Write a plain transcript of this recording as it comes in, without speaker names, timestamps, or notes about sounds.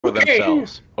for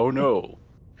themselves. Oh no.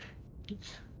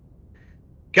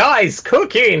 Guys,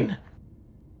 cooking!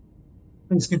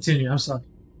 Please continue. I'm sorry.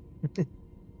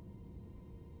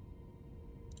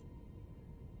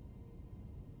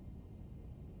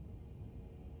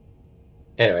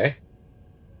 Anyway.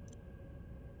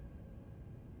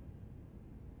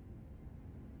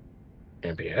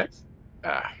 MBX?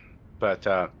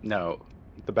 No.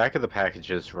 The back of the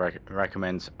packages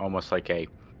recommends almost like a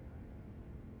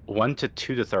 1 to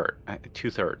 2/3.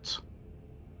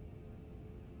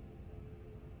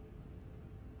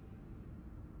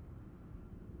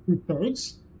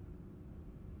 2/3?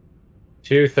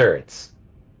 2/3.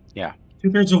 Yeah.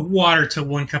 2/3 of water to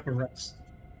 1 cup of rice.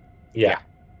 Yeah.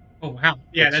 Oh, wow.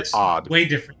 Yeah, It's that's odd. way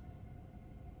different.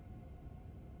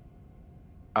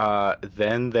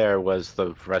 Then there was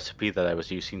the recipe that I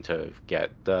was using to get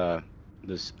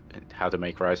this how to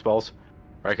make rice balls.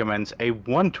 Recommends a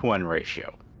 1-to-1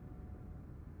 ratio.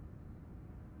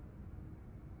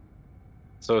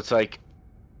 So it's like,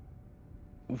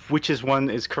 which one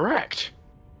is correct?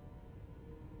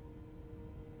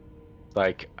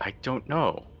 Like, I don't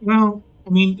know. Well, I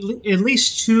mean, at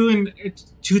least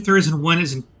 2/3 and 1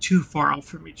 isn't too far off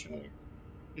from each other.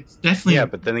 It's definitely... Yeah,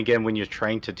 but then again, when you're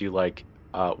trying to do like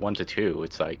 1 to 2,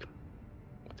 it's like,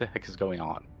 what the heck is going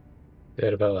on?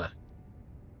 Good about that.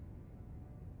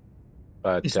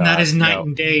 But it's not as night no.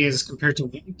 and day as compared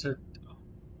to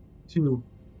 2.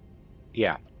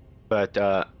 Yeah, but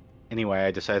anyway,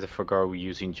 I decided to forgo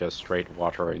using just straight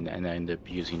water and I ended up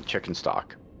using chicken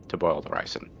stock to boil the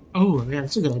rice in. Oh, yeah,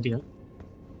 that's a good idea.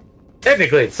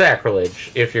 Technically, it's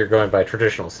sacrilege if you're going by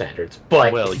traditional standards,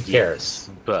 but Well, who cares? yes,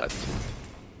 but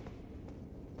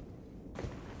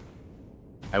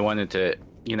I wanted to,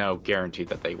 guarantee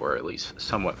that they were at least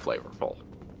somewhat flavorful.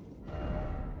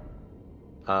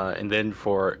 And then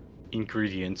for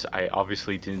ingredients, I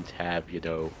obviously didn't have,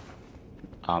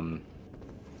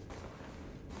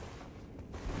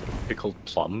 pickled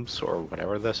plums or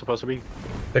whatever they're supposed to be.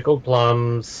 Pickled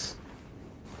plums.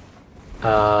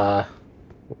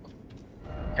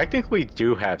 Technically, we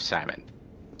do have salmon,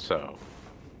 so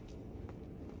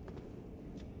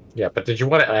Yeah, but did you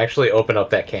want to actually open up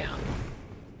that can?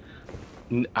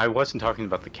 I wasn't talking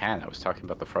about the can. I was talking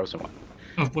about the frozen one.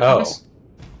 Oh, what? Oh. Else?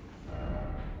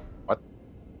 What?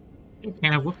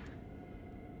 Can I whoop?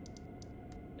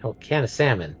 Oh, can of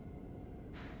salmon.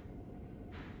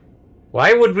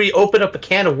 Why would we open up a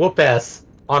can of whoop-ass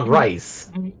on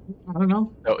rice? I don't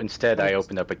know. So instead, I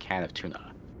opened up a can of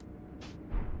tuna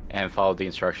and followed the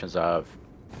instructions of,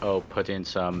 put in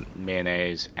some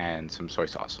mayonnaise and some soy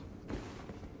sauce.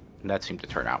 And that seemed to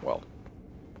turn out well.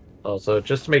 Also,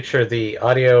 just to make sure the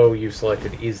audio you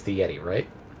selected is the Yeti, right?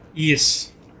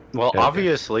 Yes. Well, Okay.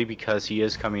 obviously, because he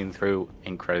is coming through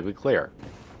incredibly clear.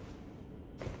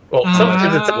 Well,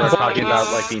 sometimes it's We're talking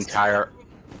about like the entire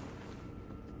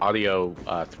audio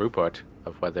throughput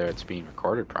of whether it's being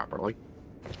recorded properly.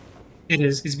 It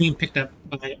is. It's being picked up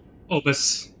by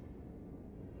Obus.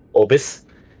 Obis.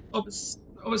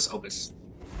 Obus.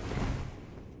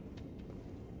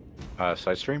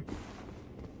 Side stream?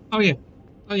 Oh, yeah.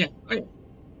 Oh, yeah. Okay,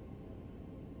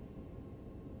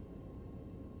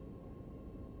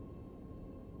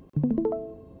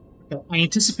 I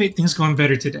anticipate things going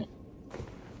better today.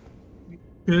 We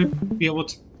should be able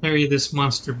to parry this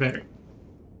monster better.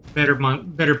 Better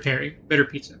parry. Better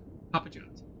pizza. Papa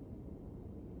John's.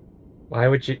 Why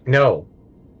would you... No.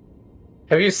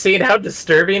 Have you seen how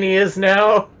disturbing he is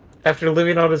now? After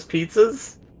living on his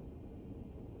pizzas?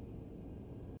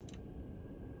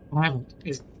 I haven't.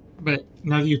 But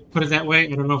now that you put it that way,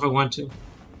 I don't know if I want to.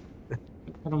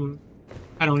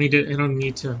 I don't need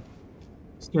to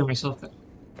scare myself that.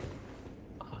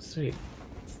 Oh, sweet.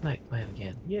 It's night plan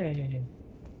again. Yay.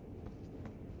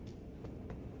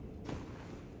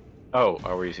 Oh,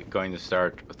 are we going to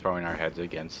start throwing our heads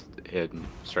against him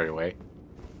straight away?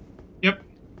 Yep.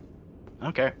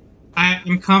 Okay.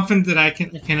 I'm confident that I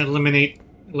can eliminate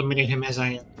him as I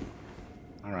am.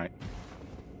 All right.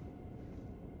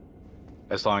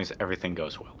 As long as everything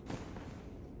goes well.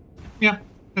 Yeah,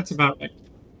 that's about right.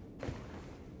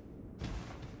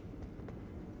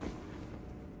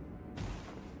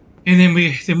 And then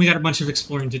we got a bunch of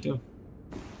exploring to do.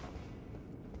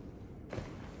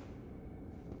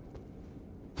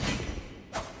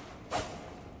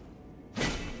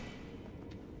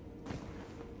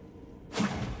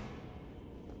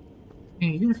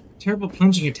 Man, you have terrible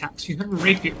plunging attacks. You have a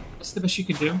rapier. That's the best you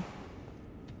could do.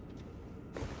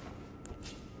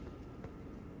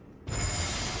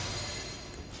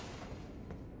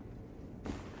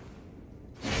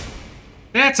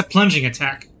 That's a plunging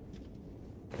attack.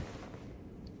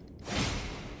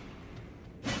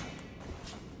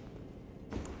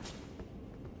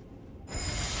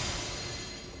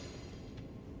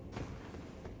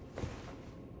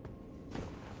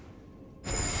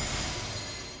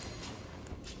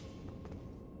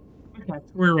 Okay,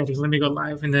 we're ready. Let me go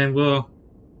live, and then we'll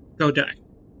go die.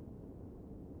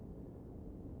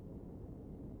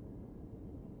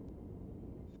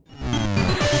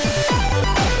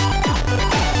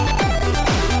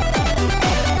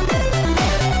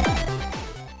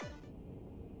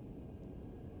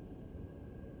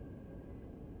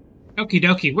 Okie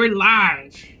dokie, we're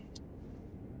live.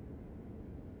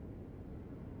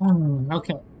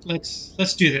 Okay,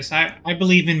 let's do this. I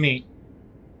believe in me.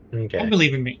 Okay. I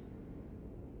believe in me.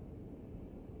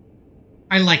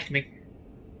 I like me.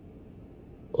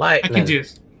 I can do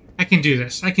this. I can do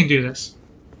this. I can do this.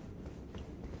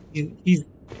 He's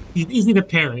easy to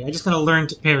parry. I just gotta learn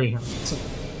to parry him. So.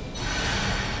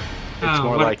 It's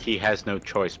more like he has no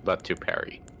choice but to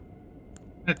parry.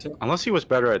 That's it. Unless he was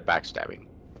better at backstabbing.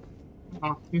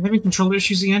 Oh, you having controller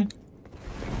issues again?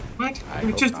 What?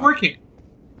 It's just not. working.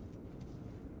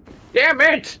 Damn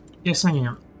it! Yes, I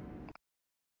am.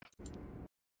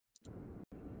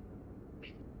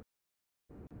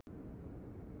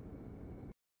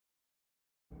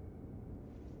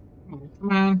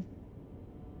 Come on.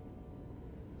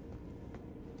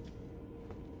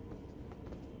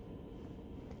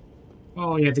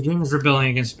 Oh yeah, the game is rebelling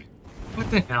against me. What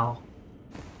the hell?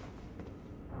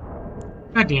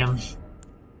 God damn.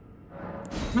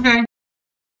 Okay.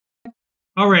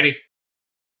 Already.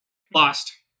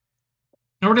 Lost.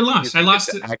 I already lost. I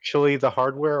lost it. Actually the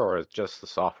hardware or just the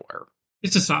software?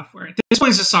 It's a software. At this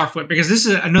point, it's a software because this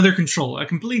is another control, a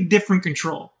completely different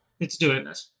control that's doing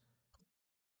this.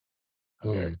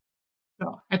 Okay.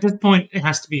 So at this point, it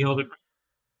has to be held in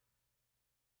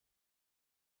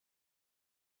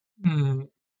right.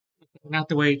 Not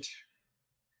to wait.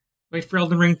 Wait for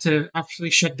Elden Ring to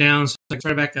actually shut down so I can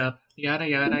start back up. Yada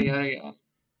yada yada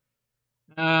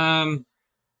yada.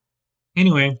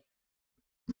 Anyway.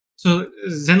 So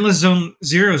Zenless Zone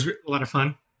Zero is a lot of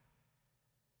fun.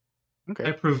 Okay. I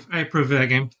approve of that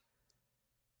game.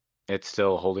 It's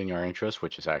still holding your interest,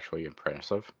 which is actually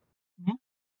impressive. Mm-hmm.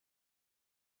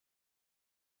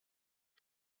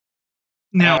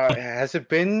 Now, has it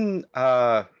been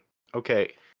okay?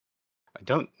 I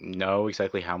don't know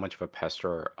exactly how much of a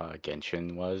pester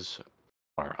Genshin was,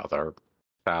 or other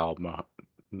foul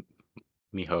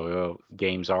MiHoYo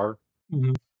games are.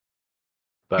 mm-hmm.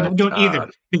 But and I don't either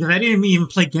because I didn't even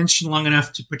play Genshin long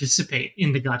enough to participate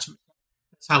in the gacha.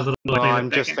 That's how little. Well, I'm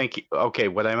just thinking. Okay,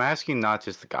 what I'm asking not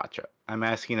just the gacha. I'm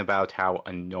asking about how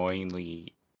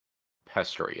annoyingly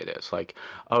pestery it is. Like,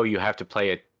 oh, you have to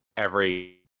play it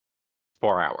every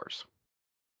 4 hours.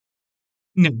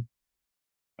 No.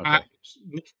 Okay.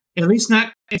 At least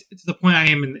not to the point I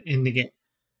am in the game.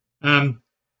 I'm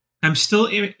still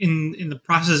in the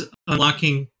process of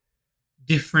unlocking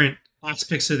different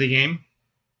aspects of the game.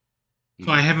 So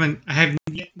I have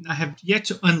yet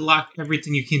to unlock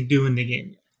everything you can do in the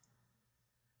game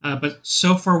yet. But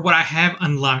so far, what I have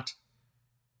unlocked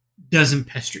doesn't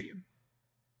pester you.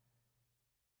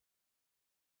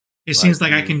 It seems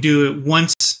like I can do it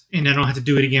once, and I don't have to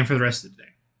do it again for the rest of the day.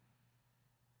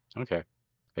 Okay.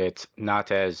 It's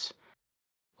not as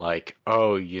like,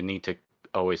 oh, you need to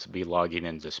always be logging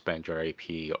in to spend your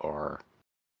AP or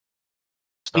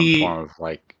some form of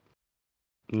like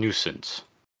nuisance.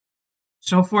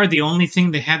 So far, the only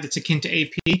thing they have that's akin to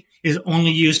AP is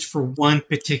only used for one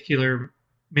particular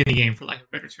minigame, for lack of a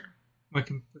better term.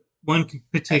 One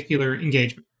particular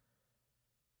engagement.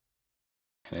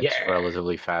 And it's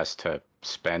relatively fast to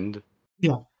spend.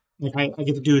 Yeah. Like I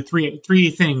get to do three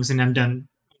things and I'm done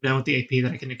with the AP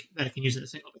that I can use in a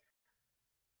single day.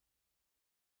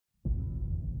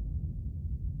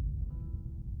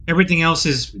 Everything else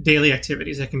is daily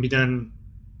activities that can be done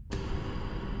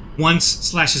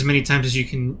once / as many times as you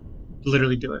can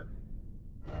literally do it.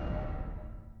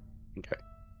 Okay.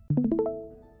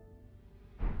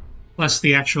 Plus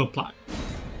the actual plot.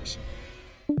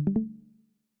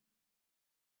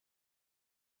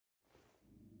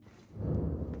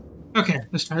 Okay,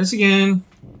 let's try this again.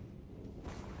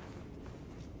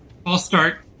 False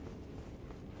start.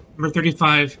 Number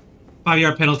 35.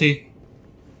 5-yard penalty.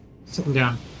 Sitting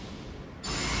down.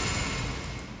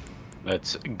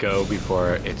 Let's go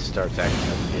before it starts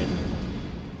acting up again.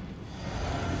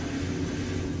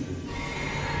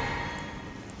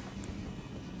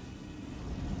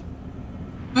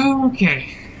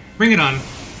 Okay. Bring it on.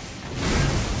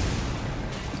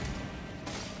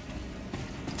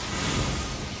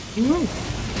 Ooh.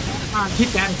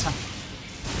 Get that attack.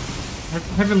 I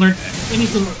haven't learned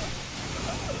anything.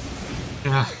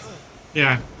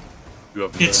 Yeah. You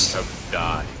have learned how to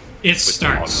die. It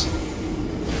starts.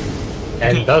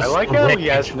 And thus I like how he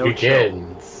has no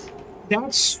begins.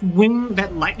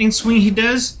 That lightning swing he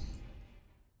does,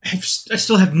 I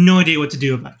still have no idea what to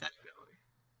do about that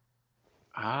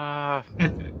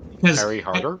ability. Because Parry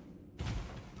harder?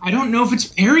 I don't know if it's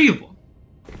parryable.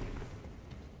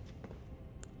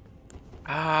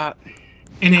 And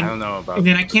then, I don't know about. And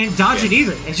then I can't dodge it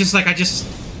either. It's just like I'm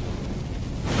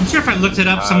sure if I looked it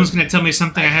up, someone's going to tell me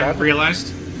something I haven't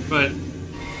realized. But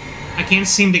I can't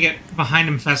seem to get behind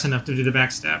him fast enough to do the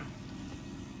backstab.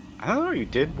 I don't know. You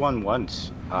did one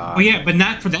once. Oh yeah, but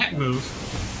not for that move.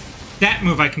 That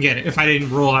move I can get it if I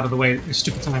didn't roll out of the way at a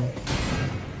stupid time.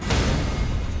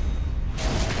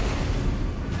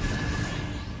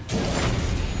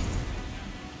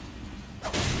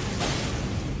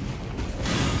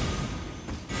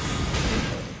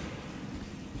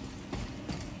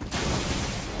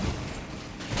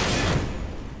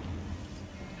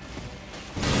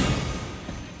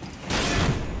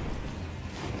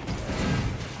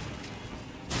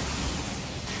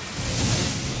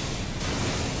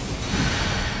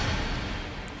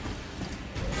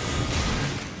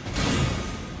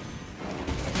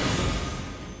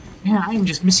 Yeah, I am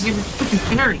just missing every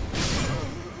freaking parry.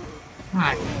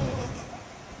 God.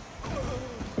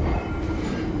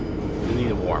 You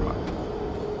need a warm up.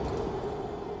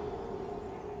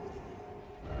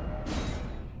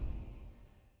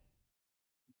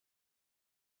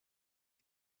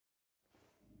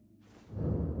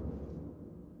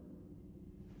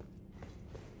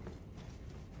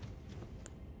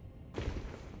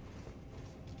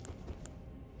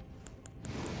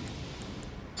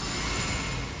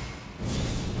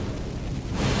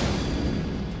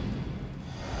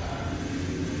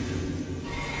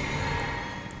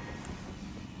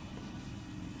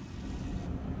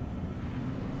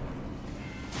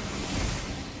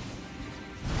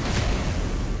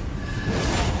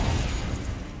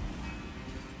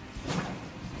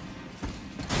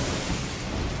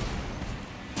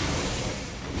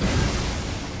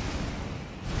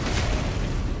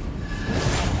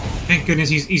 Thank goodness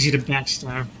he's easy to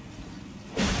backstab.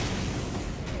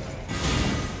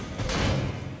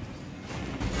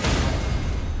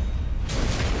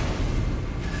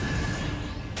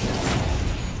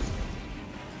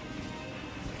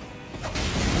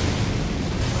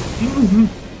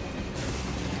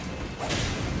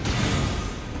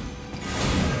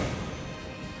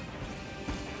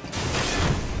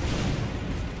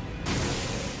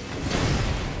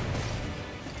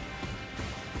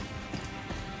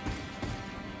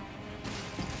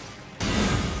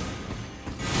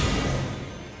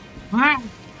 Wow.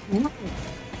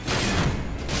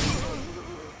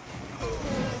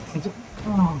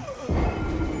 Oh.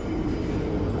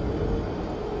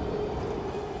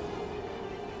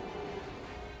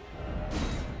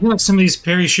 I feel like some of these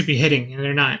parries should be hitting, and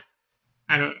they're not.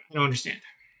 I don't understand.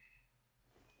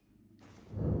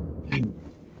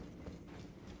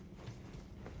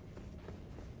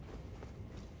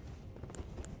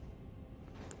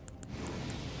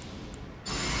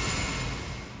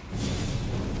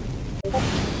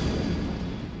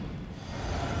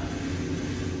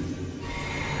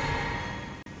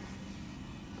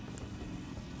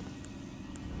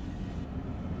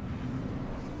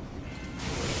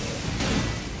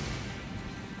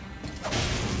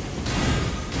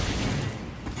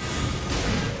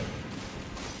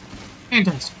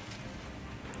 Fantastic.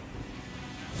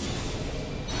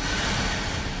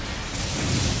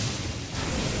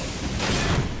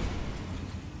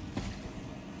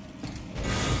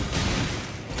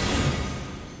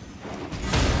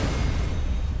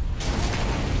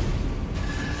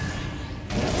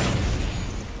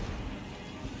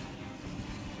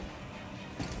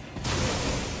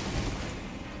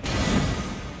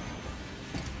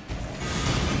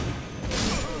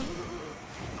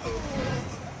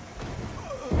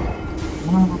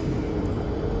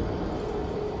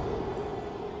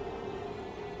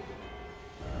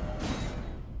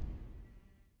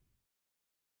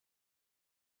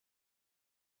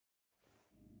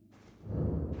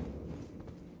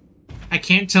 I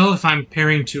can't tell if I'm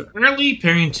parrying too early,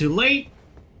 parrying too late.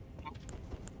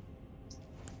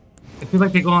 I feel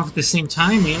like they go off at the same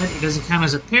time, man. It doesn't count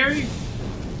as a parry.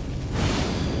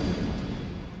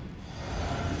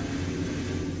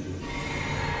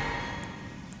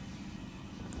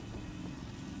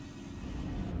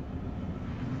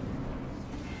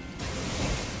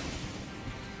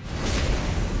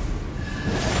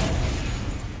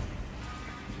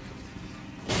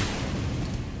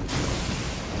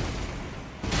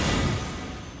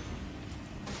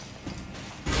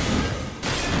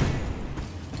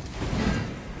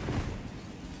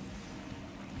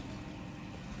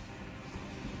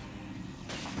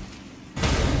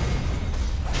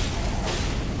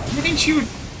 Why didn't you...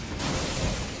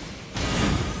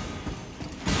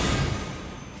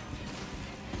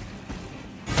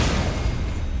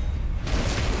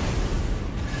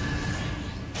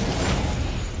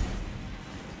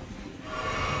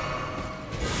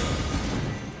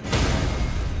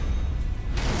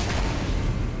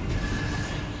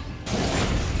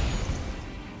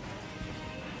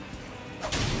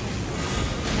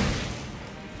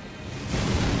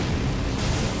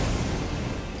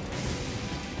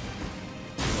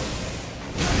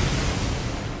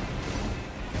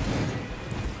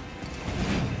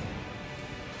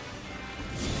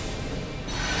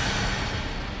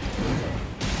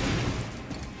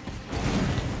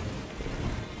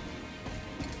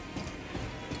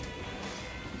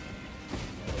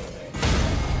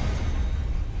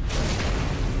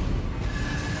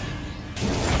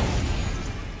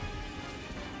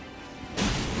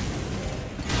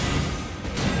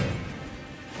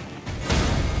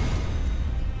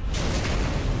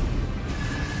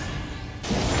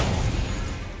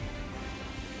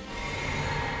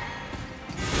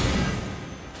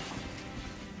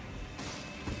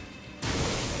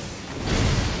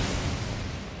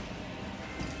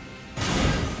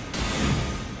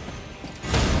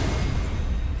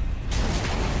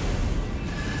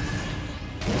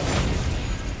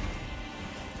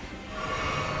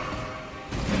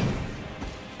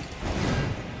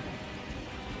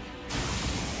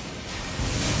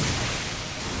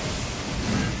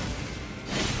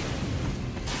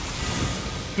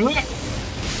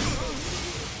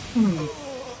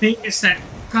 It's that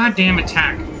goddamn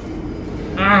attack.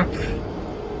 Ah.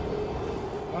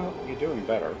 Well, you're doing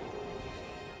better.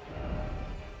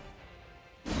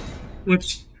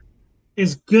 Which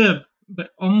is good,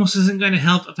 but almost isn't going to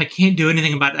help if I can't do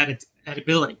anything about that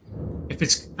ability. If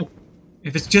it's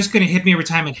just going to hit me every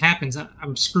time it happens,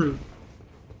 I'm screwed.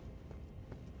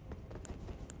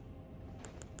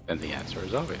 And the answer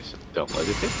is obvious. Don't let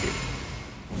it hit you.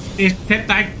 Except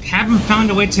I haven't found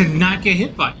a way to not get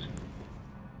hit by it.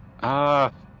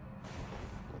 Jump.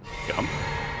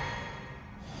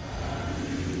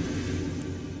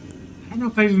 I don't know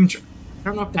if I even. I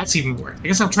don't know if that's even worked. I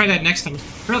guess I'll try that next time. I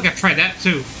feel like I've tried that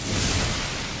too.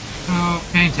 Oh,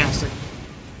 fantastic.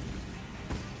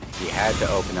 You had to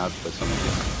open up with something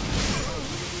different.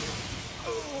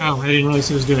 Oh, I didn't realize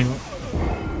he was doing it.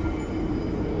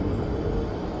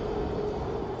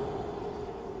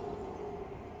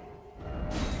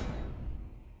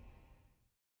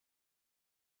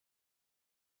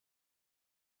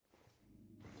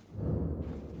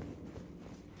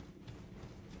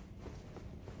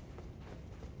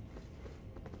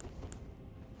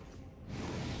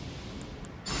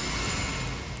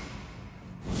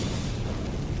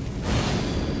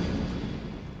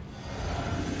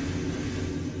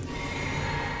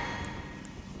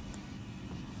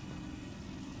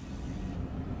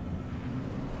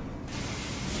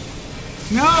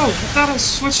 No! I thought I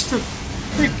switched to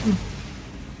freaking.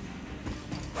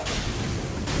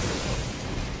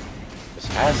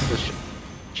 Just has to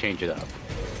change it up.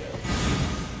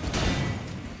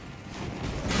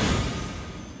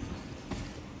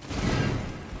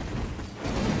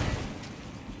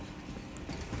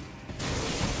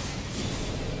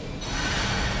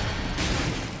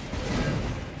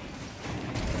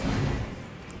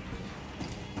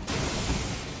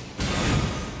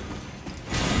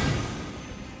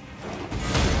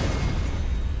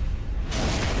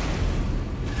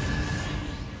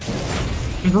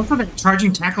 And also that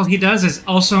charging tackle he does is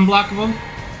also unblockable.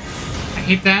 I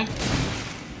hate that.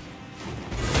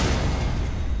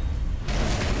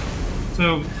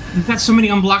 So, we've got so many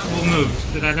unblockable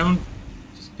moves that I don't... It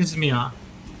just pisses me off.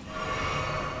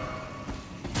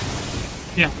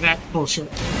 Yeah, that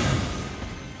bullshit.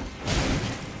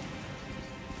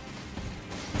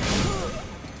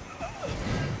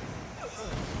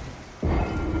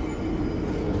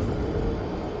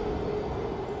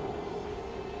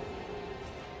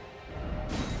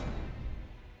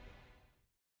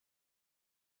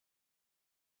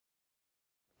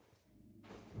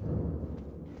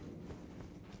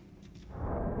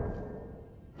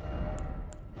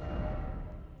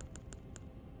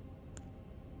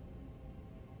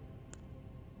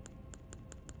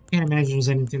 Can't imagine there's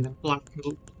anything that blocks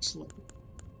looks like it.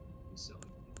 So.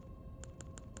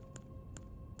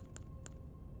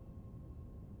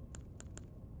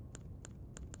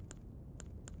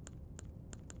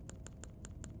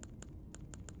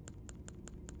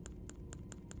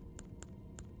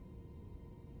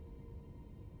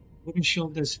 Wooden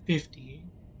shield does 50.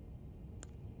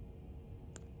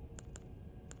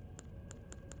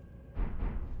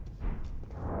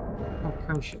 How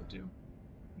curve shield do?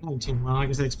 19. Well, I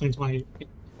guess that explains why it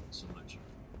so much.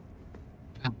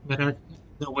 But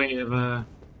no way of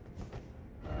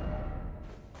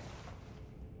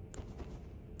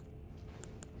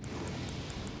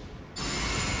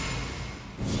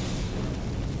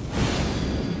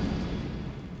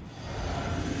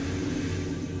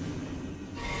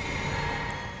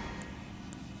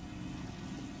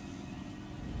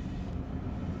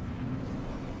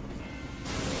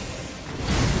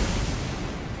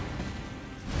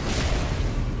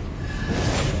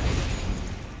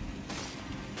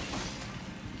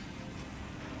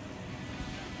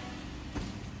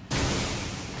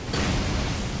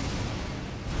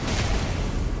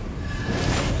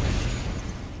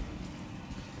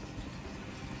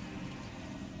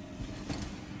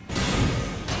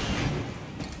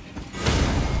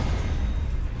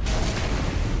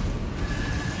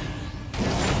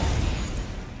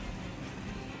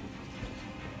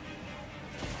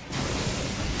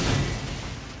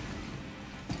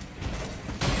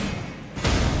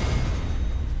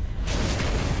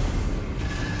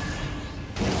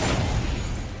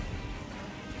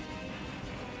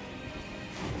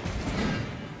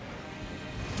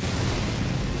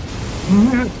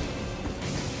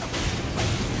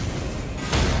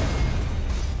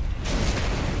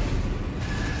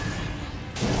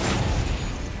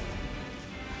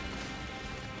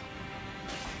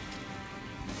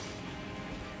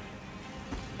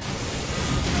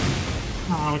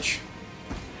ouch.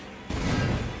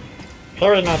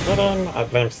 Harry not hitting, I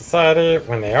blame society.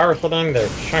 When they are hitting, they're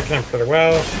chunking them pretty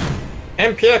well.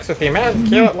 MPX with the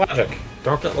immaculate logic.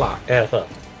 Don't get locked. Yeah.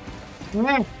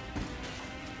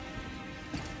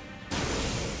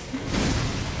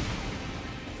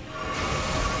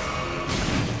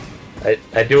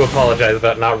 I do apologize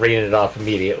about not reading it off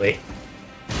immediately.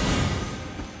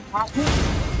 I'm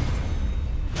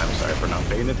sorry for not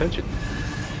paying attention.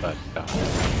 But,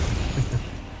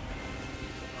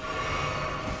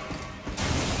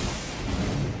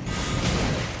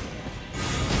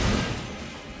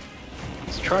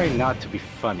 let's try not to be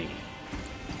funny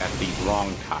at the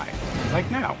wrong time. Like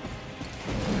now.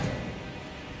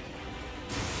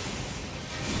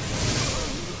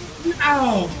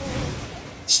 Ow!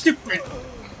 Stupid.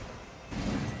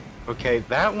 Okay,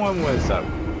 that one was,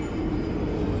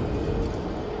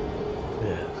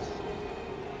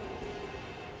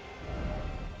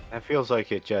 that feels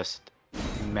like it just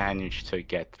managed to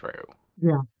get through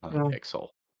Yeah. on the pixel.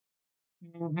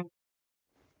 Mm-hmm.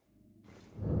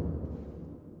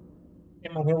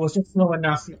 Yeah, my hit was just slow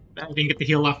enough. I didn't get the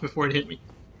heal off before it hit me.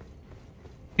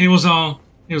 It was all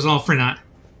for naught.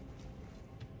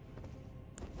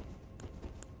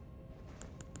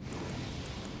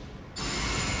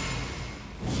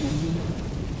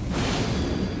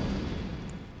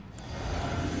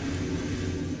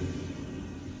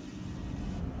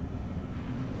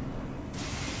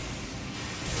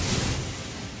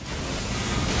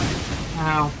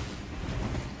 Ow.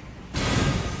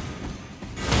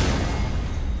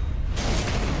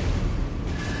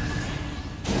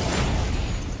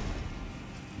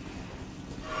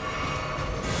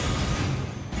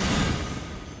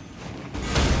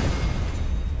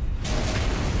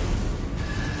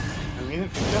 I mean,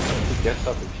 if you just get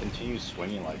up and continue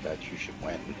swinging like that, you should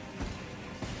win.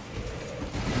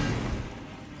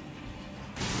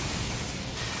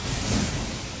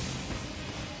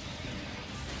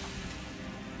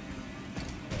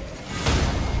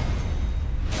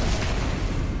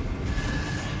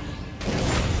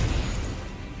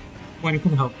 One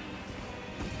can help.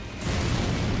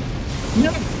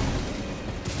 No.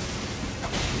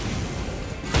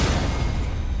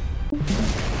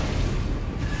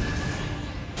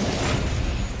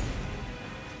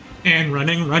 And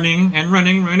running, running, and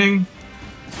running, running.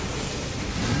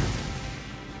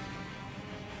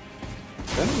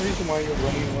 Is that the reason why you're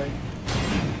running away?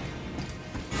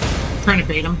 Trying to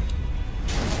bait him.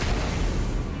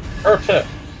 Pro tip.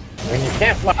 When you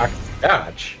can't block,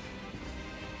 dodge.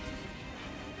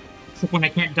 Except when I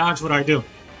can't dodge, what do I do?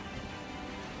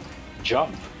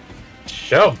 Jump.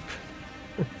 Jump.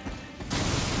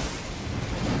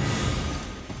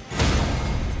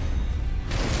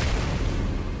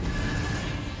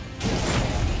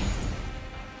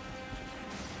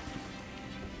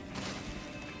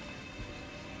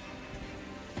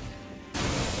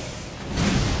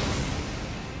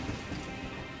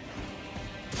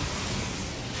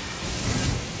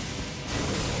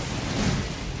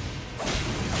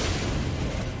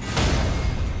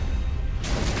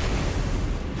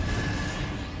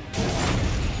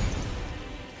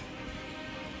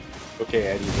 Okay,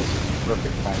 Eddie, this is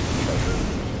perfect time for treasure.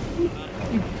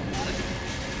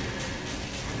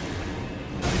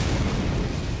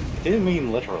 Didn't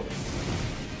mean literally.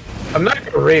 I'm not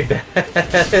gonna read that.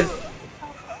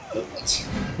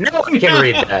 No one can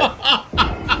read that.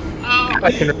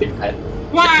 I can read that.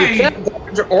 Why? If you can't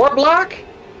dodge or block,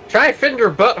 try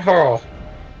finger butthole.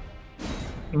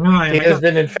 No, He has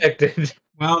been infected.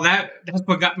 well, that's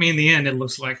what got me in the end, it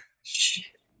looks like. Shit.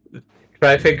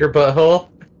 Try finger butthole.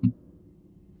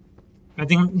 I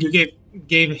think you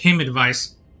gave him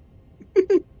advice.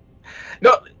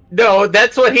 No,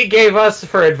 that's what he gave us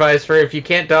for advice for if you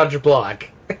can't dodge or block.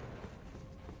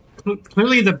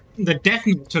 Clearly, the Death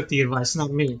Note took the advice, not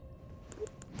me.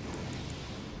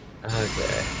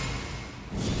 Okay.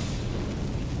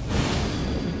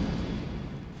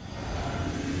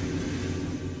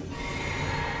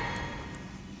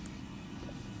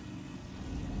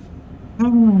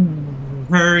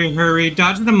 Hurry, hurry,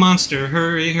 dodge the monster.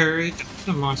 Hurry, hurry, dodge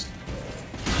the monster.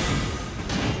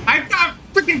 I got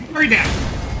freaking hurry down!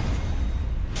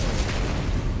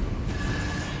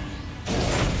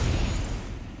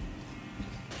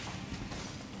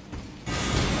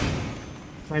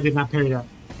 I did not parry that.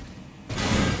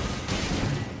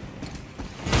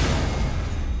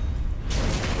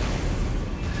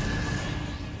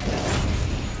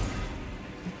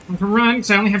 I can run,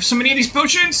 because I only have so many of these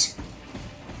potions!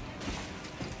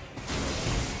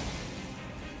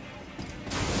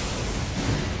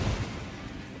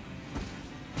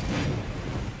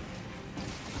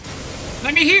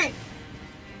 Let me heal!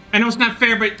 I know it's not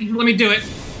fair, but let me do it.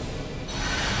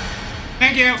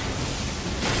 Thank you.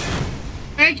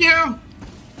 Thank you.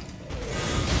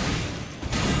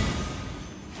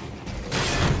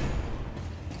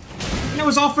 It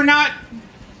was all for naught.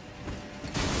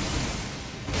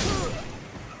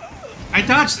 I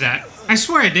dodged that. I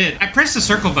swear I did. I pressed the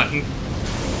circle button.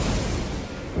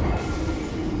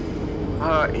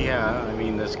 Yeah, I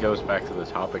mean, this goes back to the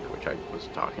topic which I was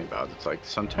talking about. It's like,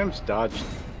 sometimes dodge...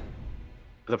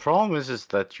 The problem is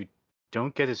that you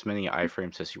don't get as many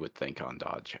iframes as you would think on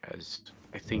dodge as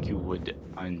I think you would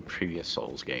on previous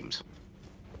Souls games.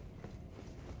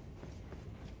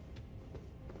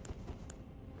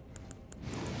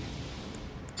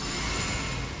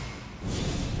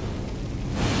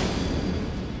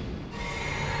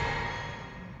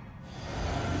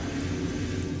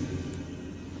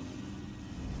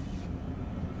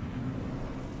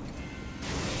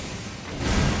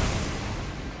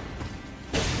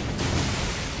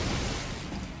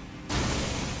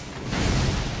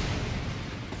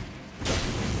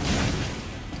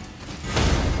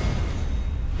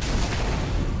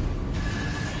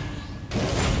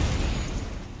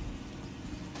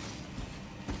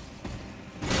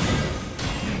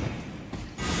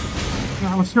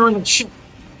 I was throwing that shit.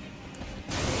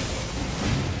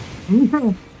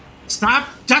 Stop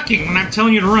ducking when I'm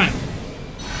telling you to run.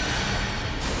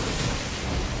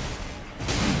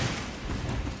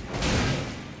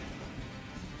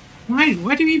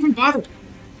 Why do you even bother?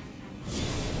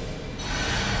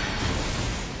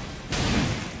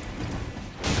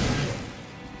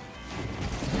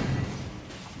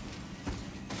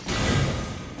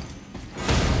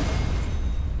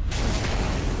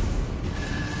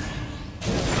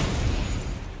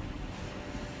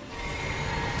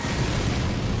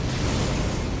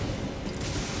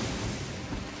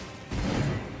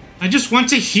 I just want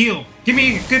to heal. Give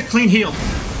me a good, clean heal.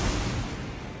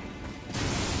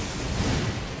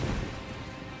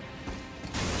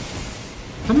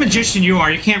 What a magician you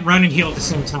are. You can't run and heal at the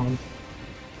same time.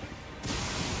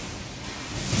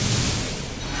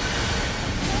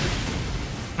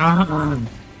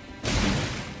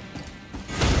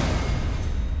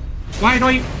 Why do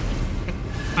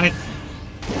I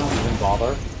Don't even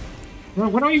bother.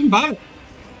 Why do I even bother?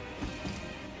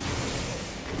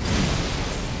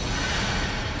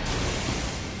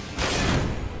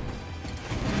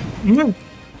 No.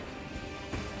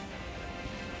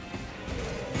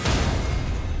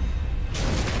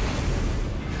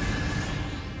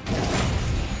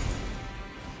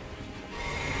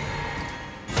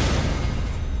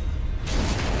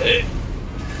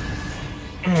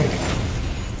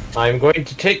 I'm going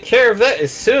to take care of that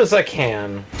as soon as I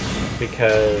can,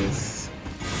 because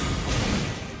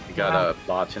You got a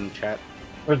bot in chat?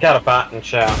 we've got a bot in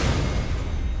chat.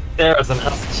 There's an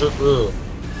STE.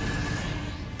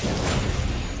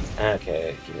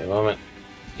 Okay, give me a moment.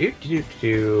 Best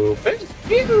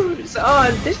views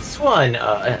on this one.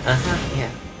 Yeah.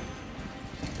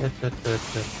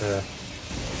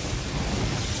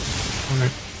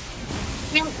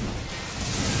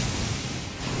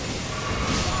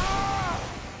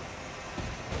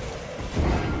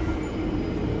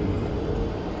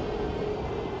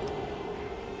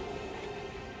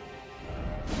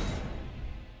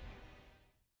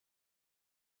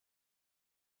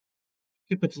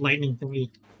 Stupid lightning thingy.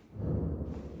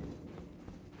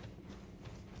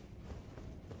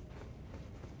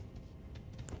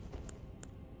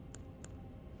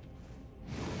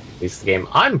 At least the game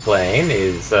I'm playing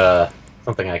is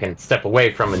something I can step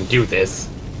away from and do this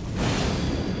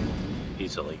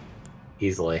Easily.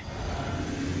 easily.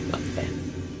 Okay.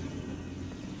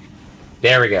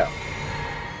 There we go.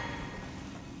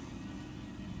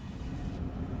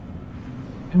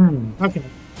 Okay.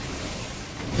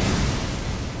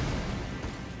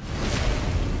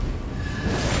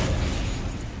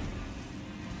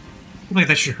 I feel like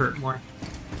that should hurt more.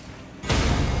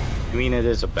 I mean, it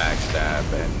is a backstab,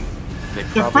 and they The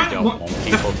probably front don't one- want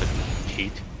people to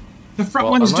cheat. The front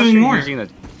Well, one is unless doing you're more. using a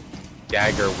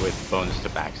dagger with bonus to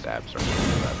backstabs or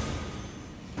something like that.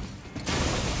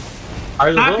 Are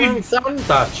you Stop doing you- some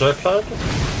Dutch? Stop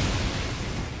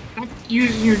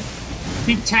using your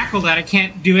big tackle that I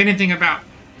can't do anything about.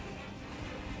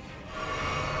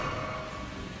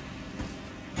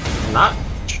 Not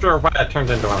sure why that turned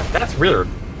into one. That's weird.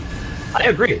 I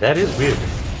agree, that is weird.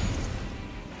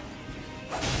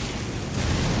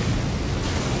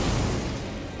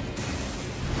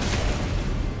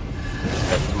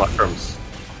 That's mushrooms.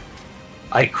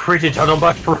 I critted on a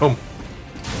mushroom.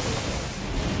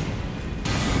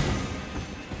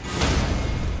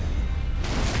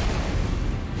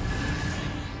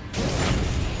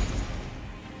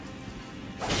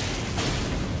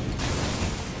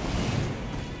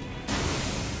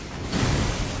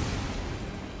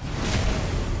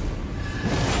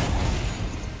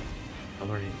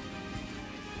 Alright.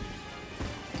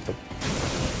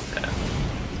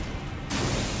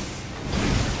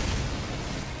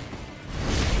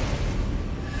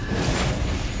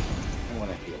 I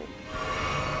want to heal.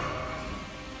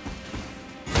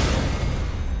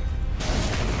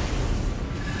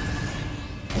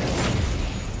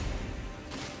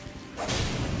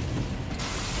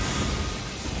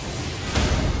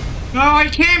 No, I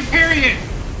can't parry it!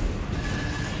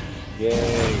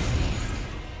 Yay!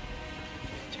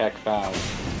 Tech found.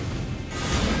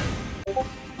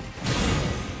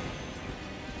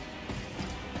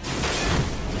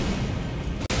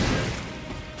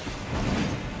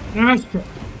 No, that's true.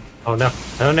 Oh no.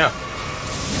 Oh no.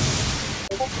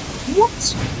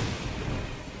 What?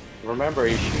 Remember,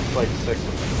 he shoots like 6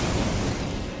 of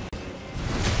them.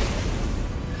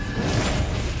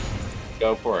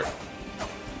 Go for it.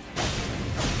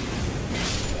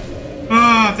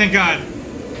 Oh, thank God.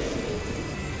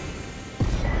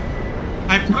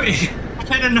 I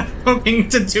had enough poking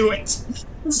to do it.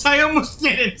 So I almost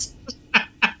did it.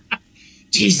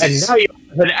 Jesus. And now you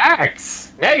have an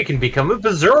axe! Now you can become a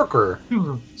berserker!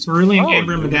 Cerulean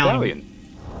Amber new Medallion.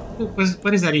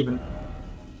 What is that even?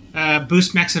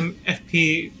 Boost maximum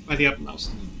FP by the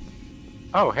utmost.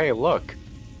 Oh, hey, look.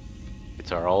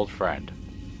 It's our old friend.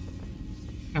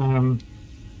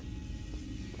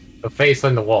 A face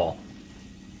on the wall.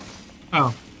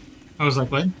 Oh. I was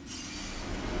like, what?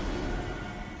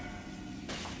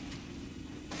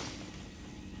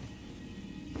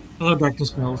 Hello,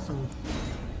 Darkness, my old friend.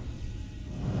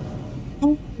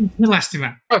 Oh, the last thing.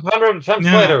 500 attempts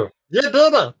No. later! You did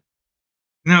it!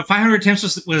 No, 500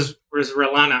 attempts was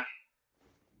Relana.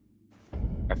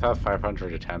 I thought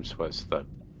 500 attempts was the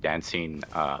dancing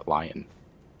lion.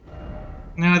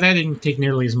 No, that didn't take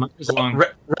nearly as much as long.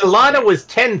 Relana was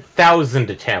 10,000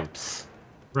 attempts.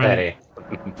 Right. Eddie.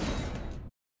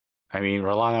 I mean,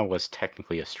 Rolana was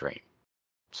technically a stream,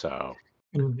 so...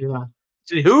 Yeah.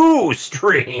 2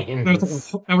 streams!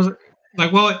 I was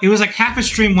like, well, it was like half a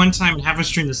stream one time and half a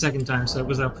stream the second time, so it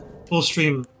was a full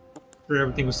stream after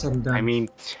everything was said and done. I mean,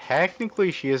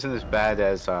 technically she isn't as bad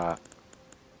as, I'm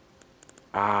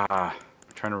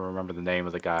trying to remember the name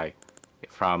of the guy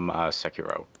from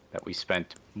Sekiro that we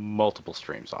spent multiple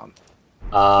streams on.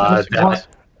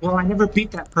 Well, I never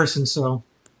beat that person, so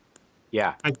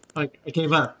Yeah. I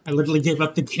gave up. I literally gave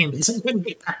up the game because I couldn't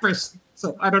beat that person.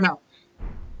 So I don't know.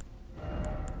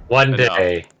 One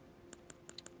day.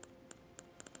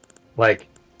 Like,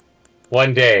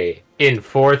 one day in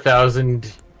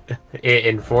 4,000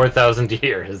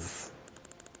 years.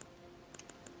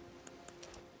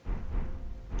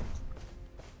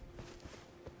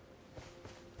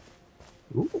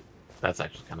 Ooh, that's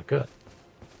actually kind of good.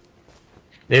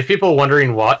 If people are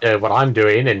wondering what I'm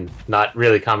doing and not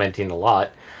really commenting a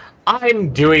lot,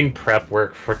 I'm doing prep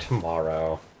work for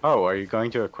tomorrow. Oh, are you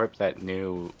going to equip that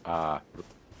new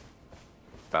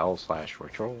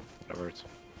spell/ritual, whatever it's...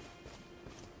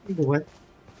 What?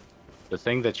 The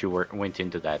thing that you went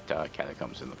into that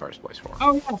catacombs in the first place for.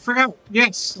 Oh, yeah, I forgot.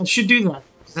 Yes, I should do that.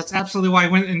 That's absolutely why I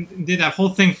went and did that whole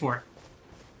thing for it.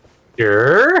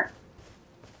 Sure.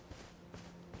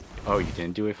 Oh, you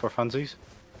didn't do it for funsies?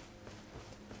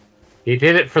 He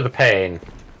did it for the pain.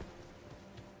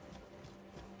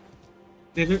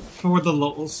 Did it for the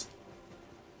lulz.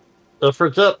 If we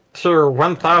get to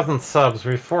 1,000 subs,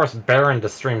 we force Baron to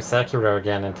stream Sekiro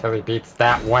again until he beats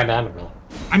that one enemy.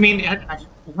 I mean, I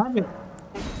haven't.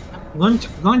 I'm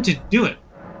going to do it.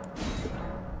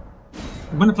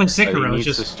 I'm going to play So Sekiro. he needs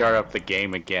Just to start up the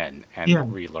game again and Yeah.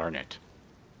 relearn it.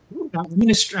 I'm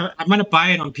going to buy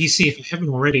it on PC if I haven't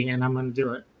already, and I'm going to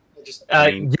do it.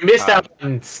 You missed out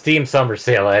on Steam Summer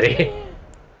Sale, Eddie.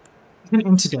 It's going to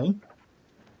end today.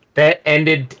 That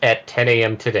ended at 10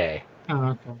 a.m. today.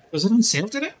 Oh, okay. Was it on sale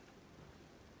today?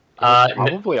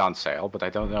 Probably on sale, but I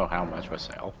don't know how much was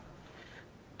sale.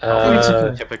 It's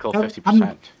okay. Typical I'm-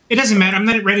 50%. It doesn't matter. I'm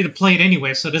not ready to play it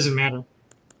anyway, so it doesn't matter.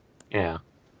 Yeah.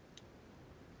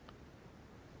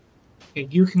 Okay,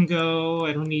 you can go.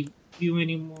 I don't need you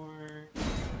anymore.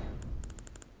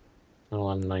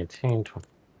 19, 20.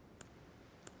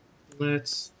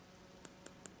 Let's.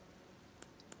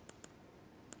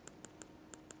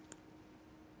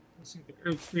 Let's see the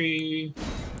herb tree.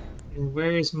 And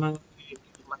where is my?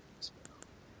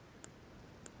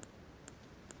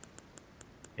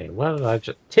 Okay, what did I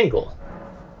just... Tingle.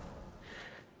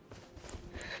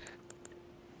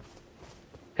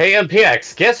 Hey,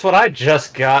 MPX, guess what I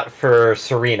just got for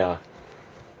Serena?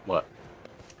 What?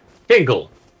 Tingle.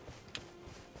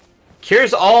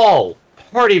 Cures all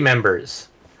party members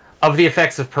of the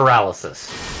effects of paralysis.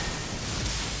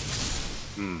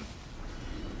 Hmm.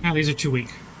 Oh, these are too weak.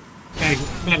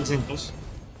 Bad examples.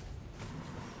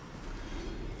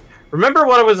 Remember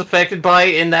what I was affected by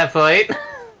in that fight?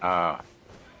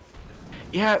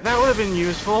 Yeah, that would have been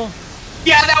useful.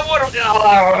 Yeah, that would have.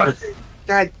 Oh,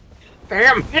 God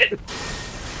damn it!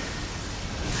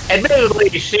 Admittedly,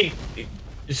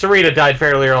 Sarita died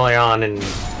fairly early on, and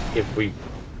if we,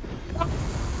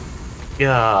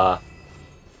 yeah,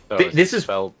 So this is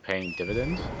spell paying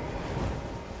dividends.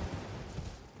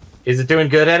 Is it doing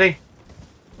good, Eddie?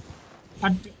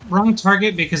 Wrong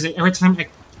target, because every time I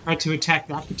tried to attack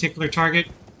that particular target,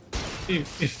 it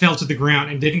fell to the ground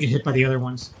and didn't get hit by the other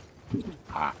ones.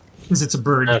 Ah. Because it's a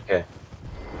bird. Okay.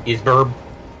 He's burb.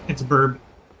 It's a bird.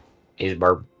 He's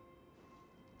burb.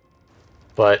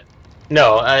 But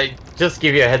no, just to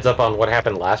give you a heads up on what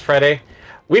happened last Friday.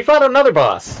 We fought another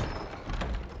boss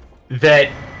that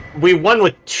we won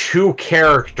with 2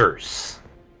 characters,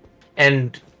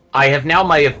 and I have now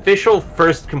my official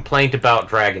first complaint about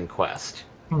Dragon Quest.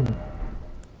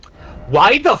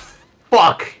 Why the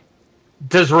fuck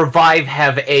does Revive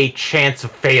have a chance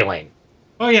of failing?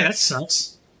 Oh yeah, that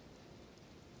sucks.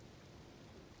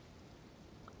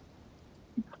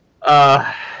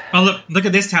 Oh look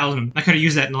at this talisman. I could have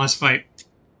used that in the last fight.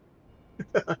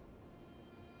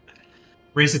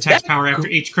 Raise attack power after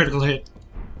each critical hit.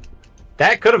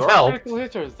 That could have helped. Critical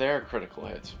hits or their critical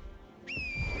hits?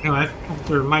 No,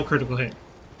 after my critical hit.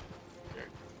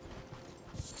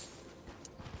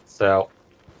 So,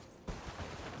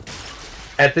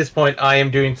 at this point, I am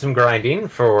doing some grinding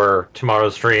for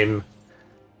tomorrow's stream.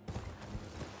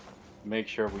 Make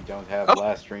sure we don't have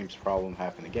last stream's problem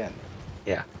happen again.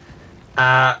 Yeah.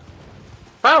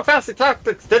 Final Fantasy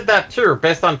Tactics did that too,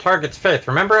 based on Target's faith.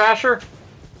 Remember, Asher?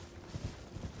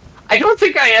 I don't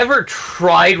think I ever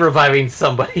tried reviving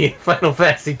somebody in Final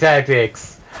Fantasy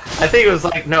Tactics. I think it was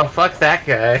like, no, fuck that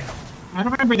guy. I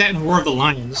don't remember that in War of the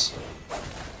Lions.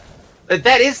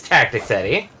 That is Tactics,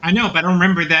 Eddie. I know, but I don't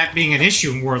remember that being an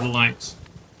issue in War of the Lions.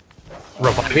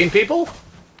 Reviving people?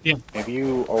 Yeah. Have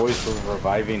you always been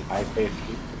reviving high-faith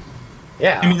people?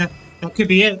 Yeah. I mean, that could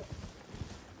be it.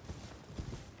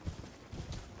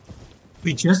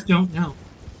 We just don't know.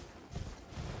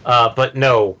 But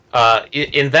no,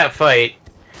 in that fight,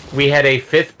 we had a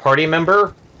 5th party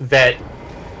member that,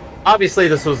 obviously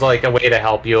this was like a way to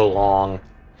help you along,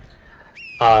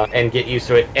 and get used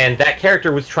to it, and that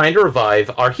character was trying to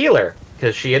revive our healer,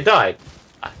 because she had died,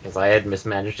 because I had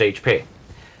mismanaged HP.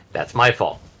 That's my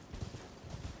fault.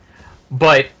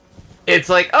 But, it's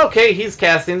like, okay, he's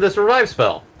casting this revive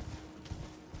spell.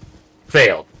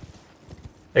 Failed.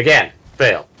 Again,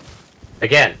 failed.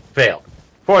 Again, failed.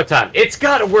 4th time. It's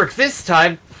gotta work this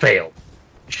time. Failed.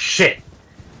 Shit.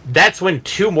 That's when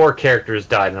 2 more characters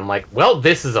died, and I'm like, well,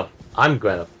 this is I'm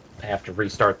gonna have to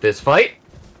restart this fight.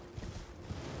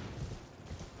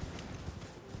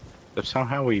 But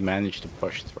somehow we managed to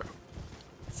push through.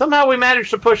 Somehow we managed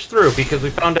to push through, because we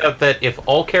found out that if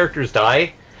all characters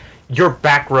die, your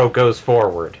back row goes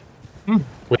forward.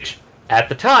 Which, at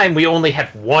the time, we only had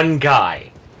 1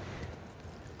 guy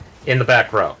in the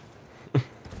back row.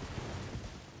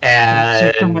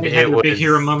 And it was a big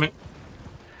hero moment.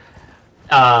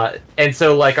 And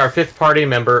so, like, our 5th party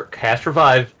member cast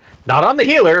revive, not on the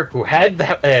healer who had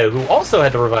who also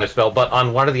had the revive spell, but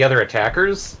on one of the other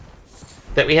attackers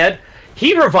that we had.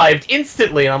 He revived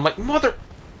instantly, and I'm like, mother,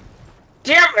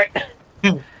 damn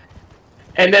it!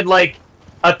 And then, like,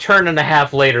 a turn and a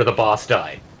half later, the boss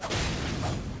died.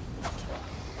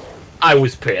 I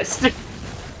was pissed.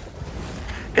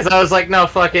 Because I was like, no,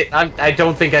 fuck it. I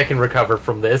don't think I can recover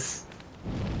from this.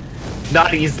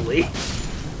 Not easily.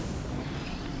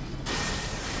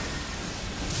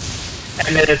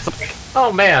 And then it's like,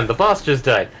 oh man, the boss just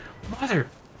died. Mother...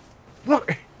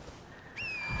 Look...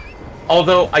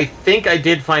 Although, I think I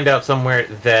did find out somewhere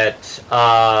that,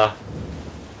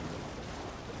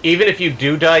 even if you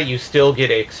do die, you still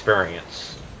get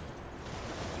experience.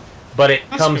 But it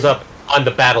comes up on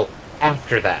the battle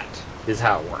after that, is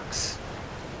how it works.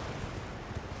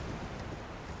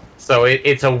 So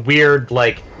it's a weird,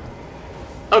 like,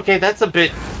 okay, that's a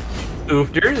bit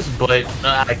oofters, but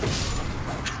I can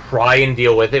try and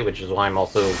deal with it, which is why I'm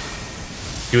also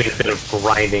doing a bit of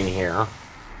grinding here.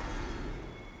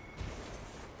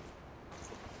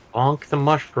 Bonk the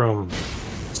mushroom.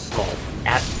 Small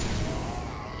at.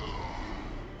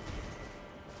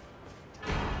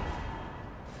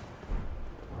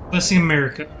 Blessing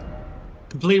America.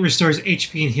 Complete restores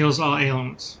HP and heals all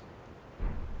ailments.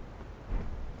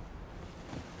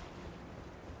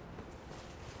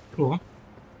 Cool.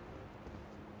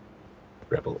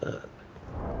 Rebel up.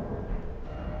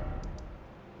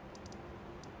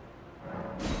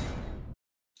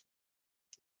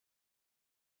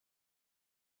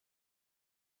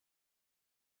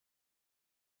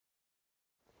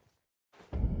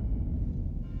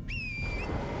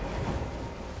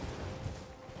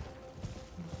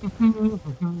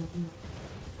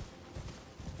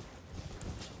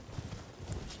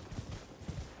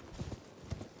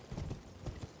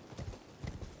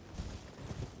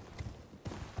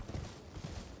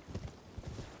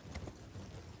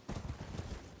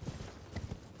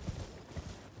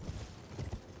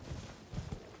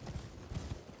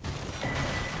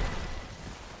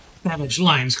 Savage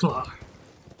Lion's Claw.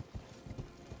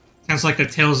 Sounds like a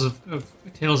Tales of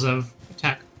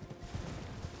Attack.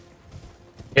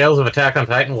 Tales of Attack on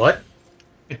Titan. What?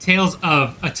 A Tales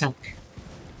of Attack.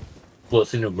 Well,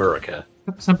 it's in America.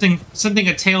 Something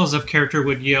a Tales of character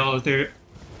would yell if they're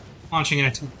launching an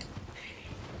attack.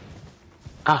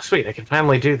 Ah, sweet! I can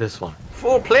finally do this one.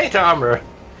 Full plate armor.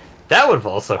 That would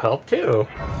also help too.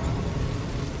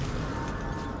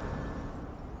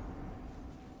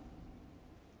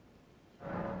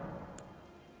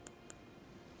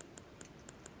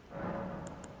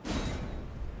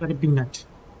 Let it be night.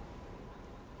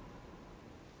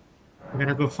 I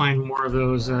gotta go find more of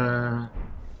those nighttime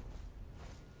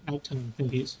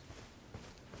thingies.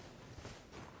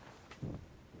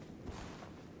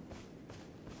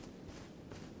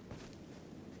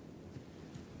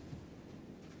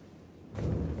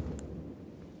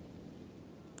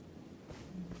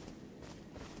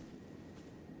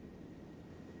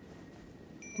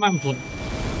 Come on, play.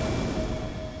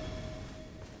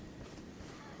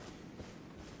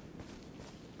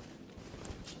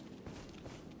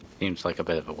 Seems like a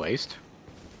bit of a waste.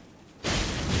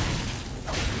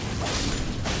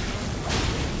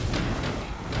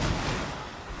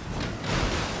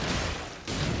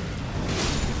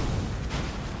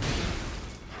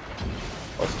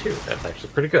 +2. That's actually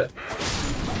pretty good.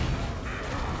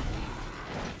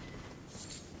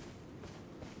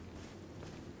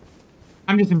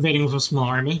 I'm just invading with a small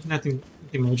army, nothing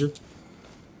major.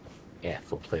 Yeah,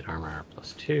 full plate armor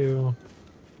 +2.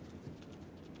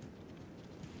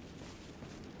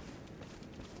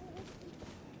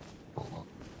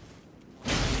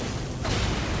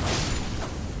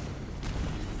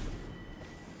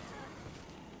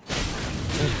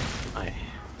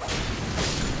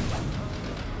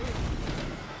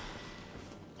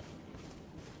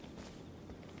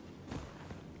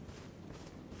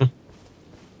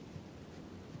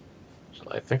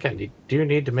 I think I do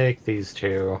need to make these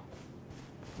two.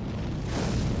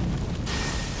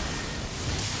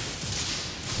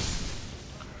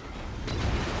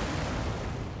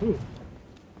 Ooh.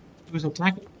 Who's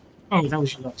attacking? Oh, that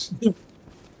was you guys.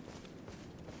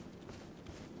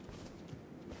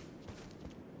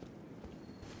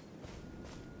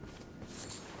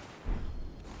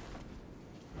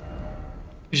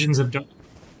 Visions of Dark.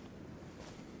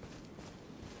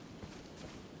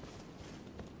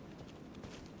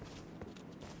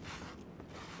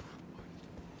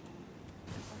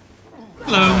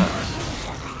 Hello.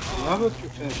 Now that you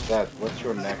finished that, what's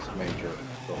your next major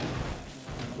goal?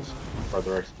 Just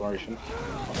further exploration?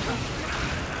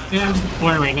 Yeah, I'm just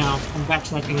exploring right now. I'm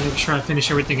backtracking to make sure I finish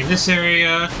everything in this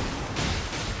area.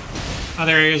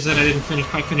 Other areas that I didn't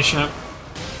quite finish up.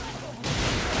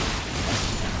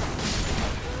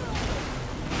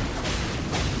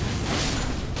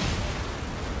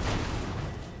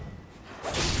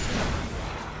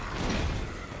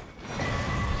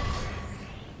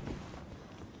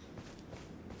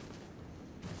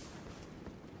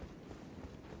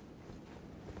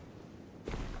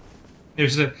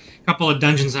 There's a couple of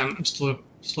dungeons I'm still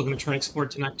going to try to explore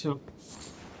tonight too.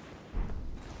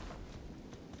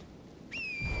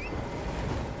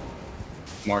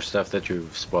 More stuff that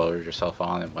you've spoiled yourself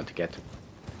on and want to get to.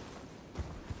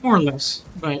 More or less,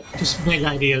 but just vague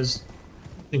ideas.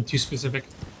 Nothing too specific.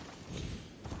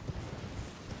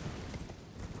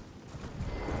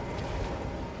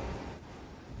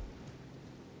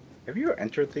 Have you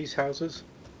entered these houses?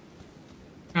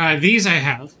 These I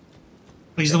have.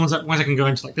 These are the ones I can go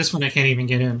into. Like this one, I can't even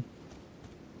get in.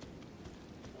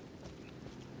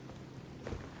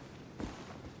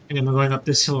 And I'm going up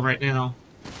this hill right now.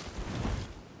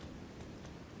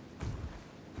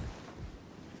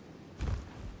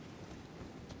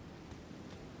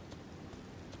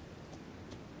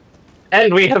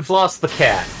 And we have lost the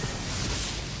cat.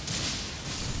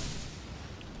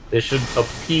 This should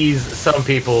appease some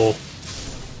people,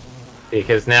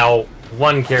 because now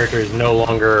one character is no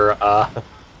longer,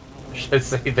 should I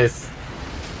say this?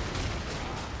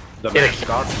 The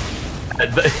mascot?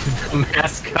 The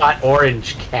mascot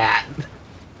orange cat.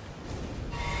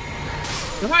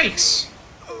 Yikes!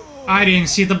 I didn't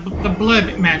see the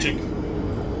blood magic.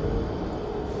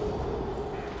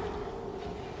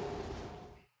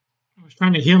 I was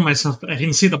trying to heal myself, but I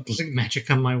didn't see the blood magic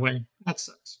come my way. That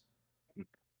sucks.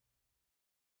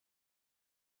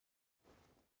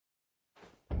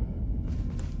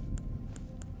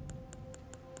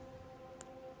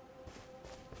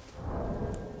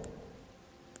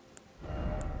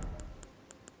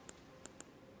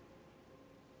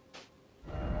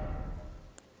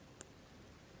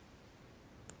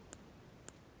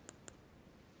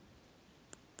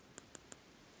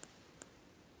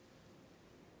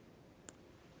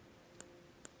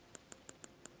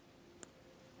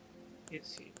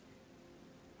 is he?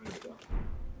 There we go.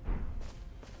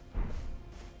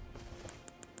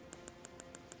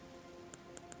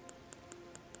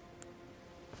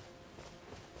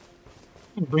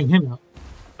 I'm gonna bring him out.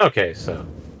 Okay, so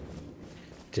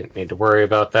didn't need to worry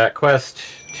about that quest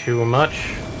too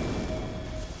much.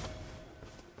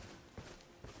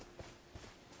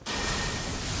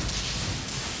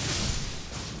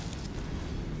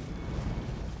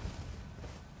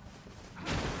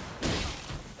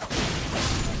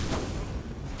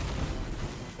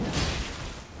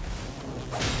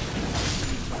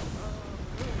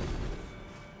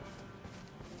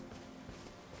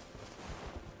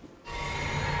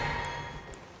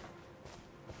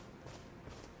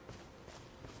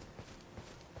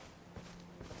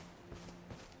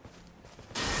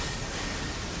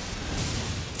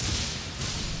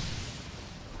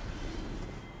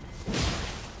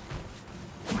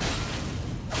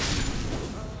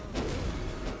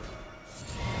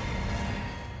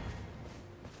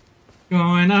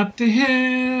 Going up the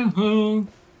hill,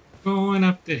 going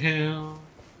up the hill.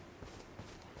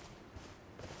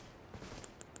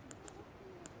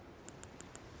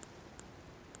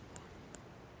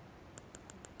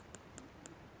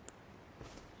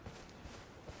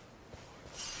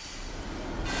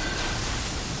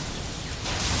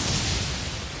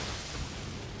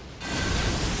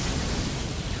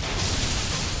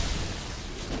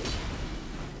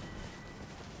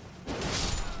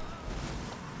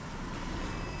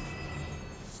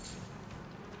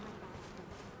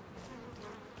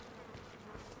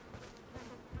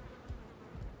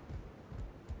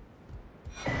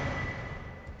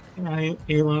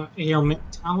 Ailment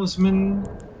Talisman.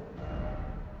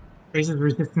 Raises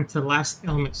resistance to the last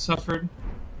ailment suffered.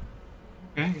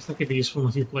 Okay, I guess that could be useful in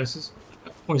a few places.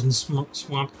 Like a poison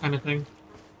swamp kind of thing.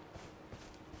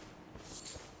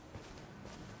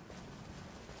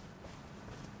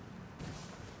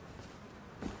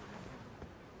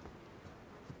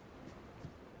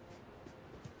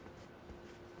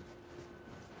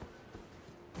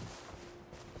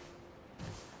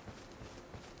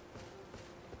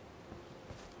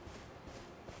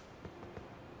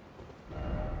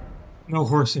 No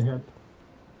horse ahead.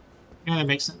 Yeah, that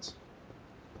makes sense.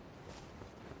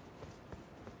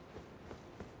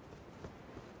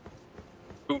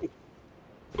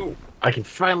 Ooh, I can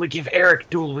finally give Eric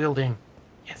dual wielding.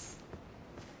 Yes.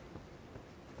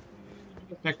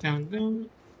 Get back down there.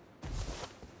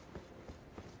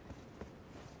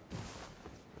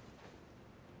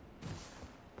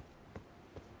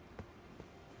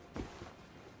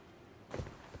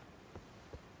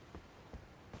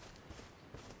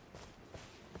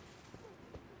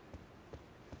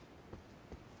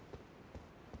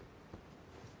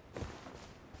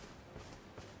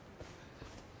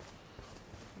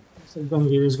 So Dung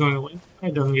Eater's going away.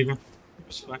 Hi, Dung Eater.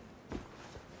 It's fine.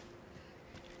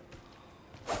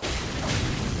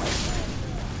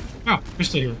 Oh, you're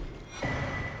still here.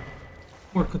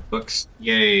 More cookbooks.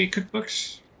 Yay,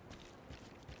 cookbooks.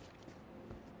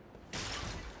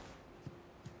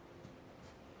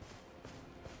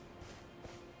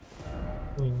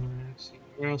 Let's see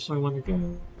where else I want to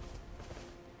go.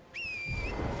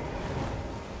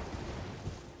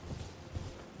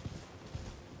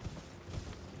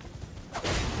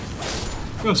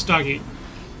 Ghost Doggy.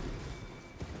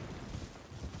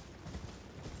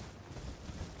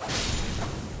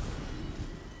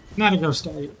 Not a ghost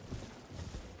doggy.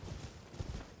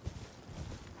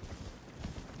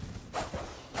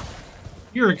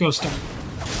 You're a ghost doggy.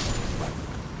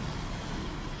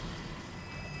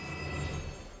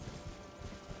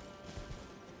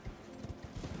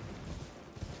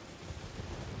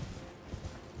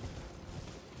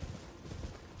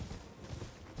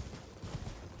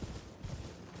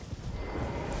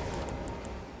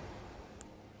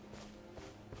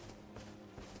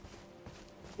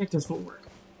 I think this will work.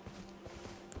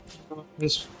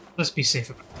 Let's be safe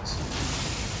about this.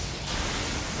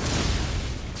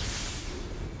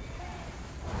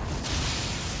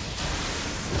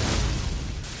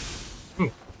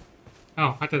 Ooh.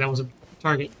 Oh, I thought that was a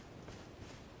target.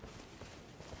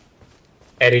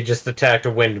 Eddie just attacked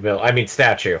a windmill. I mean,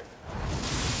 statue.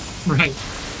 Right.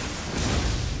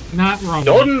 Not wrong.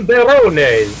 Don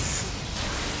Barones!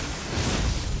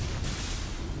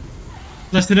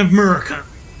 Lesson of America.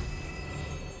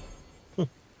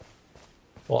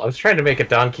 Well, I was trying to make a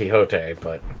Don Quixote,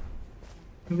 but...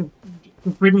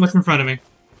 Reading what's in front of me.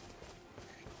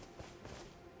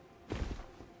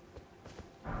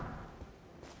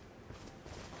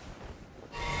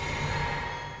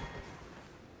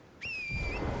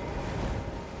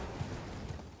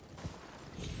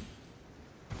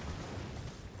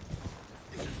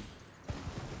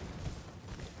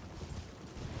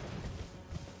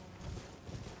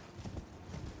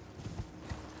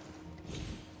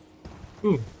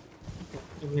 Ooh.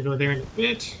 I'm gonna go there in a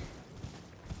bit.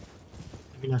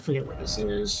 I mean, I forget what this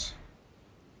is.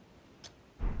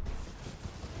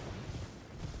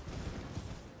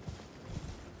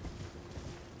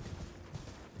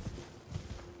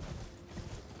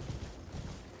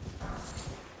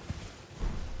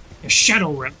 A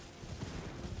shadow realm.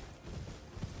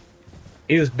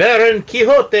 He's Baron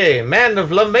Quixote, man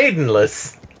of La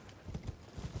Maidenless.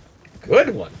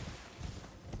 Good one.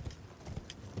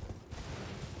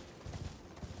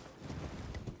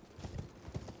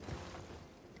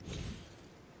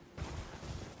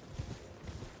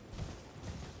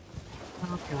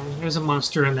 Okay, there's a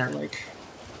monster in that lake.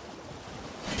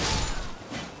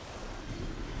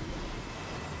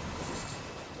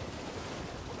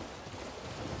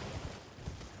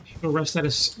 I should go rest at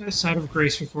a side of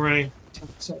grace before I attack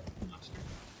the monster.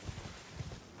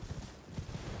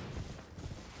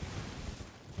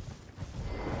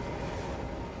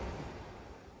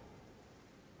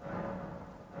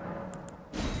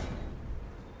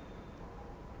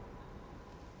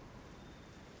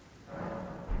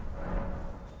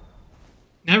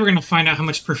 Now we're gonna find out how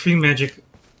much perfume magic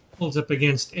holds up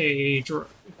against a dragon.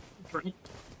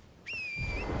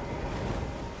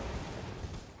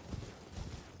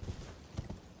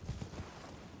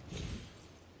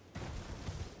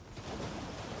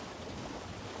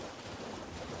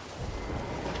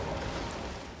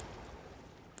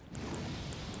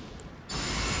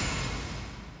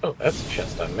 Oh, that's a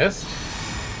chest I missed.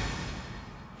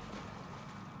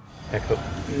 Echo.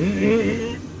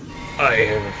 I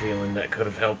have a feeling that could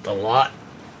have helped a lot.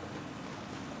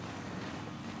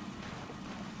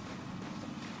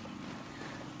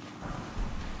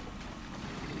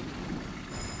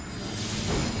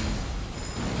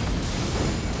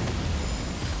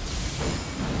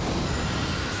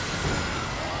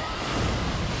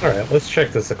 Alright, let's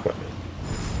check this equipment.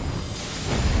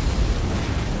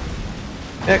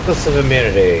 Necklace of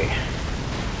Immunity.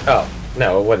 Oh,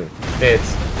 no, it wouldn't.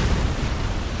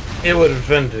 It would have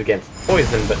defended against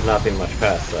poison, but nothing much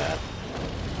past that.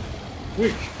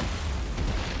 Weak.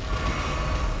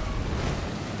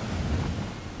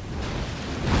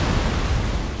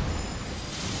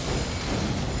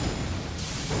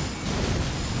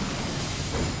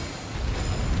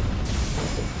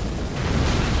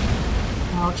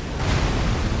 Ouch.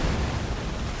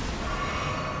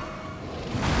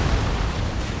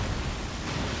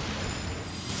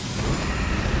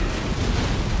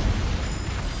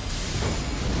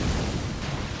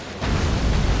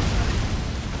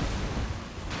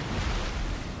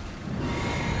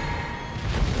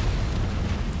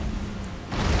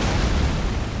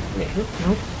 Nope,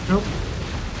 nope, nope.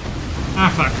 Ah,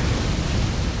 fuck.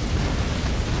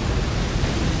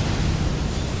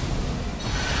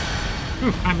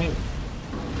 I made it.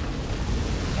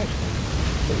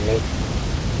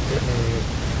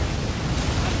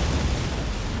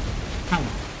 Kind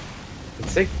of.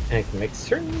 Let's see. I can make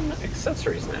certain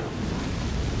accessories now.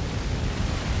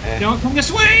 Don't come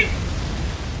this way!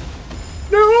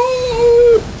 No!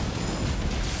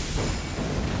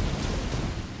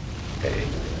 Okay.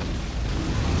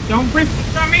 Don't breathe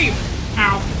on me!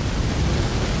 Ow.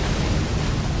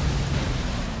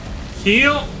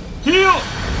 Heal! Heal!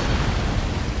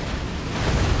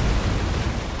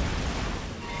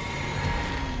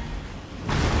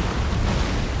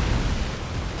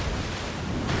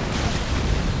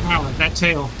 Wow, that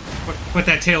tail. What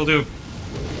that tail do?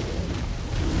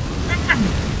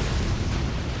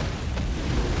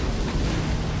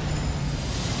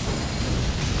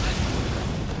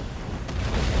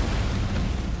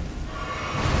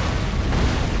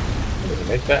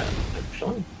 Make that,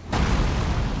 actually.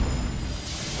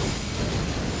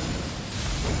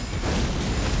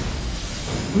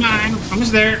 I'm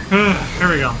almost there. There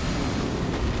we go.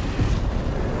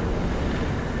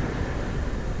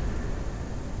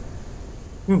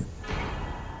 Whew.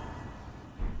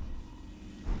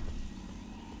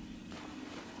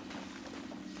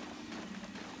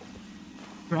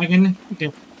 Dragon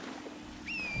dip.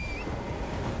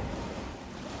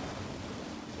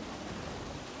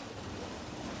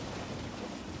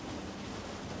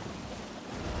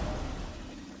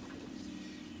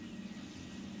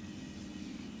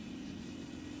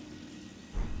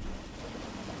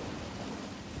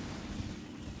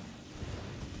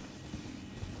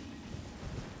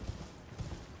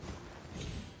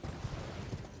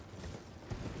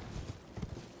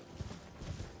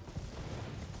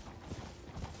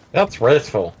 That's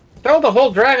wasteful. Kill the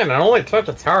whole dragon and only touch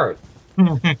its heart.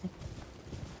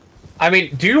 I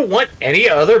mean, do you want any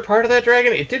other part of that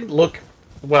dragon? It didn't look,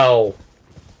 well,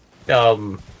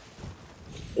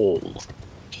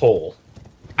 whole.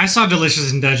 I saw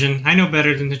Delicious in Dungeon. I know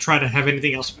better than to try to have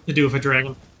anything else to do with a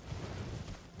dragon.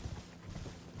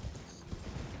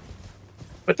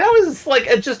 But that was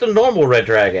like just a normal red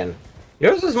dragon.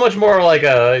 Yours was much more like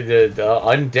a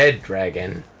undead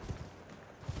dragon.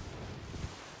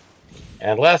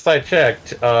 And last I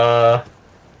checked,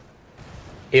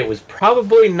 it was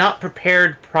probably not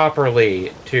prepared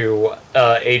properly to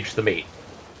age the meat.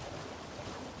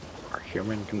 For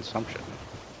human consumption.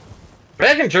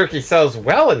 Dragon jerky sells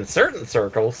well in certain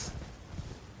circles.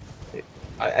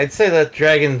 I'd say that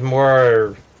dragon's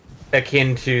more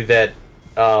akin to that,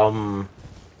 that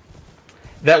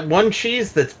one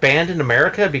cheese that's banned in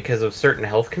America because of certain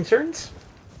health concerns.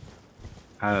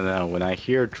 I don't know. When I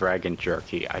hear dragon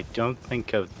jerky, I don't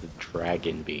think of the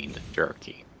dragon being the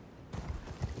jerky.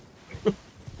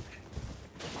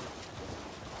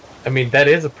 I mean, that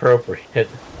is appropriate.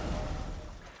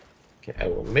 Okay, I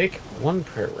will make one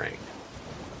prayer ring.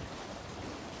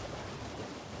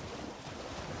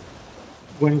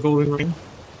 One golden ring.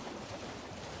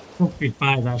 Okay,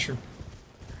 5, Asher.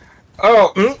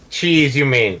 Oh, cheese, you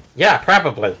mean? Yeah,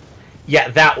 probably. Yeah,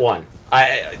 that one.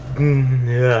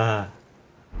 Yeah.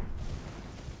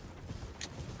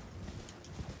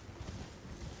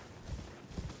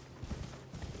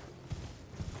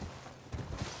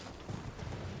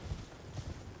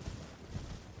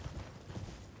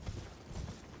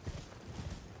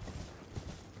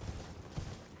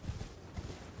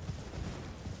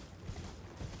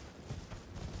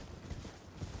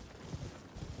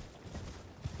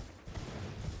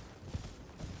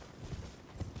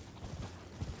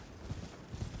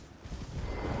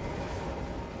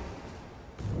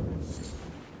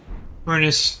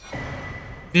 Furnace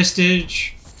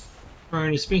Vistage.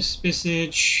 Furnace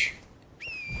Vistage.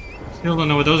 Still don't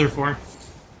know what those are for.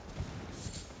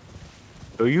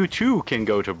 So you too can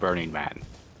go to Burning Man.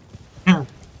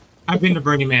 I've been to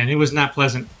Burning Man. It was not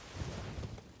pleasant.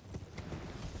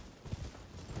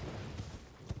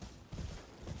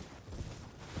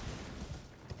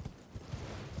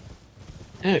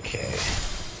 Okay.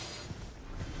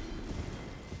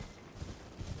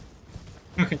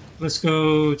 Okay, let's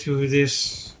go to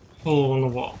this hole in the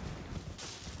wall.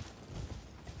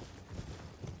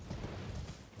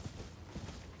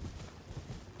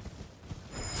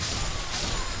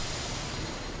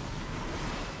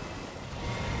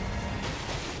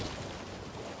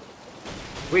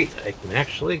 Wait, I can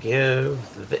actually give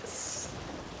this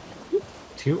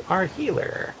to our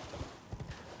healer.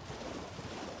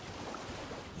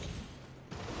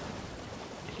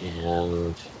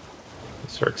 And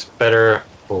this works better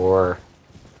for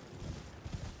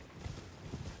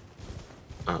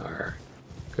our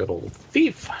good old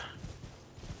thief.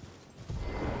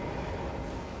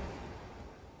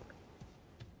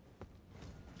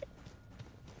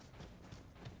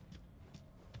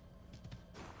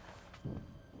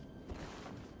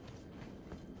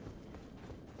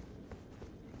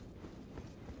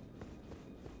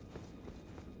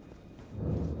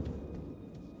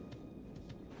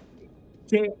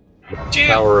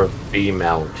 Power of B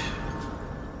mount.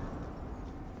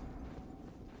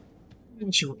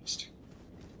 What's your waste?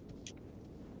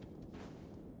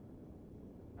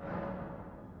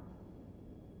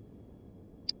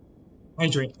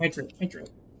 Hydrate, hydrate, hydrate.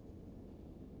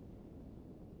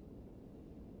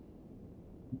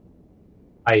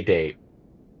 I date.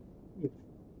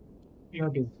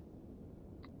 BRB.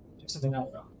 Just something I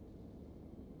don't know.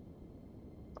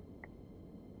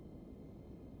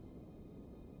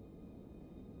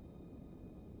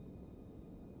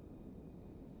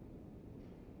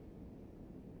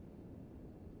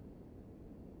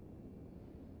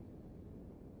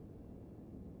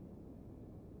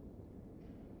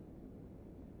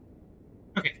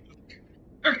 Okay.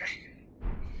 Okay.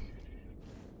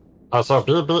 Also,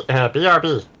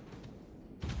 BRB.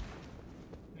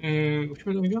 Which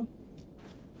way do we go?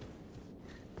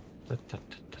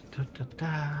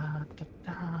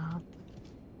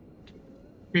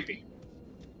 Creepy.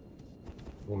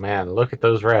 Oh man, look at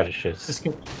those radishes. Let's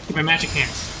get my magic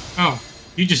hands. Oh,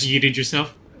 you just yeeted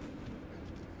yourself.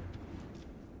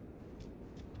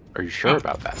 Are you sure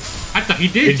about that? I thought he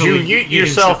did. Did you yeet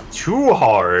yourself too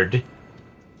hard?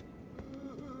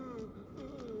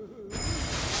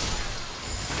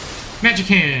 Magic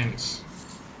hands.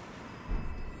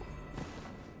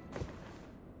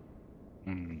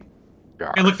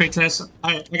 I look fantastic.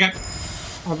 I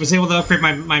was able to upgrade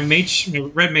my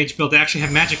red mage build to actually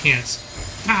have magic hands.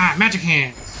 Ah, magic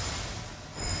hands.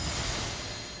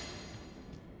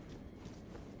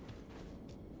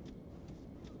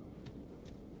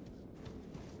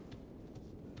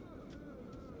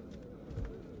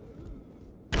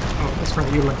 Oh, that's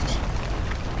right, you left.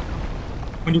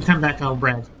 When you come back, I'll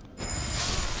brag.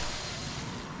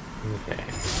 Okay.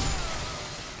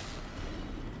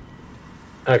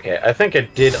 Okay, I think I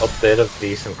did a bit of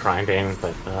decent grinding,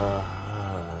 but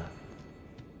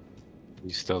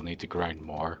You still need to grind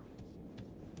more.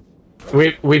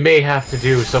 we may have to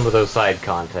do some of those side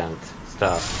content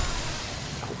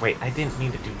stuff. Oh, wait, I didn't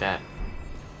mean to do that.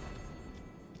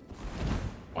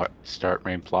 What? Start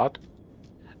main plot?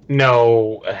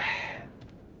 No,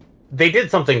 they did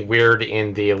something weird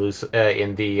in the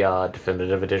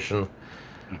definitive edition,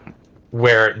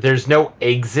 where there's no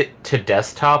exit to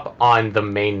desktop on the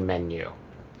main menu.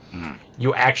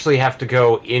 You actually have to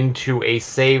go into a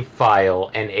save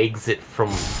file and exit from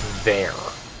there.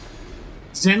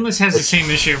 Zenless has the same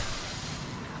issue.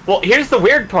 Well, here's the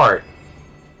weird part.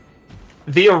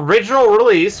 The original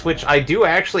release, which I do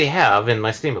actually have in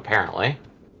my Steam, apparently,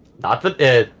 not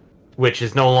the which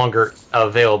is no longer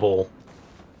available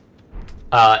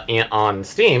on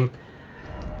Steam,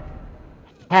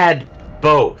 had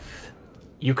both.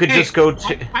 You could just go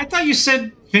to... I thought you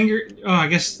said finger... Oh, I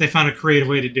guess they found a creative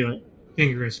way to do it.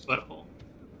 Fingers butthole.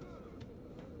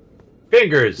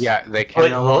 Fingers. Yeah, they can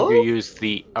no longer use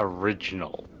the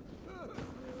original.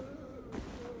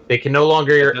 They can no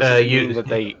longer use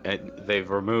that they've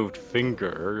removed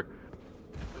finger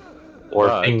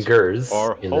or fingers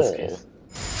or in hole. this case.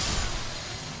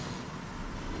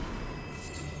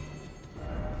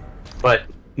 But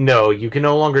no, you can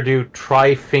no longer do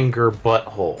tri-finger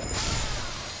butthole.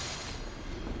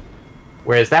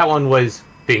 Whereas that one was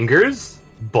fingers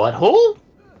butthole?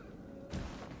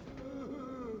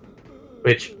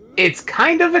 Which, it's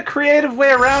kind of a creative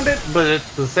way around it, but at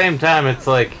the same time, it's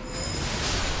like...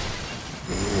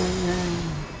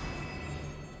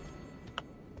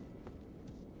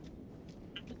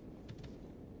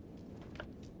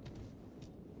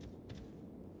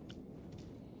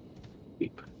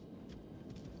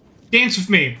 Dance with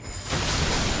me.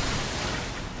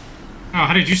 Oh,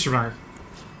 how did you survive?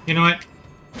 You know what?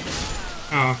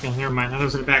 Oh, okay, never mind. That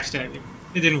was a backstab.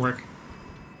 It didn't work.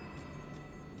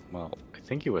 Well, I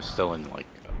think he was still in, like,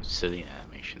 a sitting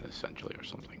animation, essentially, or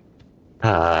something.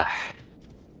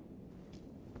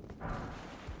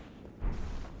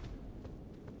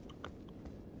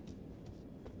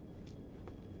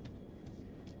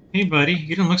 Hey, buddy,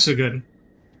 you don't look so good.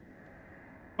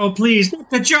 Oh, please, not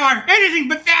the jar! Anything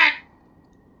but that!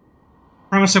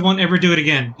 Promise I won't ever do it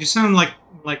again. You sound like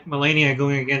Melania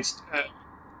going against...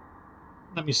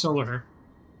 let me solo her.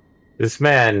 This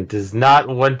man does not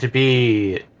want to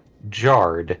be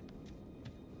jarred.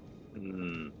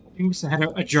 You must have had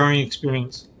a jarring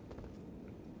experience.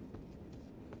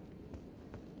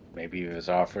 Maybe he was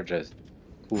offered a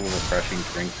cool, refreshing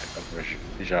drink of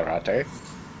jarate.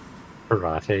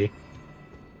 Karate.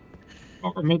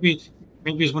 Or maybe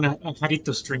it's one of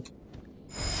Jarito's drink.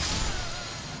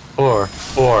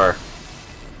 Or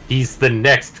he's the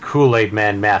next Kool-Aid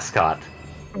Man mascot.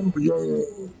 Oh, yeah.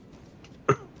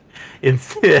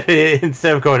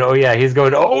 Instead of going, oh yeah, he's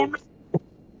going, oh no!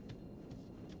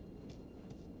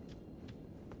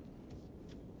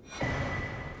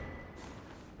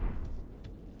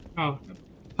 Oh,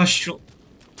 pustule.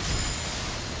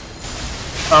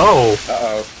 Oh.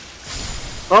 Uh-oh.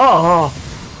 Oh.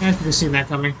 I should have seen that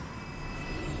coming.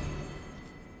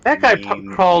 That guy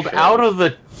crawled out of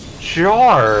the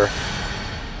jar.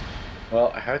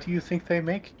 Well, how do you think they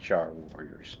make jar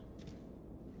warriors?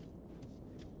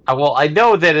 Well, I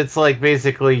know that it's like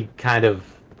basically kind of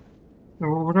Where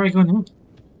are we going now?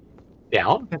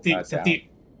 down.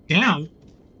 Down?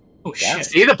 Oh, shit.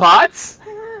 See the pots?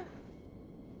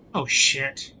 Oh,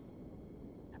 shit.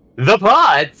 The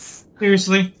pots?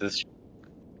 Seriously?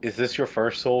 Is this your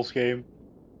first Souls game?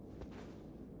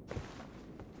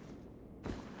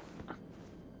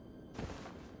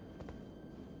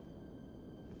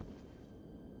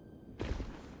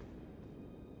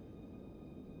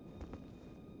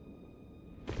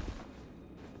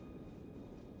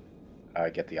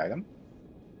 Get the item?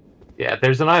 Yeah,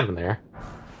 there's an item there.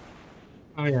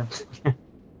 Oh, yeah.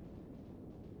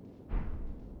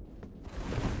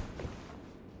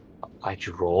 Why'd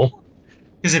you roll?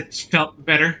 Because it felt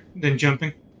better than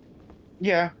jumping.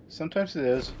 Yeah, sometimes it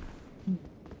is.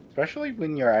 Especially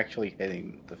when you're actually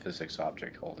hitting the physics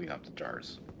object holding up the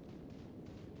jars.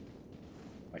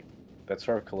 Like, that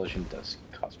sort of collision does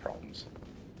cause problems.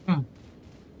 Oh.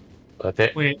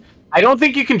 But Wait. I don't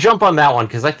think you can jump on that one,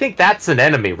 because I think that's an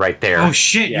enemy right there. Oh,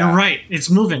 shit, Yeah. You're right. It's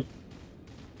moving.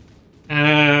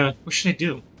 What should I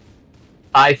do?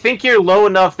 I think you're low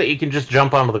enough that you can just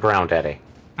jump onto the ground, Eddie.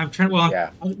 I'm trying. Well, Yeah.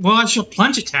 well, I should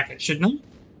plunge attack it, shouldn't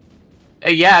I?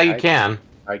 Yeah, you can.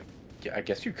 I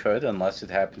guess you could, unless it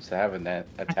happens to have an I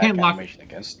attack can't lock. animation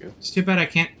against you. It's too bad I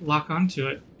can't lock onto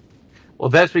it. Well,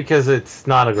 that's because it's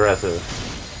not aggressive.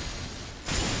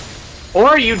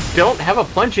 Or you don't have a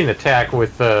plunging attack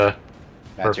with Magic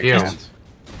perfume. hands.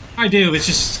 I do. It's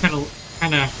just kind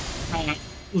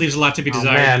of leaves a lot to be Oh,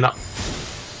 desired. man.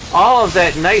 All of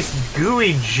that nice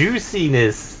gooey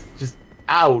juiciness just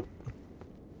out.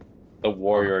 The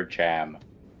warrior jam.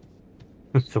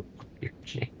 The weird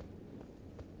jam.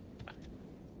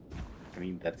 I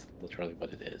mean, that's literally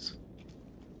what it is.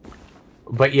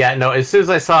 But yeah, no, as soon as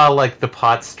I saw, like, the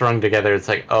pots strung together, it's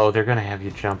like, oh, they're gonna have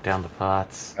you jump down the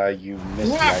pots. You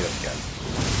missed the item again.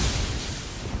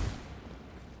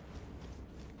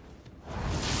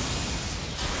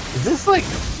 Is this, like,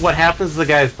 what happens to the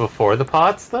guys before the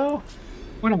pots, though?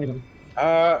 What item?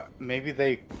 Maybe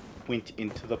they went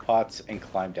into the pots and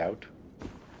climbed out.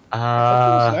 I thought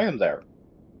there was an item there.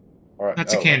 Or,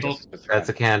 That's a candle. That's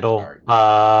a candle.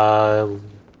 Sorry.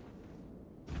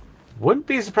 Wouldn't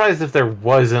be surprised if there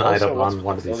was an Also, item what's on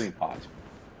one the of these. floating pot?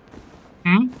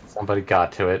 Hmm? Somebody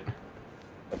got to it.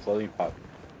 The floating pot.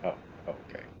 Oh,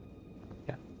 okay.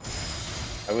 Yeah.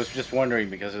 I was just wondering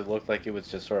because it looked like it was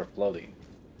just sort of floating.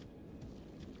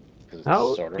 Because it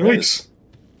Oh, sort of Nice. is.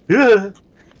 Yeah.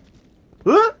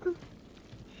 What?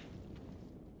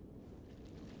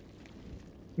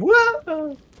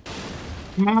 What?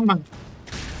 Mama.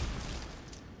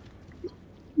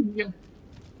 Yeah.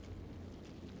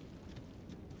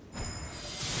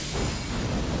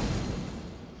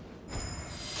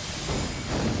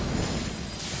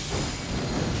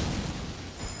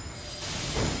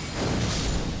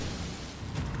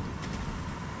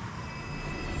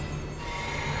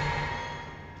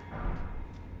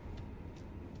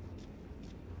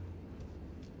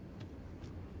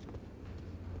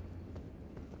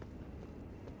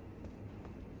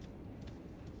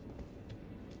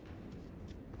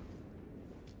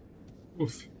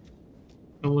 Oof.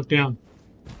 Don't look down.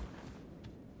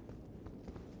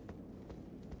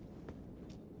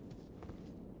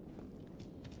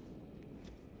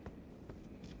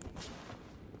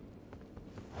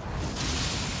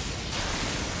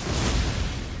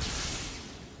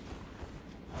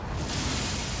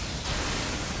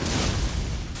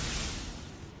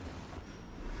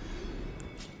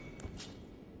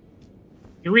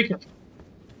 Eureka.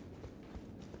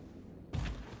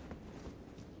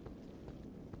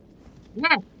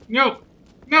 No, no,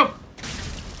 no.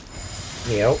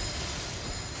 Yep.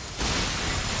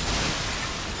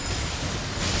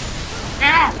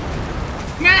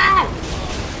 Ow! No!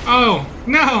 Oh,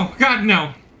 no! God,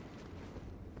 no.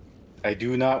 I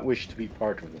do not wish to be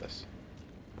part of this.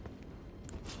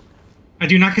 I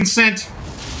do not consent.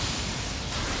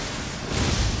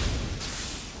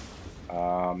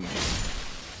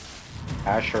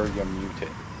 Asher, you're muted.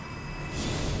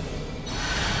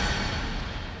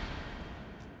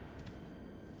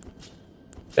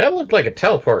 That looked like a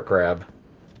teleport grab.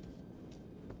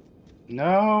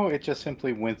 No, it just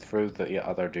simply went through the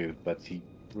other dude, but he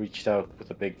reached out with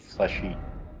a big fleshy.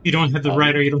 You don't have the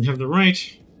right or you don't have the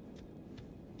right.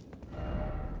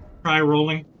 Try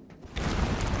rolling.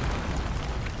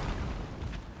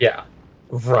 Yeah.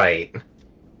 Right.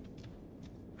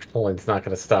 Rolling's not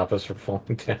going to stop us from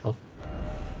falling down.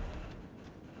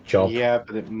 Jump. Yeah,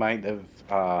 but it might have.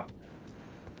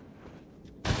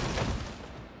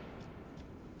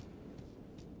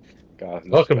 God,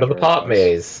 Welcome to the pop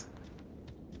maze.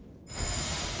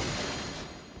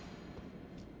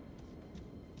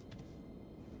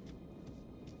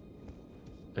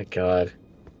 My God.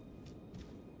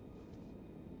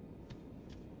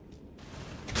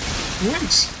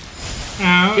 Thanks.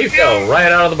 Keep going,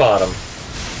 right out of the bottom.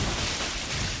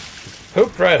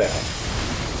 Pooped right out.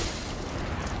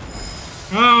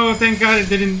 Oh, thank God it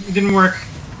didn't work.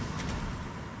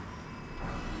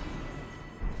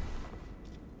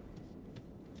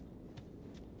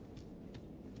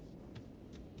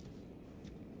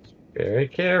 Very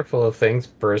careful of things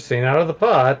bursting out of the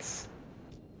pots.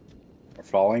 Or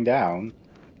falling down.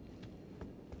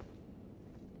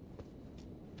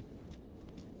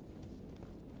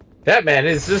 That man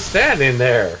is just standing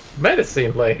there,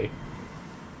 menacingly.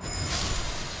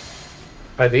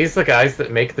 Are these the guys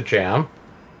that make the jam?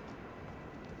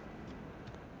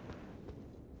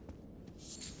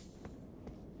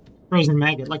 Frozen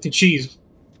maggot, like the cheese.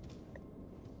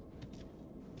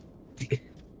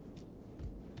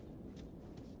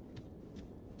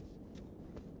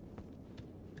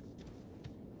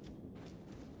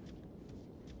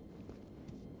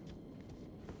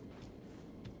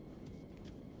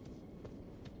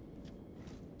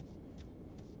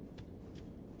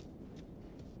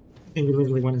 I think we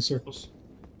literally went in circles.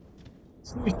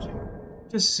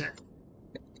 Just a sec.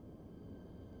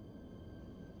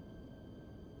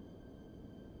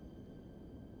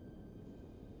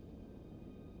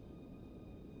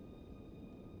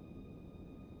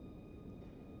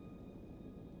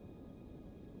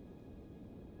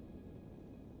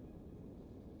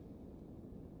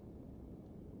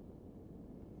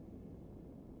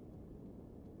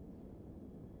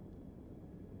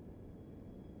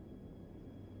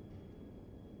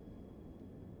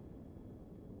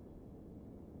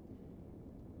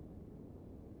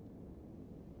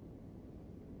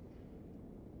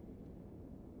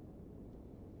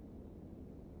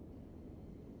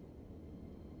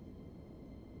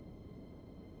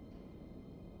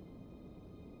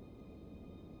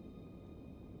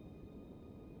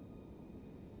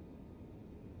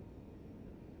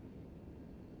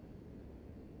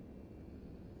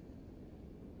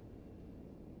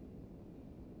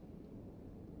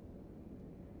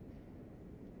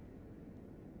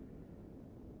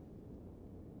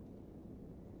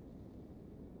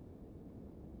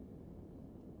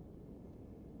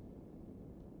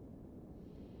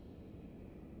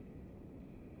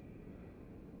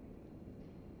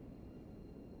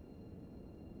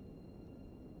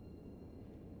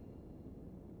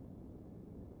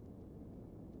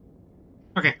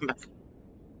 Okay, I'm back.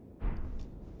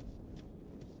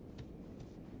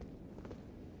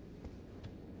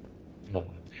 I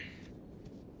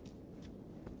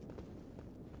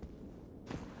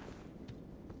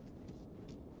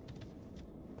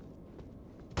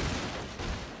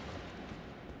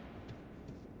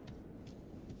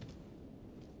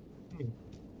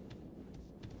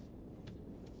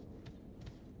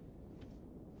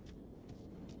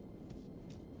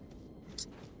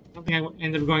don't think I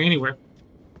ended up going anywhere.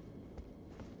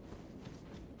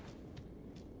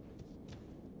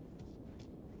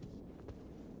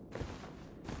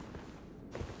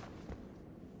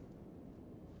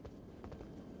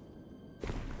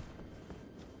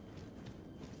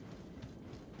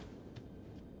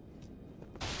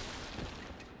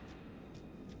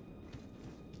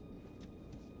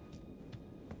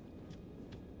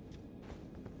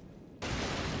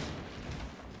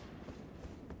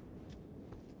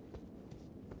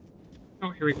 Oh,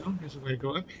 here we go. There's a way to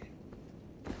go up.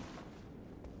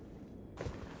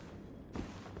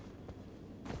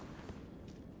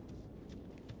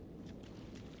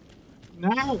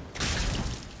 No!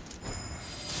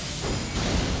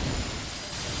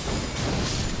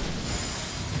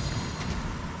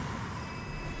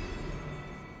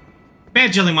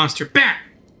 Bad jelly monster, bad!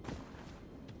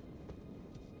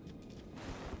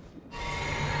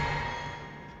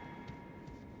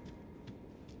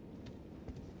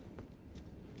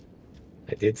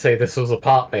 I did say this was a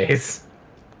pot base.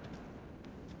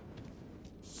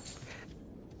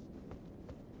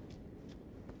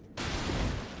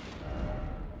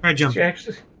 Try jump. She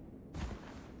actually...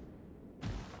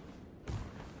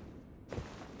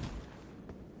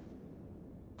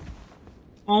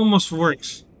 Almost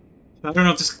works. So I don't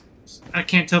know if this... I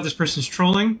can't tell if this person's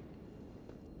trolling.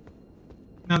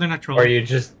 No, they're not trolling. Or you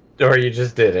just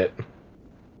did it.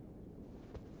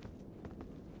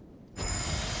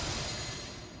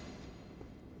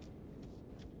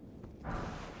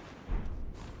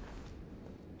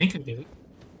 I think I did it.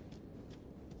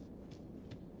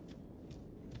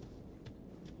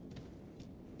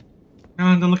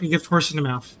 No, don't look a gift horse in the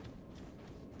mouth.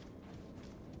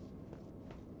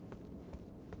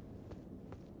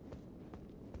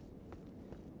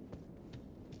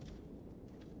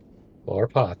 More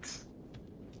pots.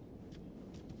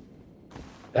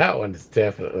 That one is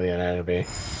definitely an enemy.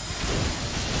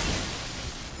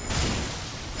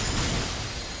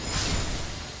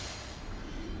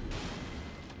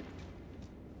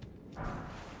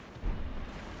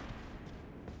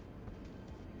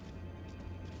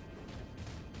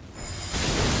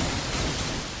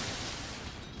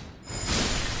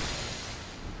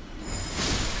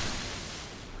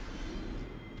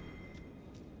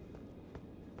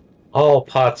 All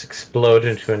pots explode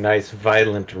into a nice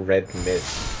violent red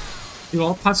mist. Do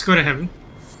all pots go to heaven?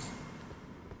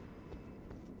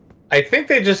 I think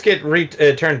they just get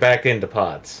turned back into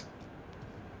pots.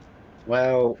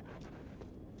 Well,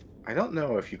 I don't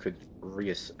know if you could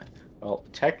Well,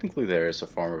 technically there is a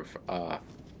form of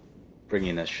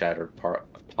bringing a shattered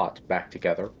pot back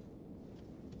together.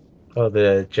 Oh,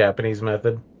 the Japanese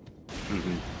method?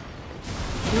 Mm-hmm.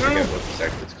 I forget what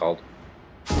exactly it's called.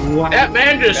 Wow. That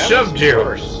man just That shoved was you!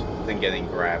 worse than getting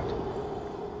grabbed.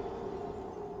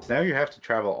 So now you have to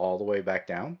travel all the way back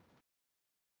down?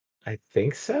 I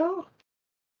think so?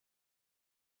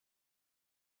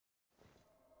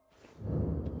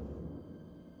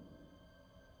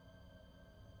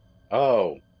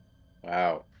 Oh,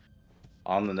 wow.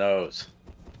 On the nose.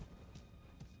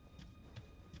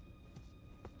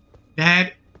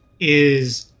 That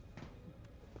is...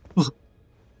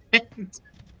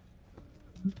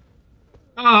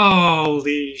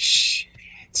 Holy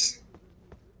shit.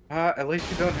 At least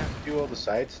you don't have to do all the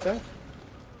side stuff.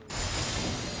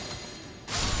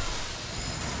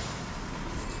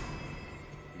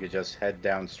 You could just head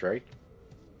down straight.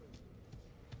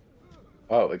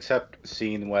 Oh, except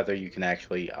seeing whether you can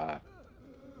actually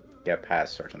get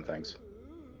past certain things.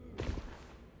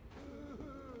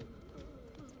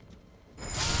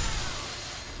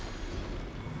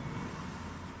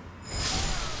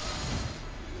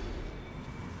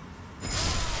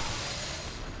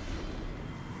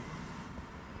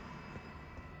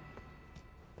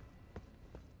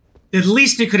 The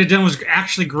least it could have done was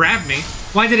actually grab me.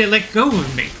 Why did it let go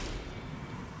of me?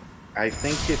 I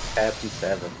think it happens to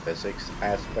have a physics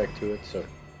aspect to it, so it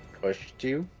pushed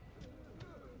you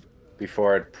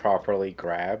before it properly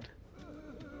grabbed.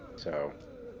 So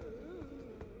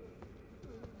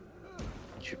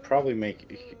you should probably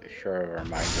make sure a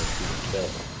reminder to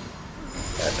yourself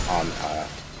that on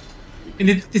And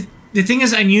the thing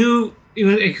is, I knew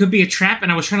it could be a trap,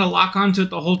 and I was trying to lock onto it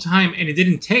the whole time, and it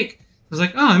didn't take. I was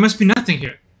like, oh, there must be nothing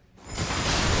here.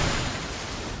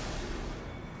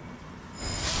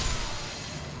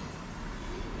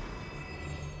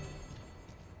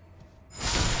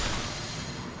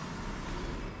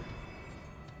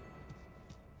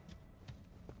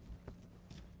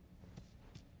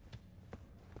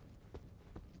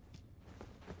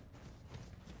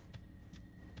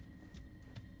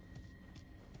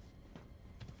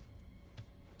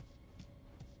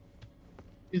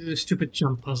 This is a stupid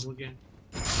jump puzzle again.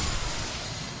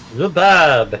 Good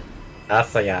bad,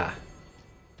 Asaya.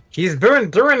 He's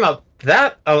doing a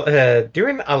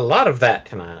lot of that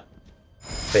tonight.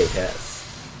 They has.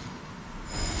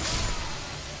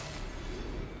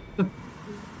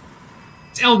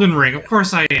 It's Elden Ring, of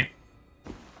course I am.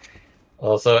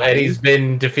 Also, Eddie's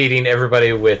been defeating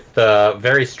everybody with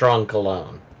very strong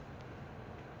cologne.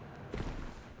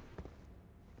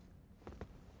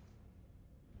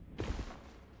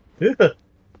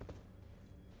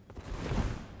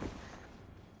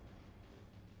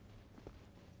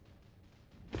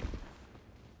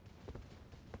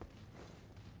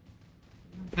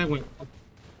 That went.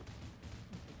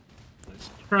 Let's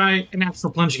try an actual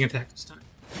plunging attack this time.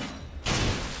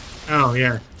 Oh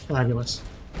yeah, fabulous.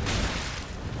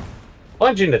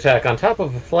 Plunging attack on top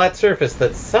of a flat surface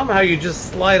that somehow you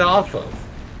just slide off of.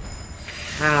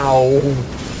 How?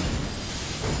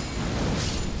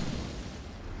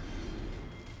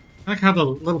 I like how the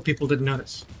little people didn't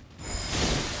notice.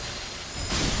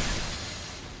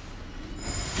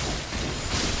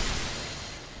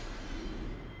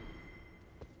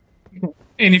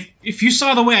 And if you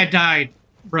saw the way I died,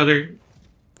 brother,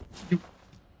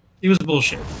 it was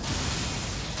bullshit.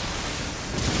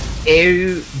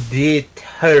 Oh, the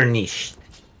tarnished.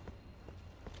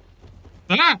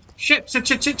 Ah! Shit! Shit!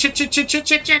 Shit! Shit! Shit! Shit! Shit! Shit!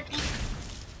 Shit! Shit!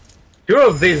 Two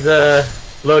of these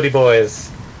Lodi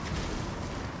boys.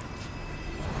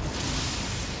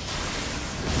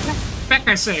 Back,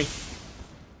 I say.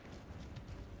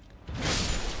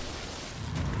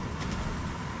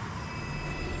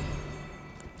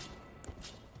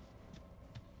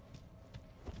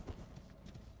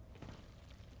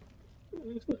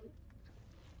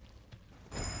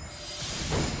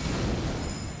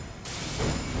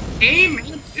 Aim at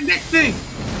that thing!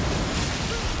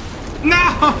 No!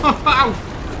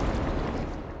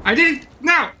 I didn't.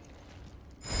 No!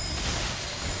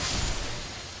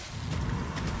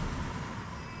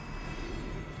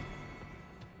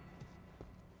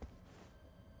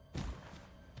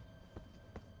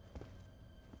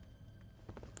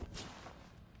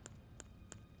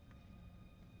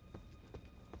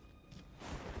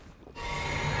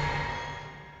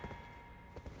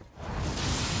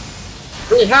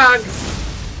 Free hugs!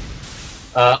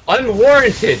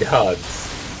 Unwarranted hugs.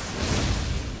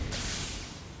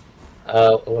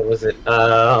 What was it?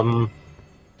 Oh,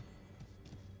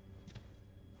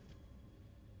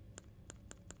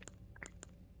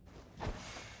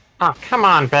 come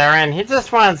on, Baron. He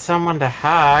just wanted someone to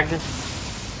hug.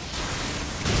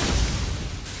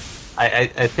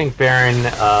 I think Baron,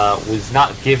 was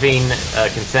not giving,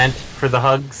 consent for the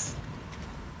hugs.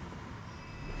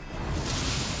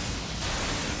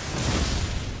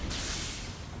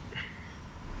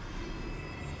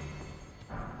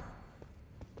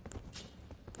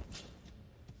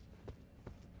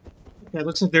 Yeah, it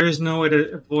looks like there is no way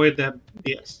to avoid that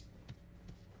BS.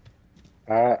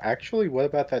 actually, what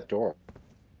about that door?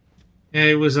 Yeah,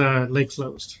 it was late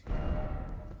closed.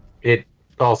 It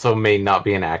also may not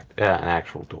be an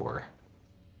actual door.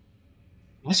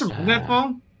 I survived that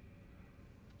fall?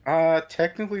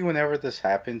 Technically, whenever this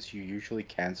happens, you usually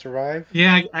can survive.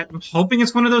 Yeah, I'm hoping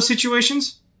it's one of those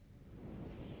situations.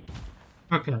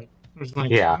 Okay. I was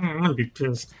like, Yeah. I'm gonna be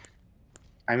pissed.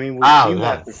 I mean, we've seen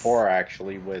that before,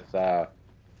 actually, with, I'm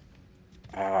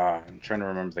trying to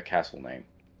remember the castle name.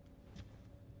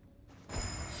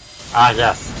 Ah,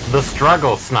 yes. The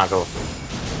struggle snuggle.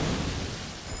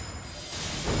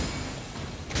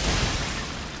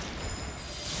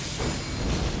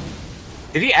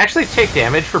 Did he actually take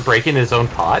damage for breaking his own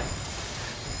pot?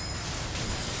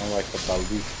 I like the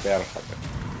Baluf Berhad.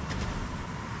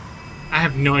 I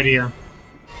have no idea.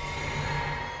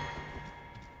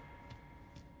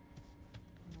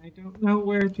 I don't know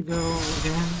where to go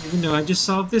again, even though I just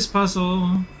solved this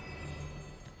puzzle.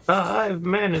 5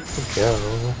 minutes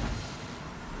ago.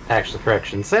 Actually,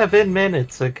 correction, 7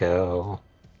 minutes ago.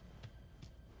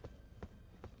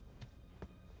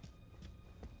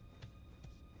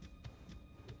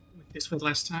 Went this way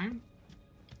last time.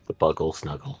 The Buggle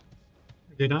Snuggle.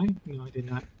 Did I? No, I did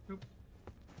not. Nope.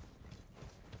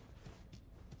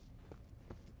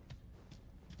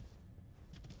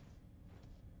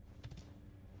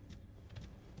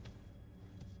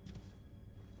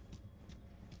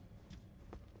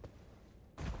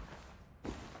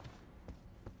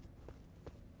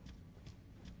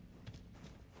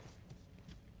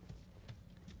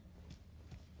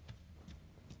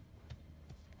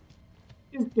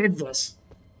 Who did this?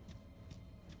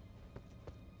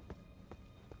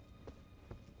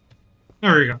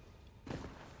 There we go.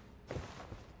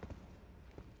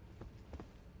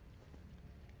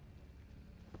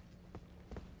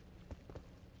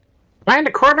 Find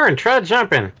a corner and try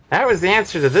jumping. That was the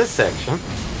answer to this section. I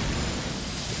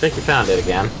think you found it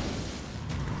again.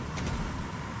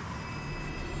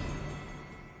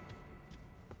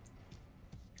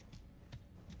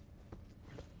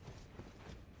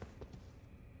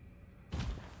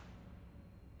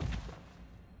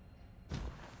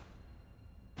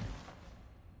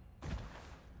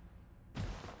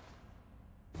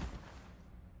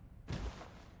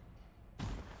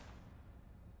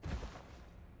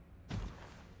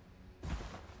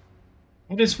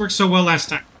 How did this work so well last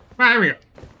time? Right, here we go.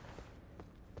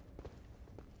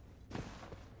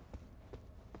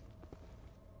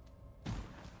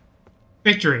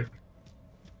 Victory.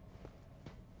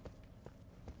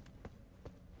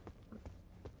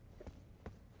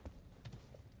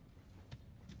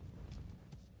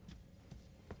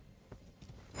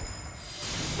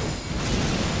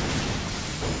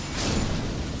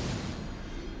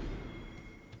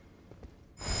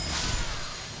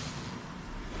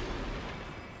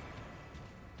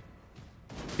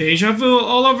 Deja vu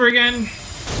all over again.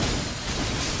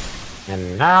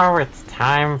 And now it's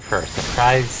time for a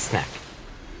surprise snack.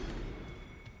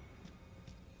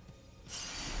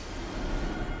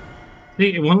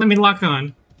 See, it won't let me lock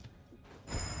on.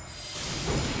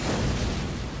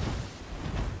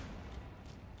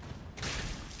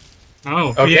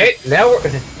 Oh, okay. Yeah.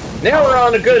 Now we're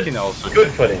on a good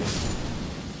good footing.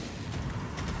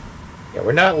 Yeah,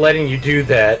 we're not letting you do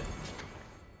that.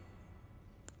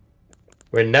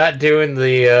 We're not doing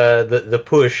the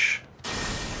push.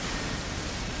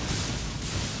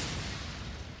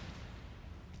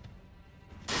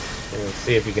 Let's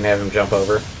see if you can have him jump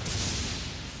over.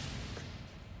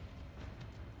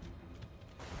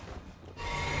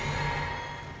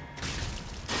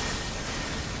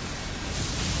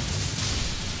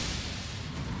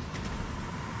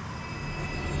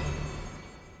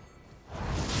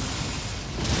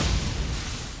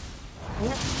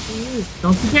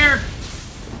 Don't you dare!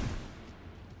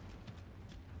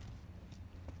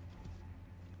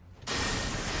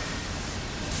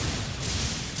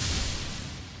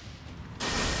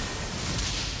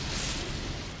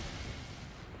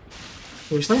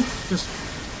 Seriously? Just...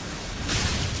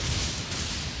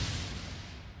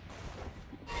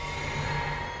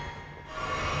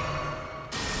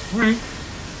 Alright.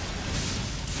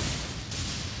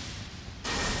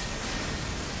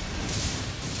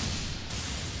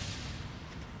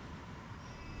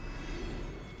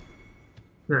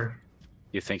 Sure.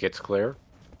 You think it's clear?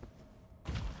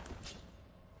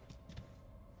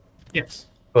 Yes.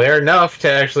 Clear enough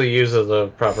to actually use as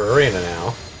a proper arena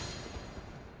now.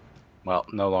 Well,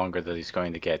 no longer that he's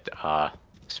going to get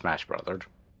Smash Brothered.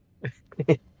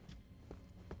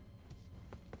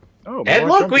 Oh, And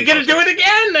more look, we jumping get to do it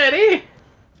again,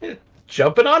 Eddie!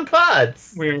 Jumping on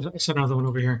pods! Wait, I saw another one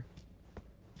over here.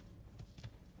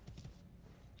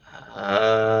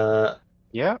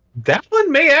 Yeah. That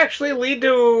one may actually lead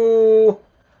to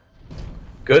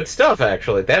Good stuff,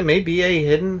 actually. That may be a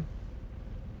hidden...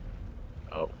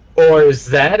 Oh. Or is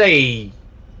that a...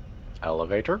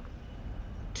 Elevator?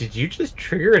 Did you just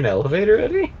trigger an elevator,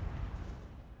 Eddie?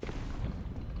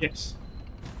 Yes.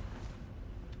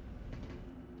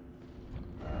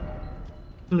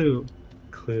 Clue.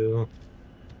 Clue.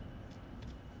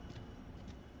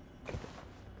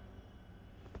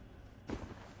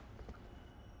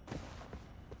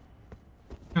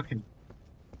 Okay.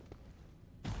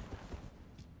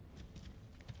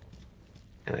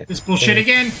 This bullshit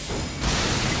again.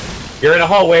 You're in a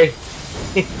hallway.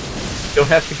 Don't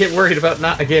have to get worried about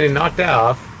not getting knocked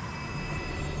off.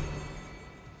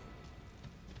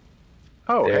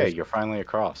 Oh, There's... hey, you're finally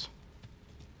across.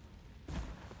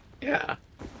 Yeah.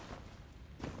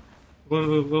 What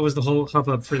was the whole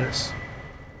hubbub for this?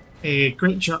 A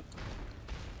great job.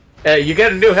 You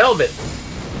got a new helmet.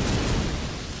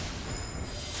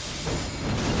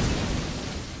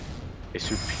 A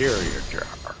superior jar.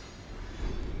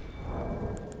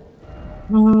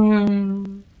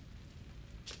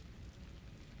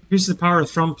 Here's the power of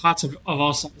throwing pots of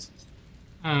all sizes.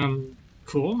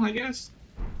 Cool, I guess.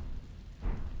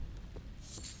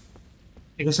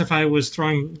 I guess if I was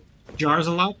throwing jars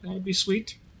a lot, that would be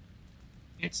sweet.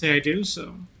 Can't say I do,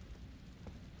 so...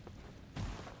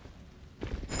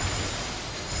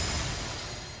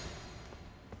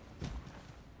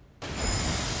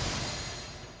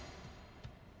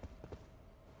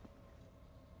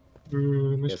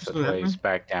 Guess it lays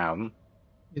back down.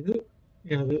 Is it?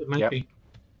 Yeah, it might Yep. be.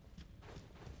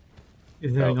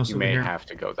 Is there anything else You over may here? have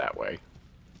to go that way.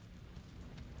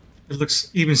 It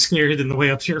looks even scarier than the way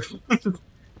up here.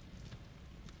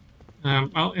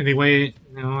 Well, anyway,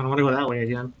 no, I don't want to go that way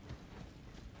again.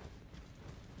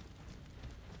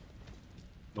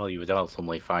 Well, you would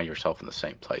ultimately find yourself in the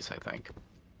same place, I think.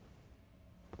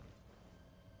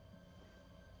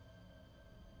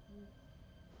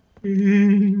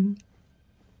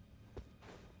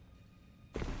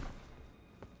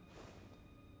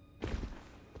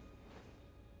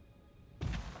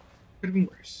 Could have been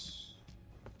worse.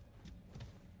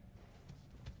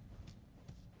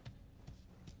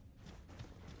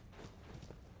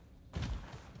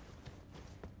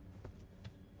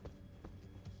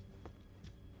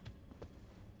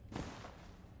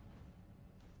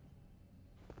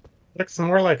 Looks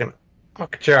more like an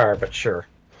oak jar, but sure.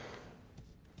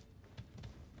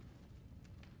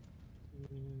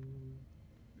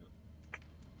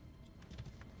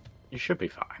 You should be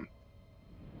fine.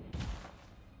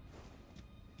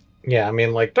 Yeah, I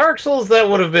mean, like Dark Souls, that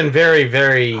would have been very,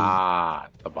 very... Ah,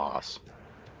 the boss.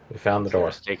 We found the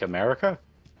door. Stake America?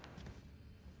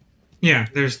 Yeah,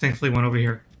 there's thankfully one over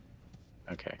here.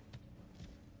 Okay.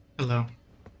 Hello.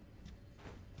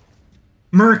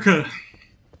 Merca!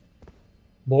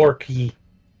 More key.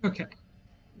 Okay.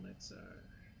 Let's,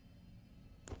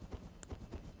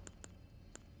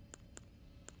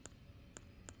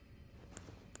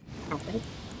 Okay.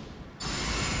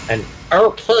 An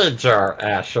okay jar,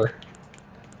 Asher.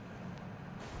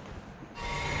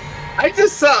 I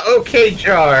just saw okay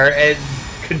jar and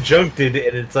conjuncted,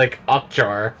 and it's like ok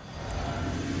jar.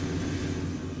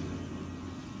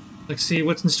 Let's see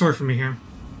what's in store for me here.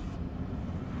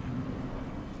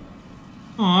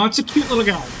 Aw, it's a cute little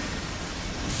guy.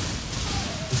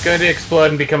 It's going to explode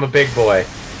and become a big boy.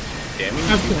 Damn you,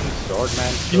 Okay.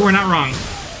 Swordman. You are not wrong.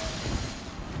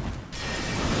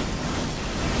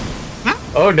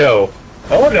 Oh no!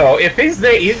 Oh no! If he's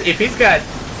got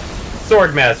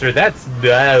Swordmaster, that's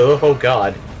oh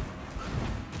god.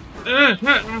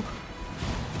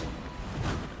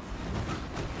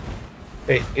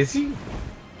 Hey, is he?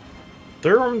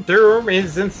 Doom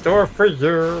is in store for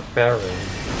your Baron.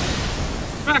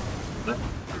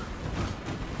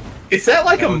 Is that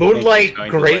like a Moonlight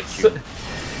Great? You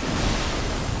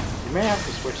may have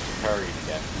to switch to parry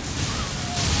again.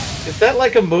 Is that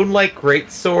like a Moonlight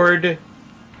Greatsword,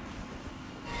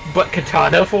 but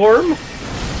katana form?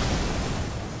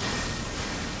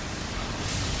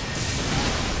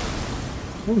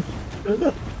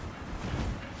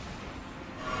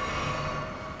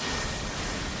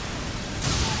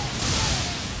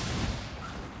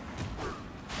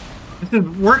 This is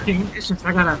working, it's just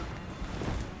I gotta...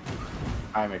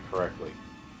 Time it correctly.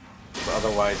 But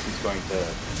otherwise, he's going to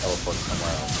teleport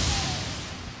somewhere else.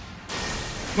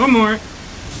 One more.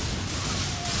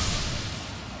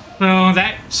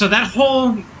 So that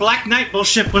whole Black Knight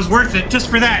bullshit was worth it just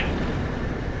for that.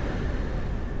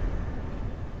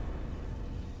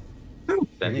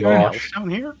 Anything else down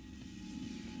here?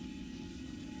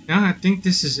 No, I think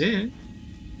this is it.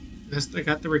 I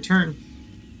got the return.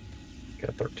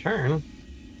 Got the return.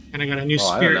 And I got a new Oh,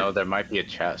 I don't spirit. know. There might be a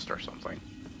chest or something.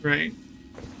 Right.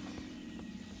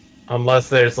 Unless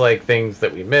there's like things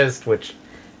that we missed, which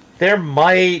there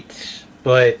might.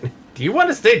 But do you want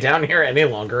to stay down here any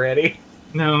longer, Eddie?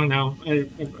 No, no.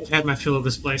 I've had my fill of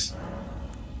this place.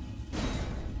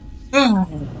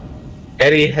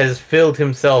 Eddie has filled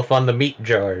himself on the meat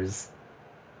jars.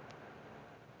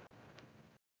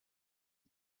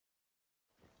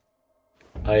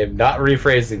 I am not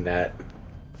rephrasing that.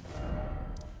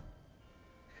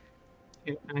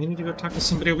 I need to go talk to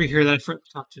somebody over here that I forgot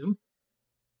to talk to.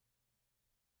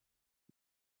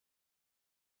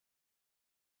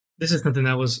 This is something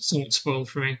that was somewhat spoiled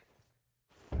for me.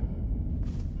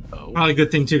 Oh. Probably a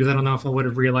good thing, too, because I don't know if I would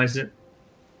have realized it.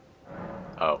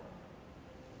 Oh.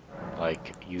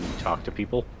 Like, you talk to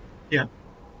people? Yeah.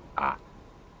 Ah.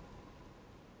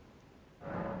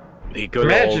 The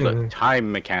good old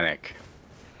time mechanic.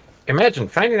 Imagine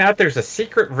finding out there's a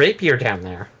secret rapier down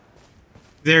there.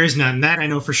 There is none. That I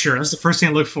know for sure. That's the first thing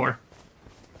I look for.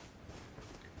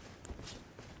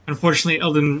 Unfortunately,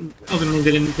 Elden Ring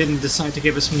didn't decide to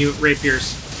give us new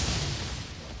rapiers.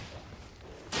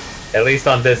 At least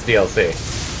on this DLC.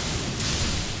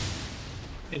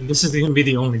 And this is going to be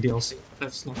the only DLC.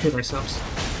 Let's not kid ourselves.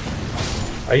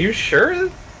 Are you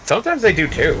sure? Sometimes they do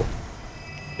too.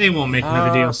 They won't make another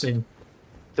DLC.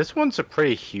 This one's a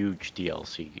pretty huge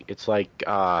DLC. It's like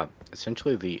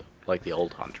essentially the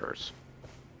old Hunters.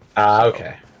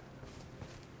 Okay.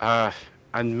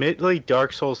 Admittedly,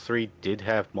 Dark Souls 3 did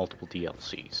have multiple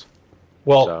DLCs.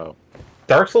 Well, so,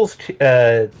 Dark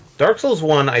Souls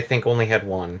 1 I think only had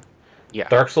one. yeah.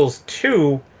 Dark Souls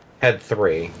 2 had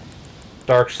 3.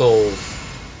 Dark Souls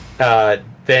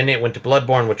then it went to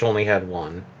Bloodborne, which only had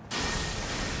 1.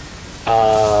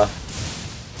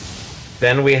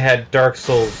 Then we had Dark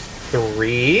Souls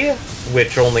 3,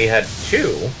 which only had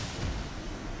 2.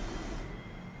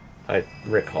 I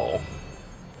recall.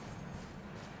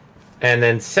 And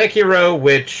then Sekiro,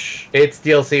 which its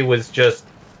DLC was just...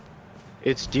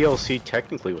 Its DLC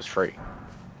technically was free.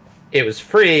 It was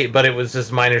free, but it was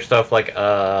just minor stuff like,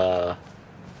 a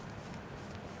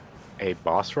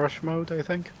boss rush mode, I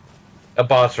think? A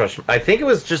boss rush. I think it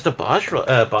was just a boss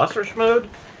rush mode.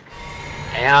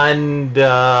 And,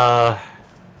 yeah,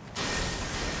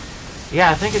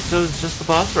 I think it was just the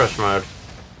boss rush mode.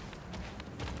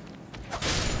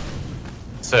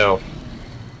 So...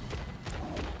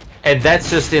 And that's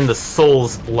just in the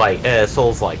Souls-like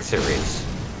series.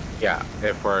 Yeah,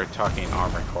 if we're talking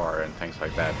Armored Core and things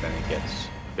like that, then it gets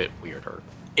a bit weirder.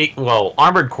 Well,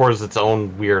 Armored Core is its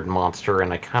own weird monster,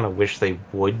 and I kind of wish they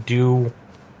would do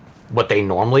what they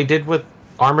normally did with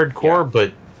Armored Core,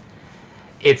 but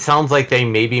it sounds like they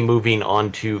may be moving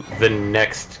on to the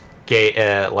next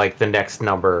the next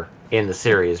number in the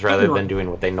series, rather than doing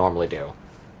what they normally do.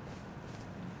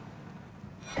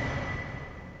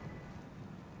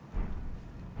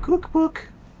 Cookbook.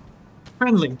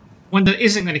 Friendly. One that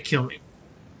isn't going to kill me.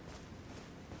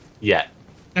 Yet.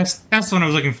 That's the one I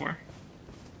was looking for.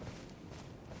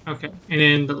 Okay, and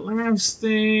then the last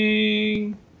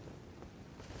thing...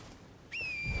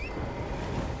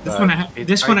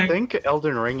 I think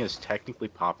Elden Ring is technically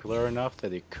popular enough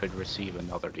that it could receive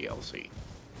another DLC.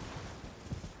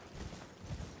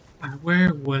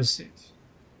 Where was it?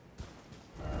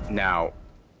 Now,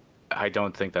 I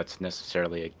don't think that's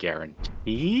necessarily a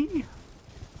guarantee,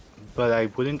 but I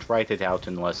wouldn't write it out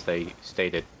unless they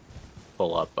stated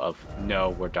full up of, no,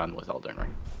 we're done with Elden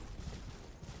Ring.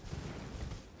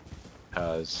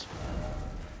 Because,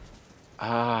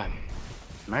 I'm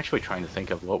actually trying to think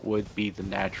of what would be the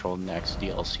natural next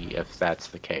DLC if that's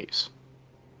the case.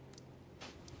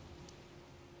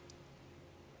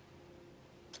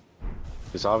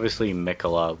 Because obviously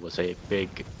Mikola was a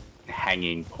big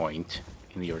hanging point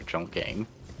in the original game.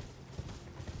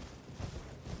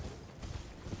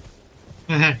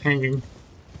 Hanging.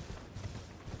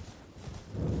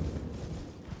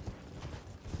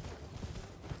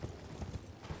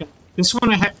 This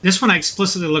one I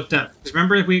explicitly looked up. Because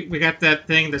remember we got that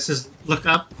thing that says look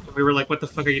up, and we were like, what the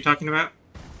fuck are you talking about?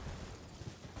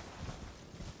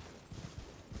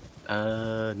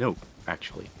 No,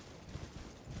 actually.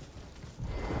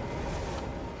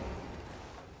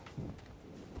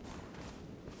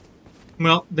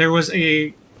 Well, there was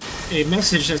a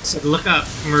message that said look up,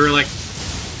 and we were like,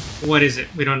 what is it?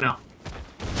 We don't know.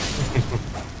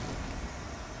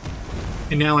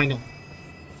 And now I know.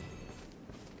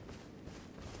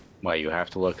 Why, you have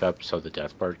to look up so the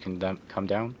death bird can come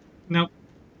down? Nope.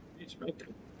 It's right there.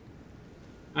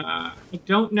 I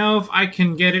don't know if I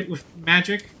can get it with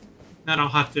magic. Then I'll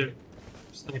have to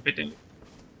snipe it down.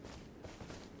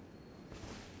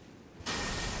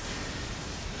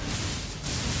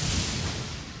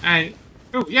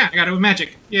 Oh yeah, I got it with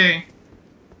magic. Yay!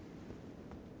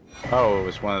 Oh, it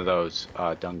was one of those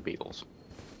dung beetles.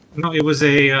 No, it was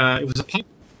a pop,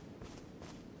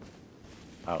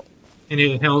 Oh. and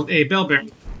it held a bell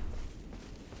bearing.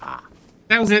 Ah.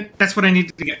 That was it. That's what I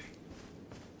needed to get.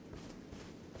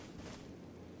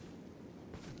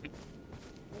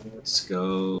 Let's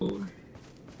go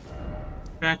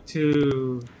back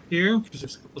to here, because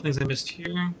there's a couple things I missed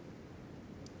here.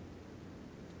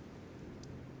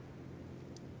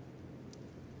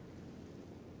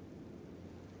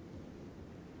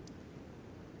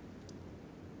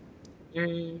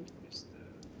 Yay, there's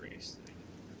the brace that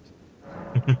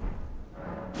I need.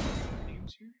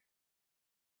 Names here.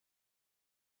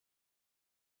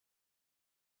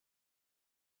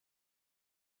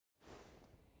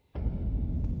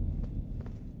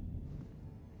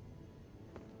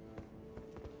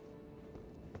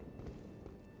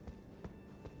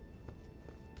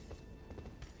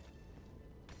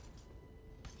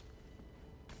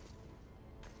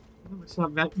 It's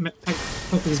not that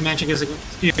effective as magic as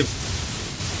against you.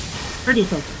 Pretty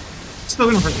effective. Still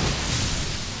gonna hurt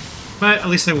them. But at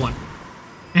least I won.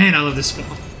 And I love this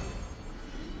spell.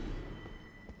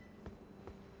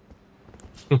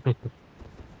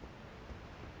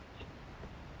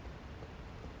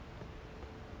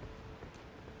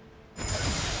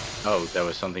 Oh, that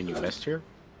was something you missed here?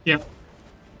 Yep.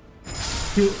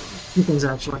 Two things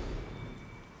actually.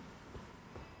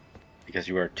 Because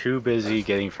you were too busy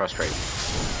getting frustrated.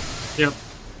 Yep.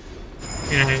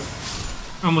 And I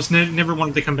almost never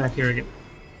wanted to come back here again.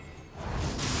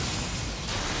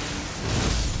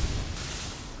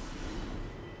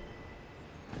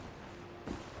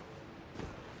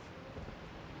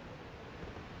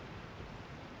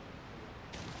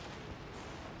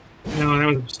 No, that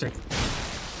was a mistake.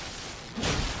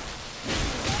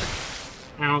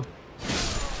 Ow.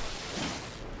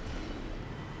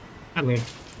 I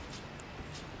live.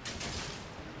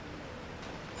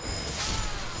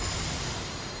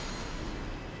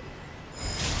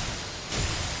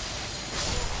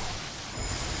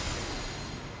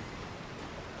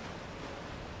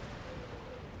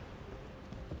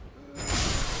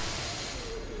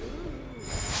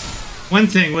 One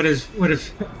thing would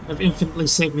have infinitely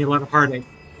saved me a lot of heartache,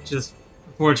 which is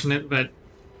unfortunate, but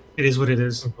it is what it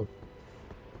is. Is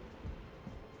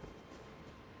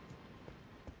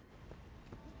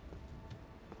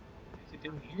it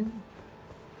down here?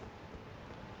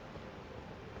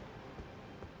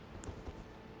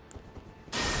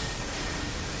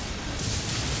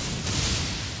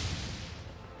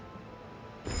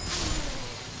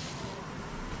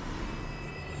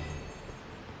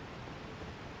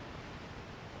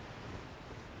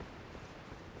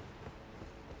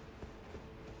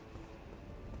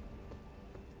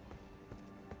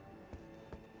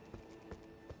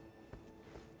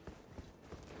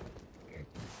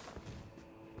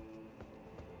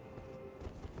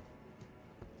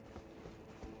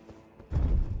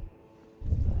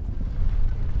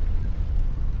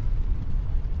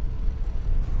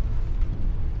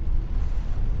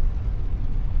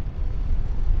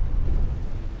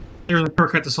 There was a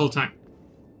shortcut this whole time.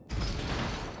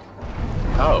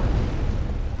 Oh.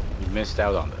 You missed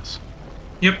out on this.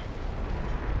 Yep.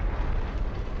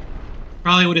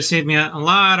 Probably would have saved me a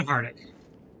lot of heartache.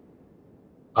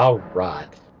 All right.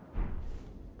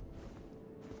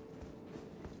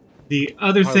 The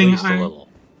other Or at thing least a little.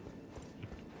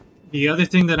 the other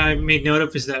thing that I made note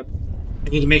of is that I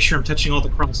need to make sure I'm touching all the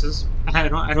crosses. I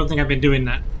don't think I've been doing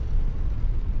that.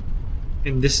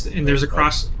 And there's a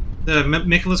cross, the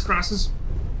Michaelis crosses.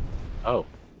 Oh.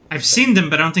 I've seen them,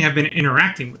 but I don't think I've been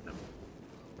interacting with them.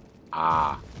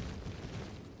 Ah.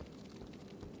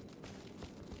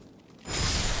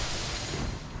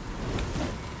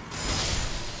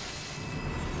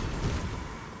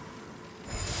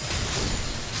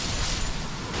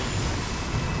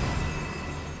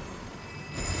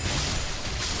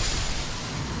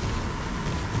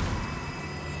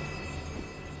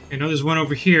 I know there's one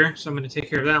over here, so I'm going to take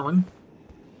care of that one.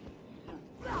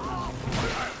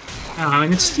 Oh,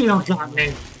 and it still got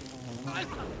me.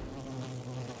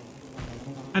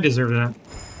 I deserve that.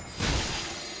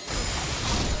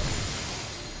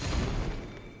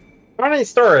 Funny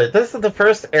story. This is the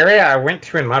first area I went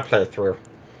to in my playthrough.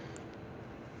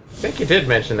 I think you did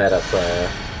mention that up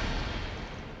there.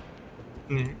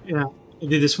 Yeah, I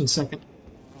did this one second.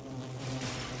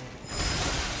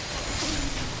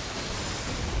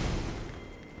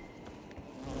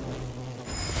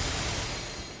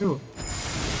 Ooh.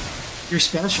 You're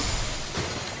special.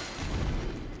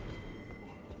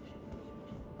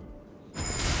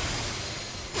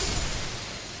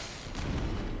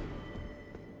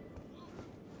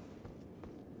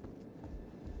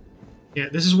 Yeah,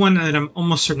 this is one that I'm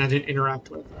almost certain I didn't interact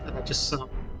with, that I just saw.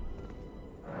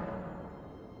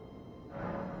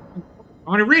 I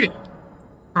want to read it.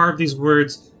 Carve these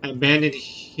words. I abandoned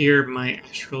here my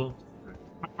astral,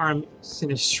 my arm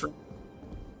sinister. I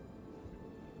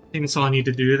think that's all I need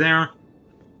to do there.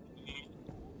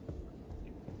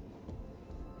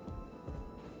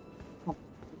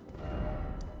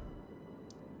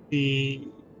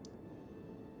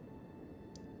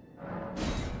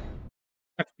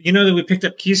 You know that we picked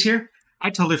up keys here? I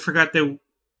totally forgot to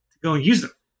go and use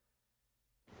them.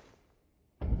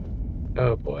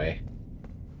 Oh boy.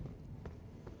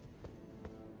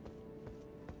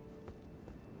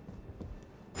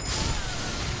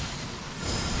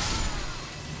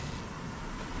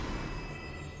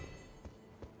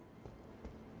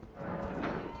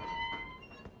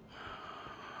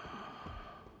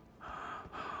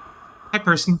 Hi,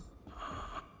 person.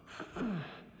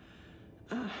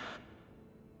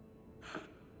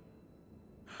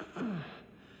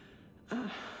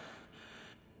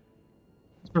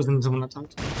 This person doesn't want to talk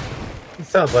to me. It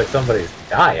sounds like somebody's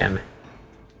dying.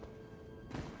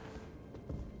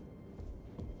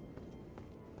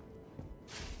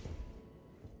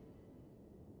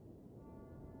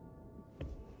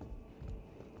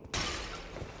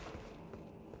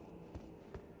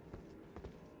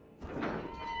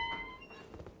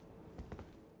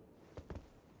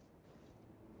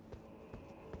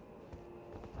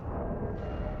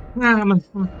 Nah, I'm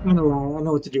gonna lie. I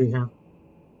know what to do here.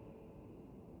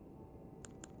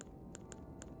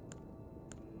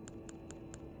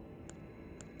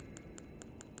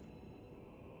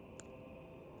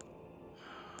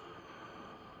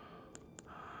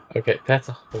 Okay, that's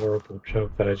a horrible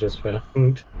joke that I just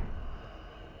found.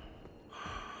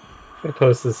 I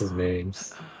post this as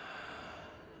memes.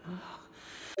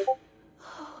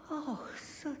 Oh,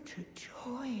 such a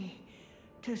joy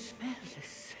to smell the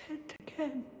scent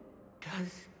again.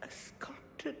 Does a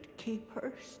sculpted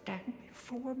keeper stand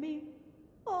before me?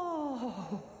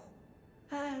 Oh,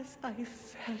 as I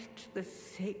felt the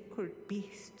sacred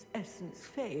beast's essence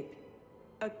fade,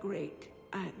 a great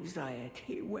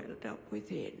anxiety welled up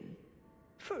within.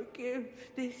 Forgive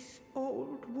this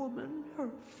old woman her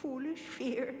foolish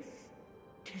fears.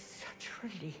 'Tis such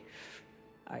relief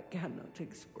I cannot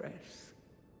express.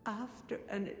 After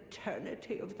an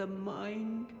eternity of the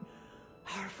mind,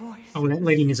 our voices Oh, that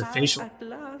lady needs a have facial. at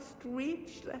last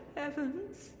reached the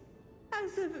heavens,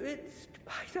 as evinced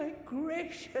by thy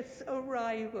gracious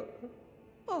arrival.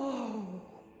 Oh,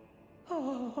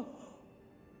 oh,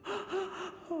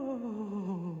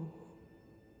 oh.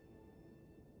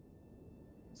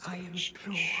 I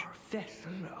implore,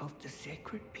 vessel of the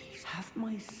sacred beast, have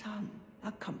my son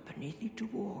accompany thee to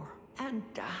war, and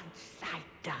dance thy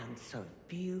dance of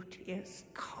beauteous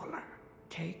color.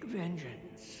 Take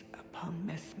vengeance upon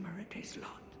Mesmerity's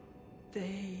lot.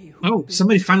 They who Oh,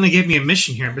 somebody finally gave me a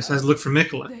mission here besides look for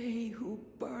Mikola. They who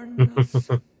burn us,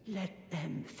 let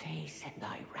them face in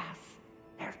thy wrath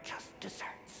their just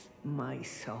deserts. My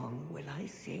song will I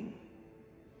sing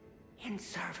in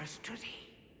service to thee.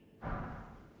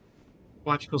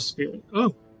 Logical spirit.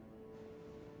 Oh.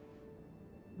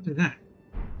 What is that?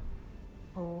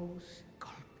 O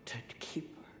sculpted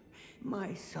keeper,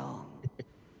 my song.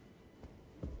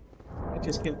 I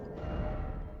just get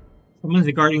summon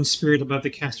the guardian spirit above the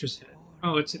caster's head.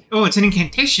 Oh, it's an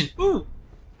incantation. Ooh.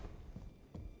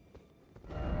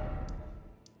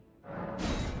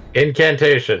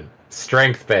 Incantation.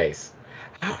 Strength base.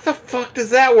 How the fuck does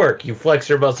that work? You flex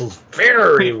your muscles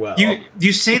very well.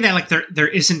 You say that like there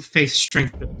isn't faith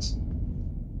strength builds.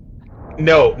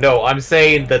 No, I'm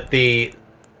saying that the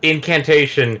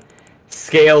incantation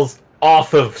scales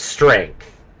off of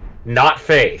strength, not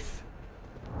faith.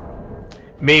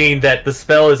 Meaning that the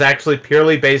spell is actually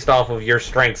purely based off of your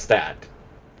strength stat.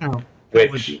 Oh,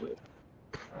 Which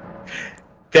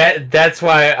that's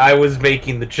why I was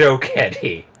making the joke,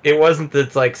 Eddie. It wasn't that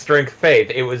it's like strength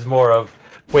faith, it was more of,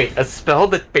 wait, a spell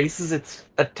that bases its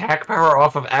attack power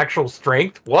off of actual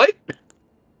strength? What?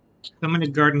 Summon a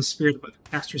guardian spirit above the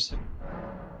caster's head.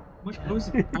 What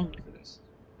was the requirement for this?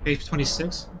 Faith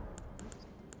 26?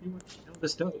 What the hell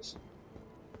this does?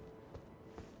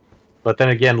 But then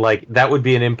again, like, that would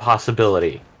be an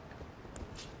impossibility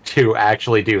to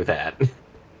actually do that.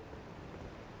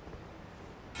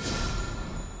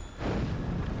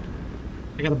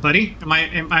 I got a buddy? Am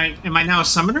I now a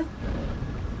summoner?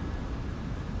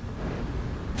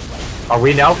 Are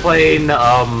we now playing,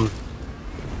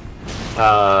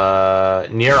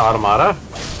 Nier Automata?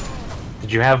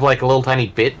 Did you have, like, a little tiny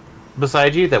bit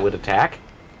beside you that would attack?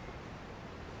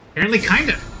 Apparently,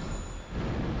 kinda.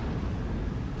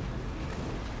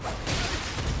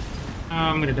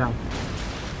 I'm gonna die.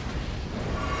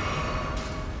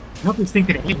 I hope this thing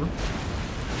could aim.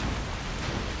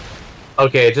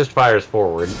 Okay, it just fires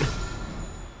forward.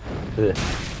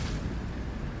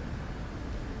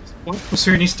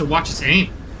 Officer needs to watch his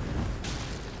aim.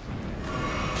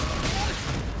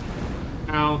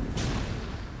 Ow.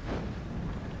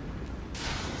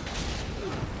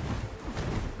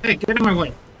 Hey, get out of my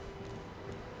way.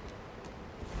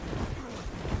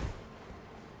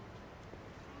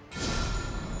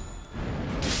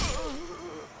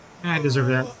 I deserve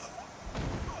that.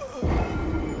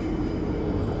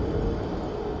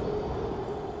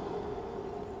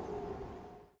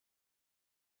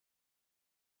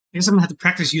 I guess I'm gonna have to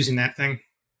practice using that thing.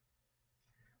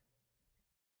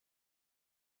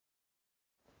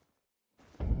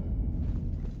 At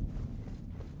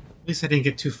least I didn't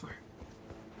get too far.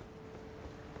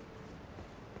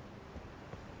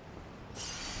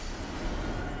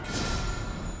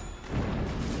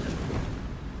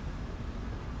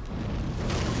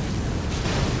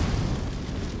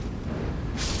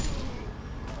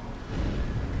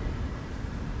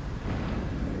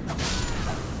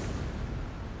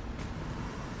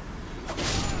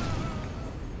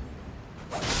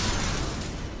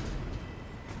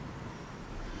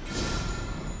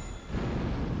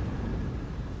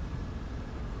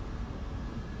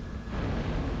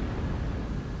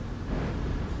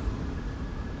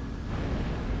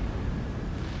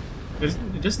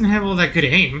 It doesn't have all that good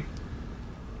aim.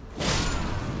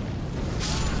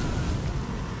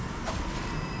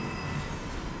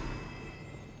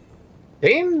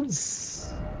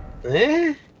 Aim's...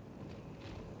 eh?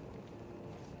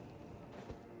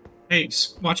 Hey,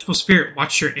 Watchful Spirit,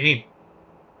 watch your aim.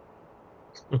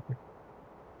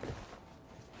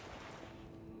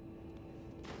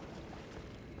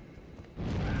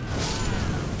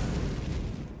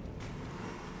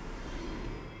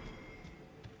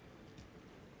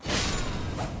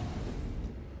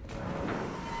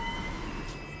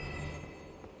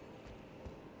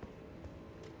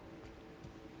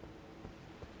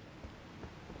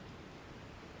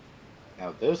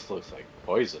 Now this looks like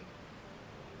poison.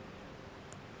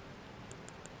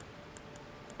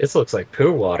 This looks like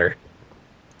poo water.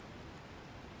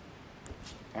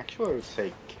 Actually, I would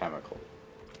say chemical.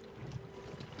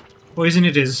 Poison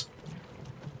it is.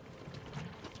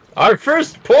 Our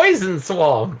first poison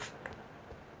swamp!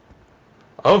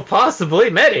 Of possibly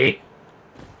many!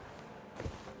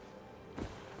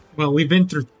 Well, we've been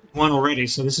through one already,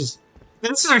 so this is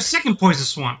our second poison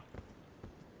swamp.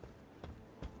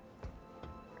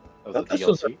 Of the This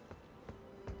was DLC?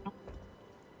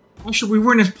 Actually, we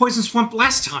were in a poison swamp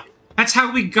last time. That's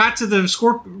how we got to the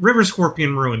River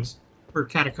Scorpion ruins for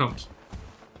catacombs.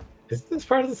 Is this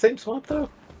part of the same swamp, though?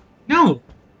 No,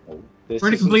 Oh, this we're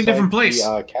in a is completely inside different place.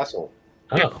 The, castle.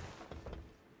 Oh. Yeah.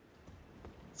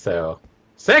 So,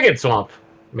 second swamp,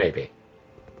 maybe.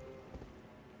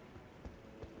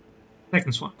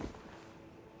 Second swamp.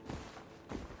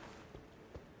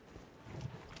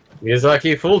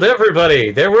 Miyazaki fooled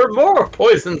everybody! There were more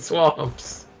poison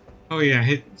swamps! Oh yeah,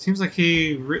 it seems like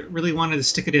he really wanted to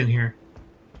stick it in here.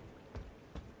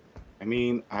 I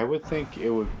mean, I would think it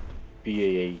would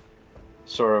be a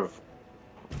sort of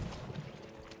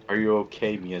 "Are you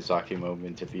okay, Miyazaki"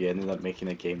 moment if he ended up making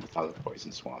a game without a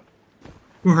poison swamp.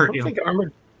 Who I hurt don't you? think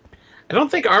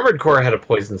Armored Core had a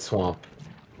poison swamp.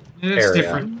 It's area.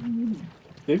 different.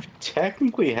 They've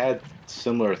technically had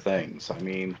similar things. I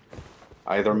mean,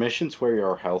 either missions where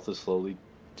your health is slowly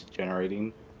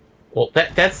degenerating. Well,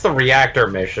 that's the reactor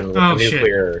mission with Oh, the shit.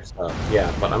 nuclear stuff. Yeah,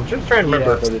 but I'm just trying to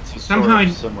remember. Yeah, but it's sort Somehow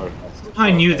of similar.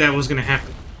 I knew that was gonna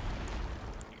happen.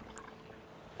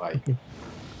 Like,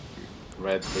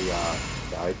 read the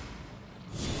guide.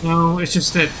 No, it's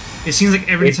just that it seems like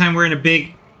every time we're in a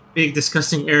big,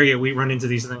 disgusting area, we run into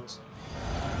these things.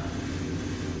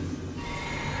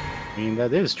 I mean,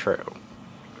 that is true.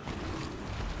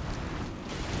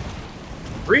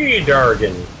 Free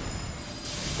Dargan.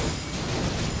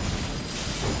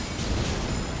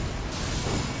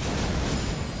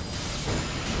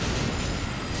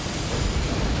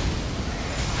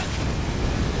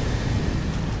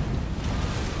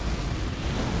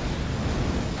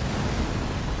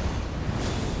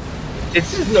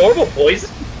 It's just normal poison.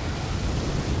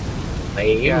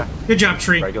 Lame. Yeah, Good job,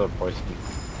 Tree. regular poison.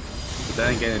 But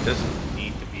then again, it doesn't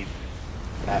need to be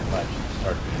that much to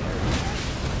start the game.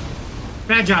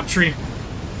 Bad job, Tree.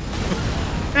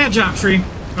 Bad job, Tree.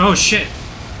 Oh shit!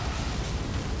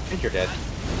 I think you're dead.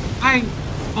 I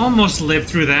almost lived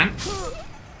through that.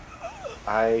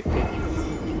 I think you're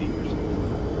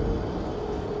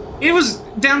 80%. It was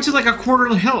down to like a quarter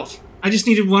of health. I just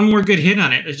needed one more good hit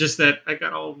on it. It's just that I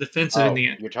got all defensive in the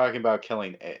end. You're talking about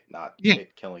killing it, not Yeah.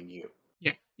 it killing you.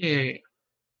 Yeah.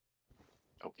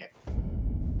 Okay.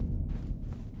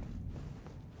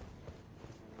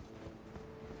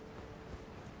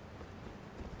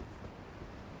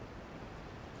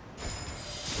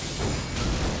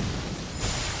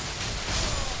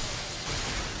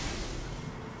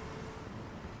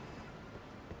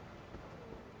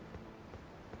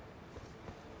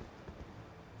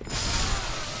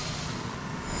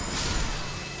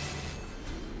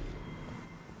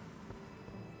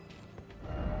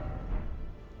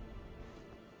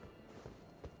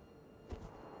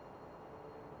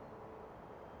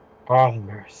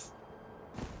 Farmers.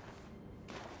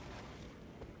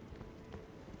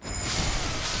 And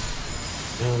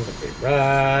we'll be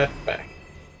right back.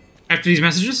 After these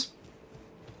messages?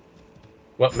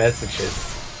 What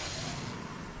messages?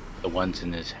 The ones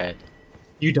in his head.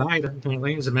 You died,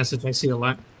 apparently. Is a message I see a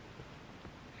lot.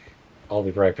 I'll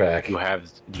be right back.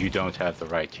 You don't have the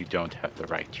right. You don't have the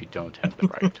right. You don't have the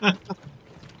right.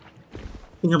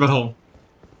 Finger butthole.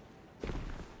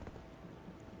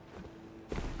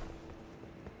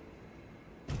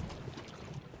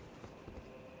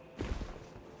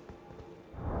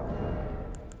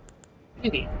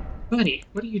 Eddie, buddy,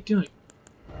 what are you doing?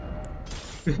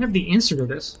 You have the answer to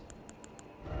this.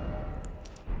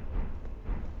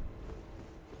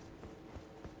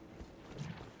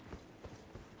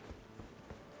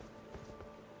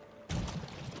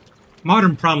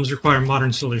 Modern problems require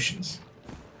modern solutions.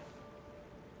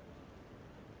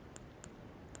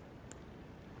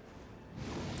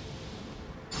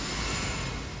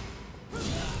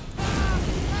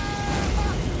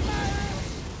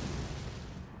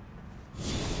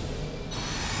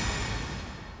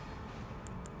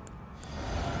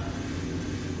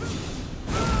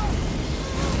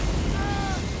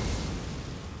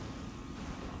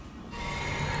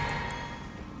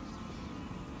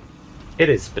 It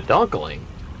is spedunkling.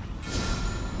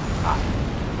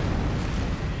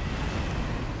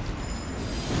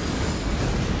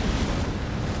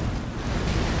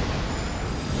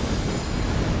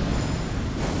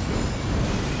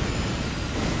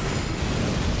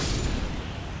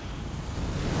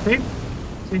 See?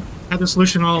 Had the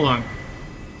solution all along.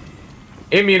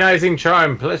 Immunizing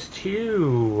charm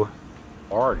 +2.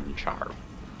 Orange charm.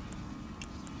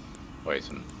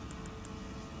 Poison.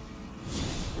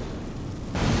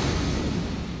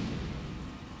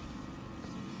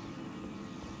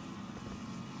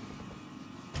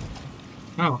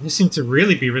 Oh, this seems to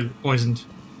really be poisoned.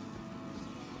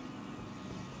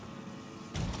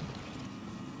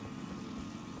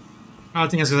 Oh, I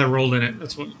think that's because I rolled in it.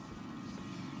 That's what.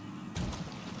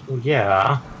 Well,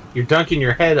 yeah. You're dunking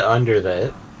your head under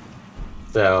that.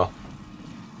 So.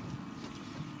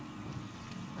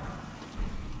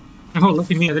 Oh,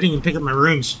 look at me. I didn't even pick up my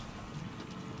rooms.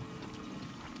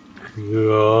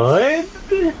 Good.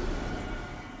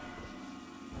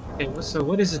 Okay, so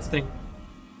what is this thing?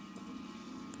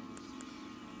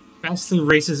 Vastly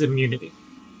raises immunity.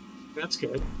 That's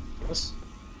good. Yes.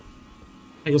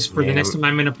 I guess for the next time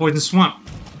I'm in a poison swamp.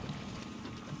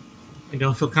 I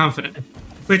don't feel confident.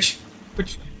 Which,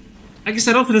 I guess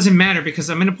that also doesn't matter because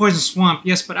I'm in a poison swamp,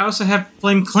 yes, but I also have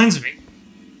Flame Cleanse Me.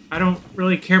 I don't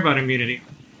really care about immunity.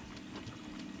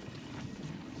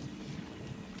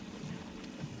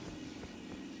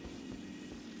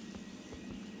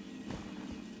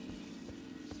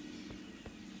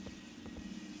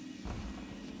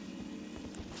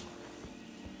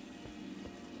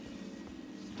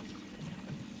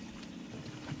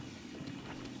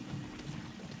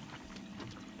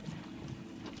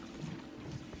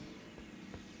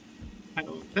 I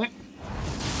don't like that.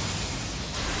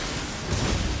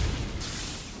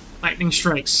 Lightning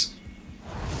strikes.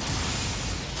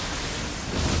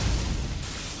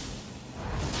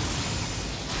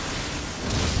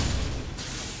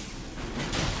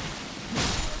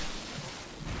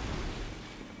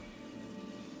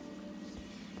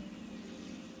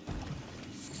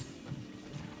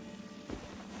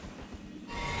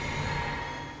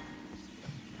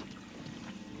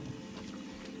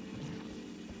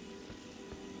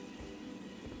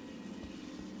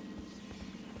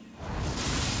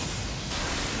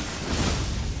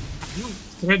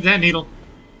 Thread that needle.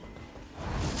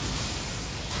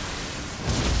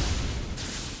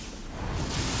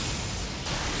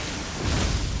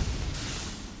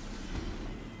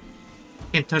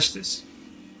 Can't touch this.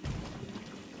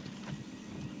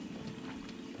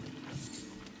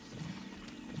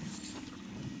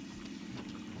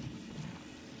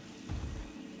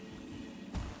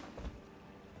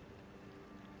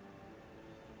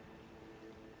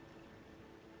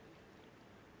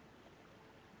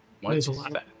 What There's is a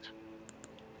lot. that?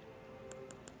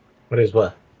 What is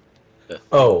what? The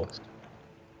Oh. things.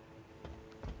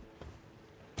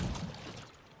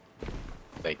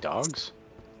 They dogs?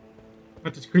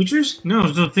 What, the creatures? No,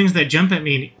 those are the things that jump at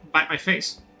me and bite my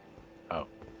face. Oh.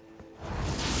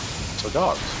 So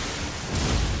dogs.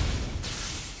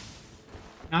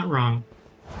 Not wrong.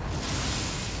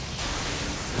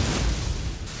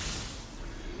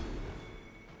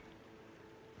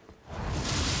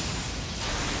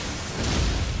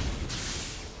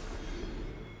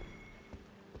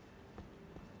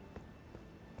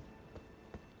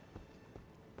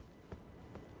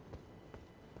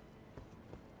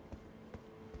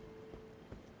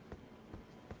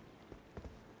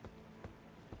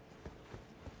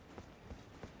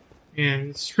 And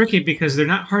it's tricky because they're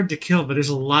not hard to kill, but there's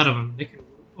a lot of them. They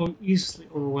can easily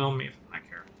overwhelm me if I'm not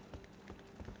careful.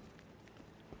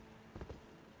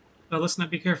 So let's not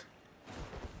be careful.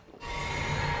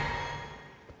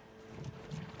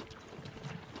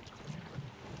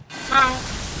 Ow!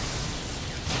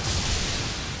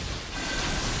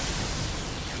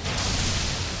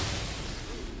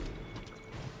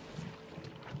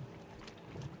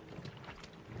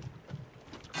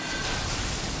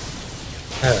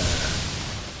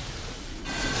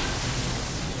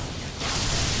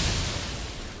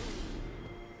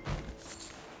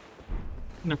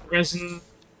 Enough resin,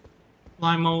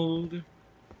 lime mold.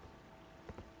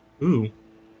 Ooh.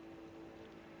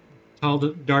 Tall,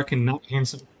 dark, and not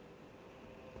handsome.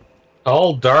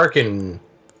 All dark and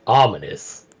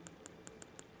ominous.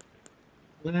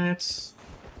 Let's.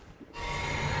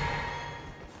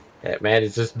 That man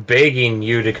is just begging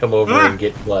you to come over and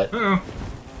get butt. Uh-oh.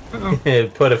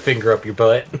 Uh-oh. Put a finger up your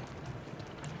butt.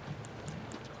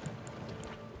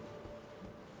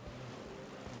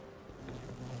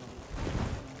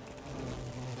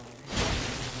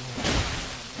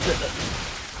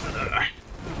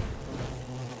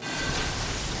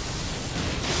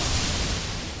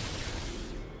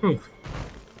 Ooh.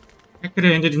 That could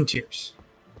have ended in tears.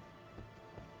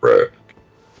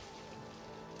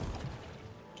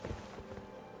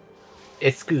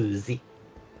 Excuse.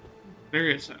 There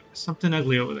is something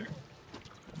ugly over there.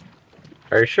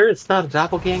 Are you sure it's not a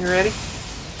doppelganger, Eddie?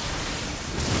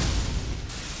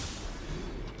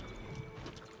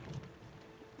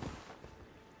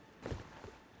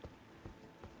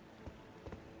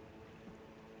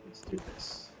 Let's do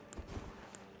this.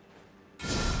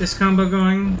 This combo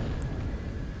going.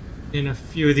 And a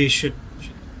few of these should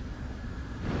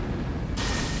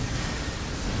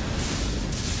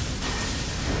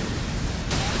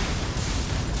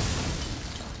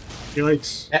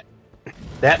Yikes.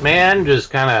 That man just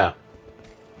kind of...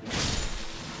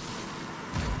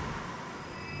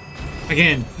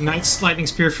 Again, Knight's Lightning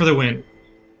Spear for the win.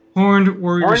 Horned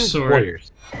Warrior Horned Sword.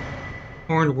 Warriors.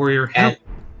 Horned Warrior Help.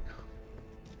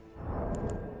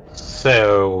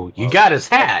 So, you got his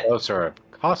hat. Those are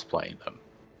cosplaying them.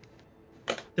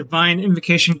 Divine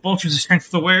Invocation alters the strength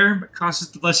of the wearer, but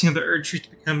causes the blessing of the urge to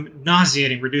become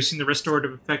nauseating, reducing the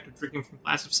restorative effect of drinking from a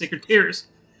glass of sacred tears.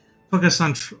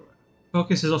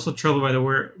 Focus is also troubled by the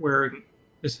wearing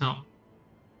this helm.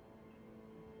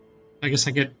 I guess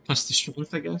I get plus the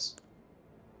strength, I guess.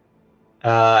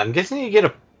 I'm guessing you get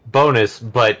a bonus,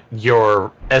 but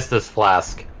your Estus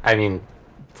flask,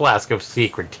 flask of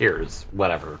secret tears,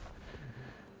 whatever.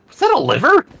 Was that a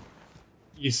liver?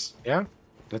 Yes. Yeah.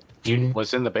 That You...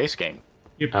 was in the base game.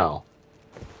 Yep. Oh.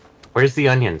 Where's the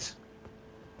onions?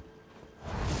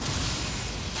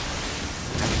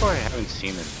 That's why I haven't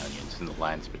seen any onions in the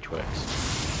lands betwixt.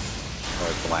 Or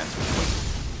the lands between.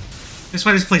 That's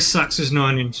why this place sucks, there's no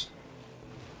onions.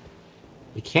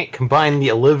 You can't combine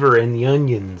the liver and the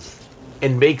onions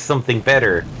and make something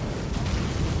better.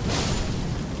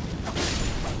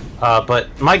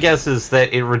 But my guess is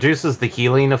that it reduces the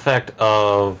healing effect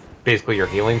of basically your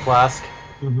healing flask.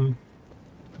 Mm-hmm.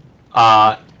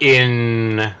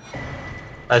 In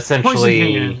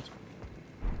essentially...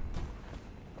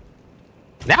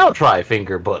 Now try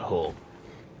finger butthole.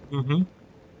 Mm-hmm.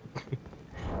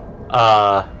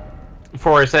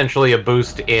 For essentially a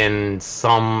boost in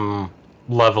some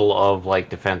level of like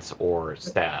defense or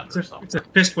stab or something. It's a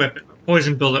fist weapon. A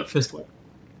poison build-up fist weapon.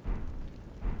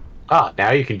 Ah,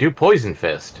 now you can do Poison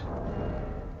Fist.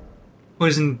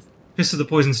 Poison... Fist of the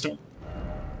Poison Star.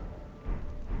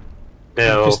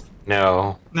 No,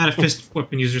 no. Not a fist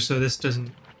weapon user, so this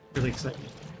doesn't really excite me.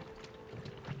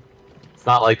 It's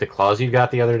not like the claws you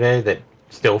got the other day that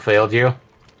still failed you.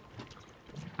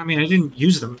 I mean, I didn't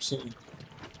use them, so...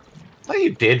 Well,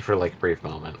 you did for like a brief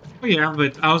moment. Well, yeah,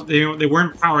 but they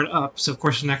weren't powered up, so of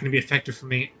course they're not going to be effective for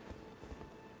me.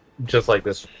 Just like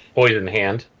this poison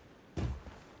hand.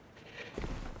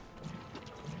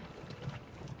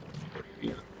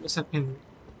 guess I can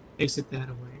exit that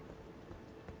away.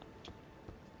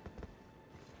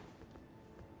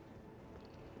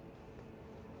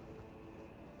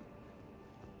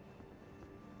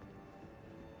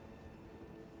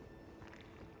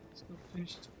 Let's go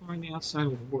finish exploring the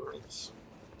outside worlds.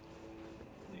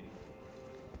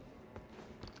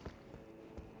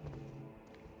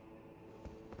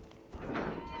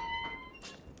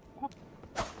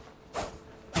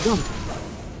 Go.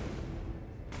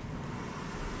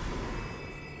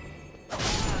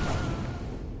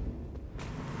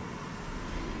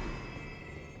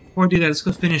 Before I do that, let's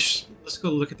go finish. Let's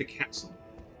go look at the castle.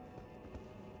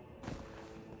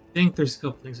 I think there's a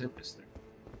couple things I missed there.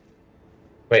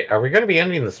 Wait, are we going to be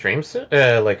ending the stream soon?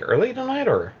 Like early tonight,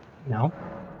 or No.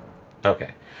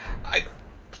 okay?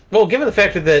 Well, given the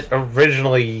fact that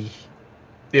originally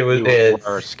it was You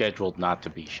are scheduled not to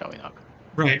be showing up.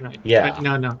 Right. Yeah. But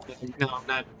no, I'm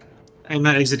not. I'm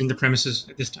not exiting the premises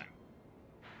at this time.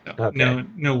 No, Okay.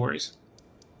 no worries.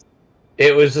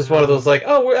 It was just one of those like,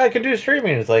 oh, I could do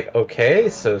streaming. It's like, okay,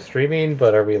 so streaming,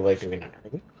 but are we like doing an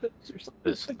early clips or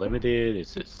something? Is this limited?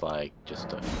 Is this like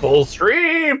just a Full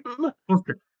stream? Full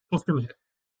stream ahead.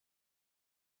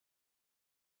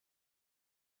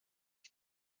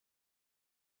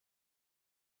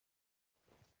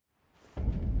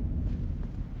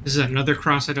 This is another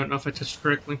cross. I don't know if I touched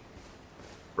correctly.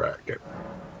 Right. Man,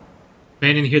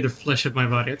 I didn't hear the flesh of my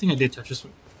body. I think I did touch this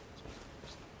one.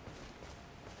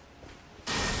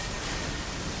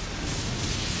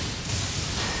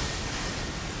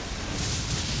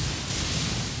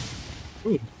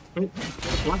 Ooh, wait,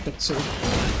 block that sword.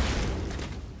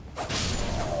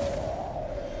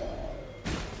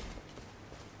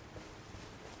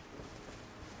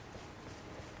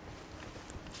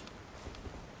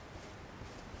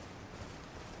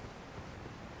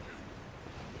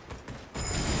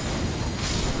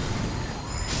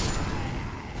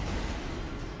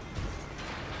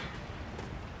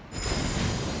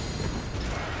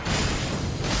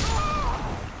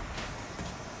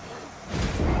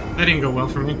 That didn't go well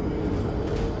for me.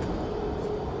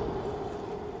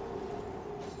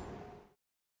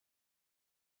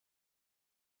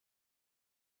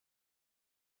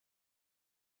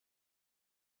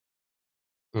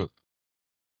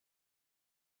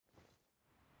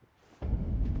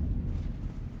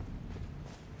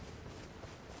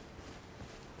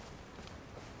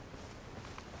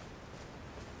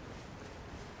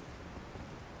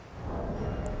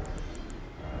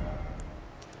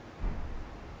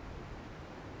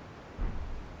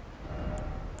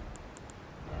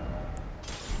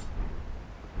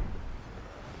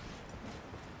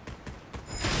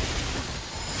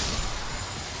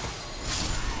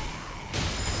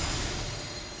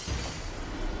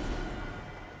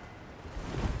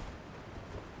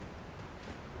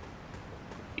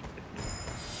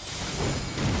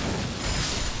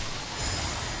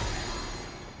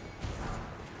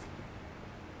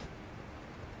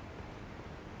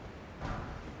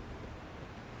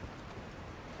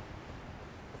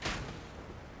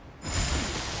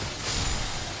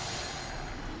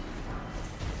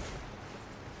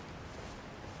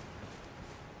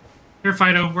 Here,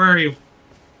 Fido, where are you?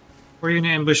 Where are you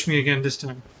gonna ambush me again this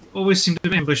time? You always seem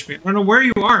to ambush me. I don't know where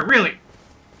you are, really.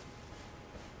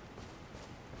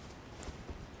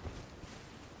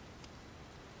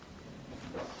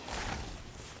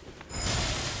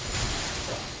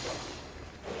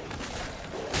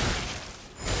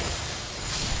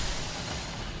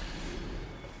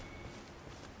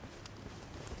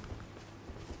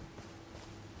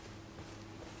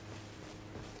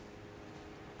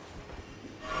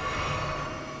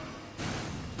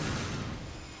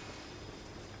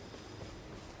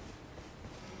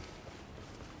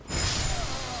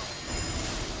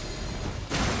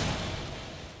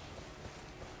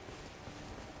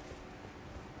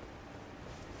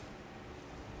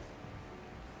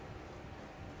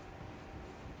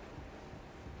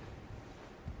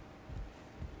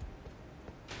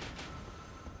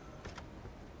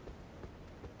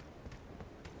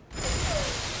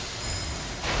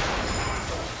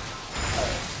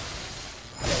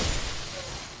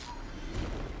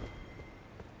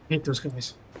 I hate those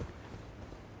guys.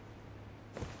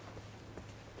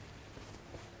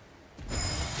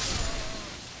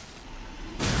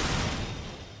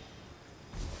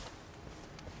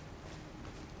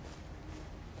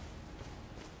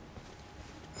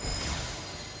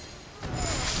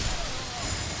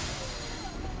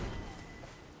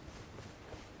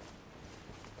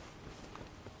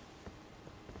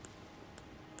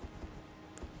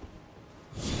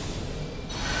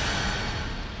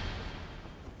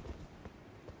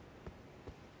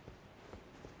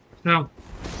 So,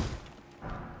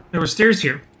 There were stairs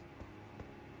here.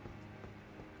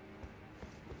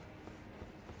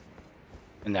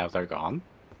 And now they're gone?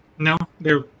 No,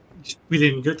 we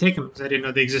didn't go take them because I didn't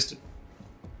know they existed.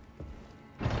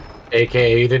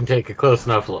 AKA, you didn't take a close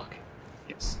enough look.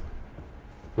 Yes.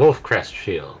 Wolf Crest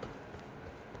Shield.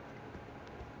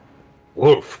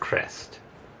 Wolf Crest.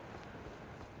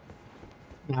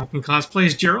 Now I can cosplay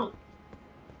as Gerald.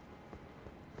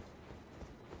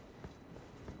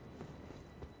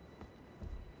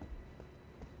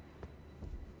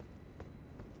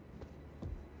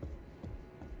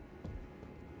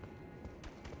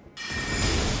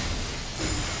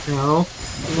 No.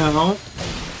 No.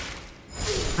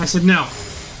 I said no.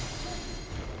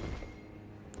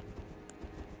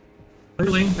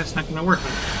 Clearly, that's not going to work.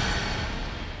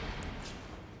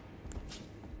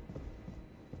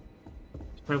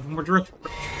 Let's try one more direct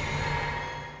approach.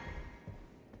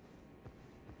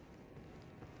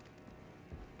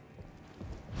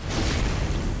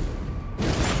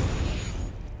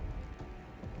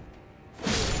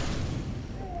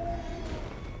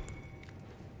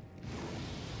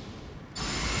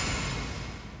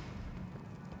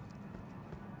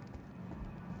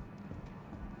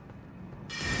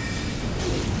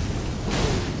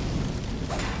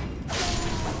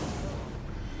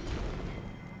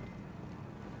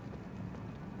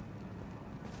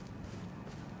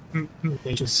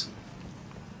 Pages.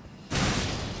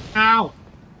 Ow!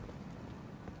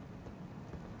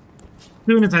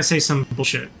 Even if I say some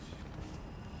bullshit.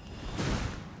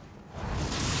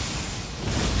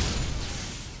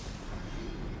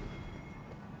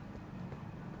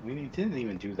 I mean, he didn't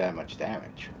even do that much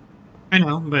damage, I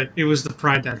know, but it was the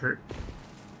pride that hurt.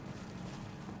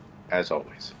 as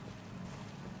always.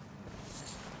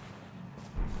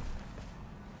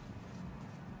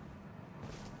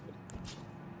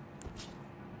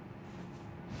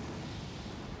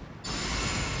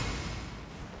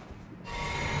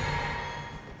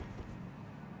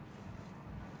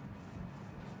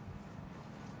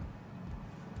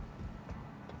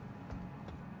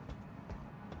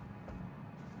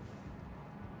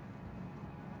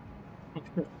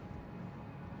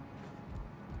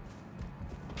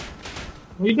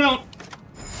 No, you don't.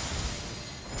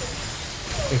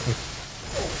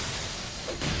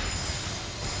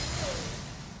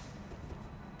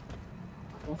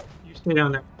 You stay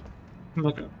down there. I'm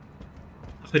not gonna.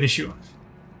 I'll finish you off.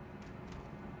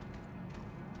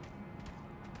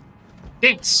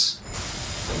 Dance.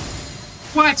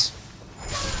 What?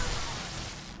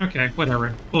 Okay,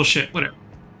 whatever. Bullshit. Whatever.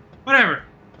 Whatever.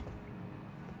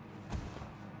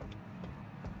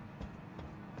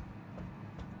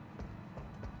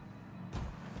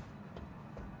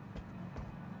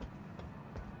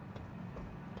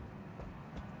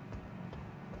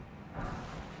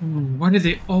 Why do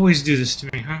they always do this to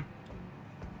me, huh?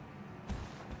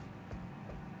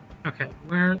 Okay,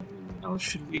 where else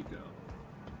should we go?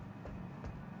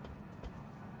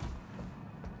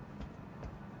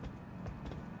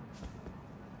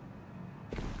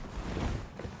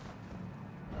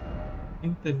 I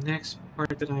think the next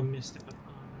part that I missed out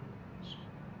on is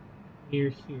near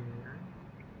here.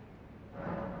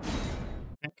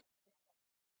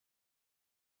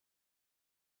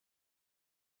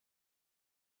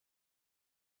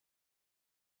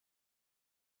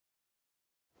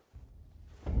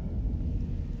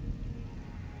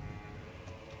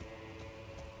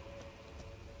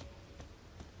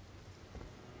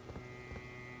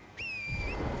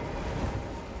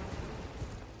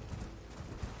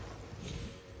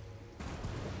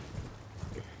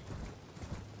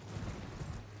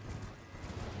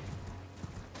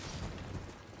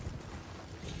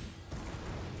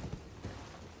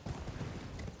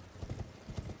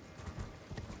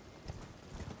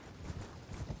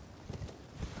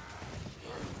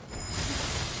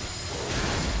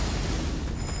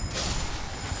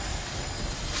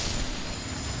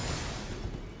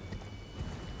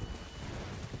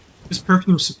 This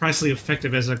perfume is surprisingly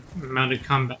effective as a mounted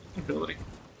combat ability.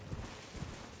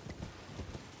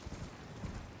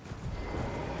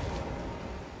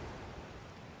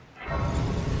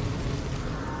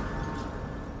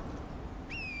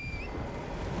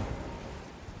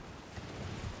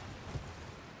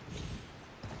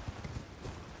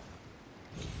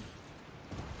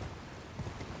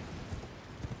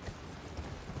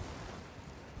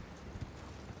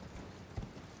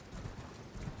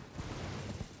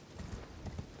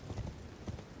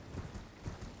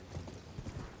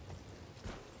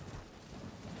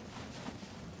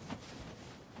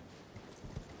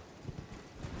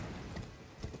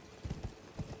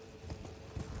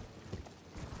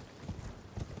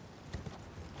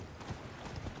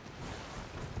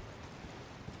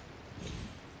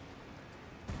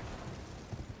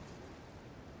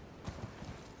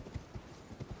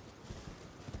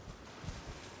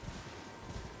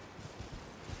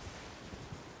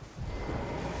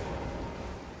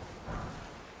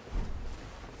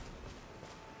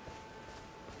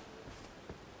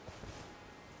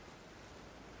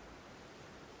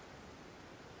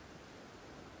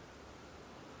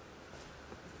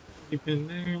 Keep in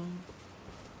there.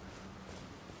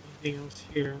 Anything else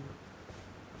here?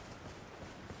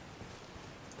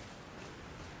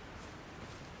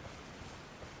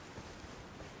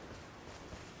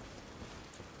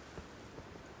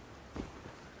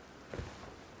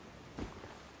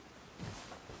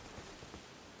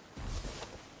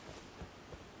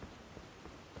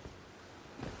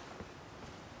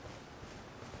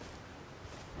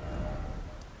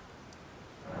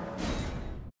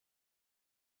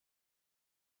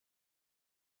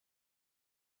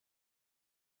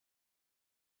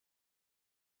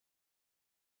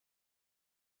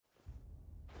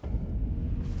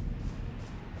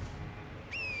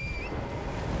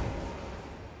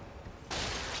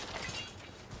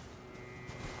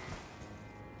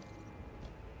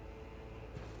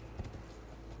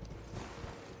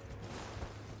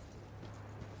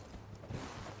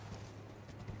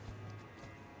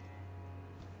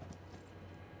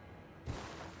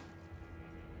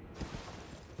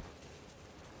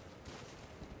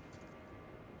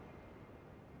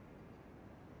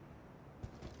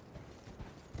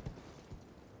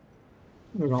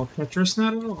 Not all Tetris,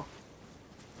 not at all.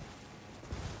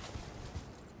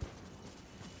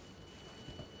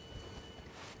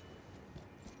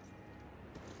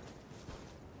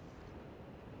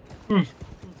 Okay.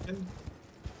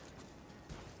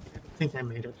 I think I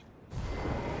made it.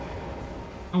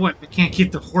 Oh, what? I can't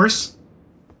keep the horse?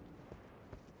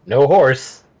 No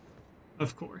horse.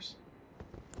 Of course.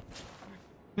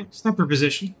 Okay, sniper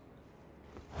position.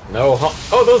 No.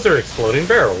 Oh, those are exploding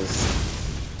barrels.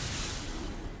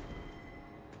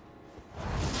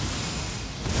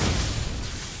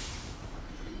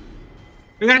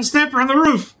 We got a sniper on the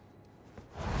roof!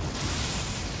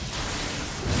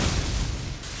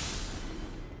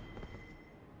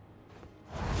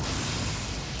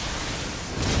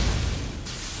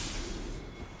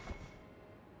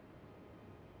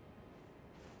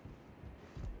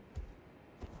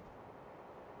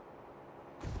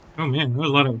 Oh man, there are a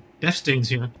lot of death stains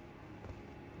here. I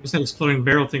guess that exploding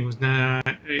barrel thing was not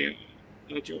a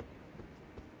joke.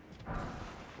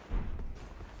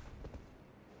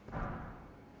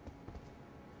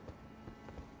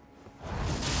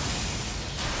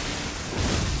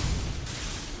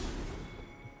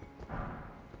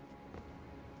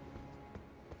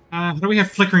 How do we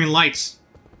have flickering lights?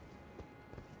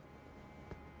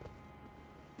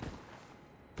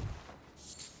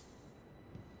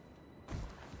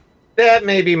 That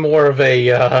may be more of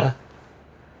a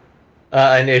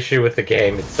an issue with the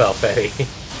game itself, Eddie.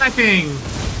 Sniping!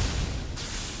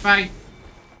 Bye.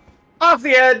 Off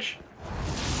the edge!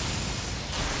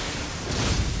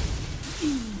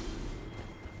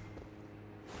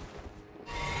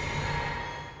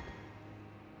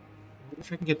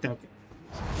 If I can get that.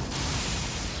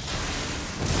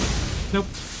 Nope.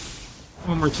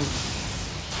 One more time.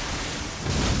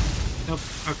 Nope.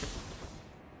 Okay.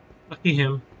 Lucky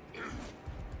him.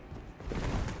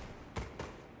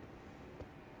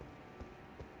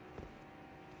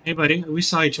 Hey, buddy. We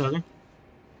saw each other.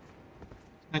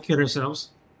 Not kid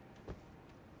ourselves.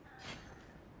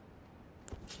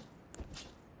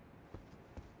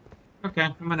 Okay,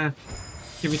 I'm gonna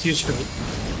give it to you straight.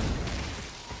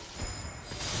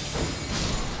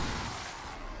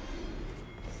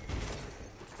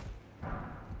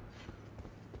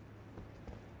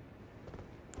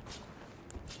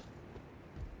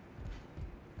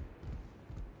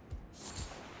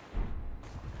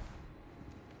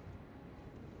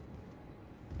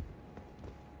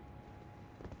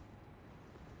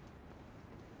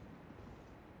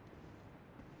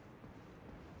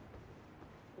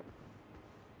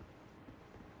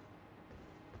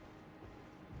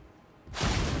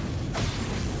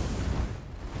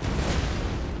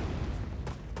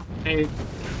 Hey,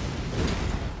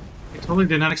 it totally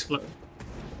did not explode.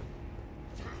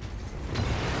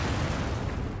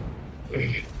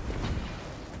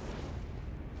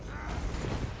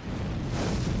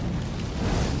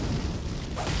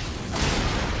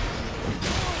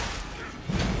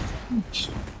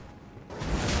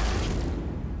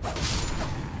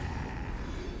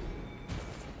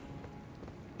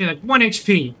 Yeah, like 1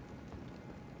 HP.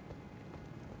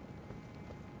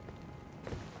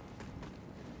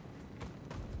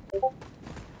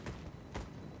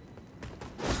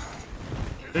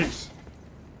 Thanks.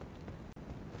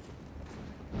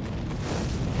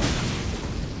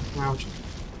 Ouch.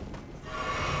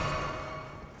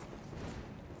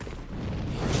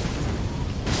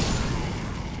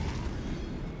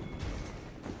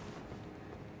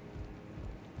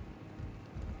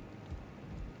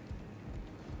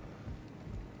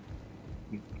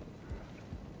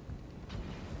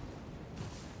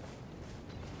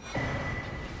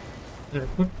 There's a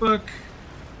cookbook.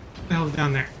 What the hell's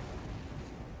down there?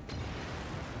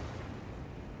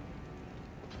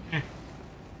 Eh.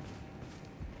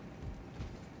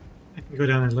 I can go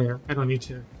down there later. I don't need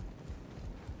to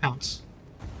pounce.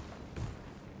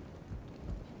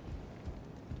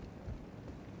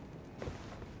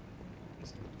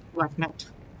 Black nut.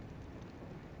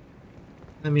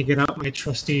 Let me get out my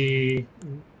trusty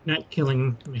nut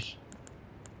killing mission.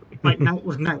 Fight nut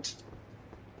with nut.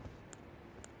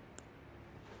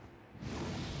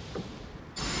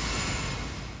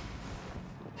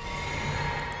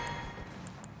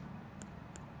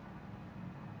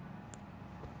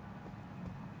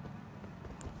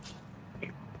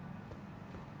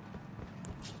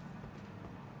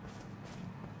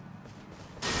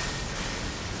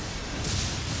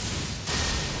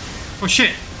 Oh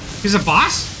shit! He's a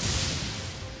boss?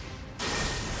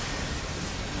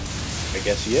 I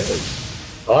guess he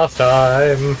is. Last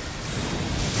time.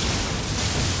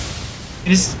 And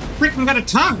he's freaking got a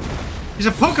tongue! He's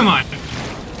a Pokemon!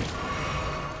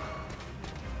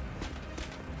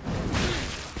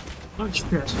 Oh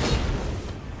shit.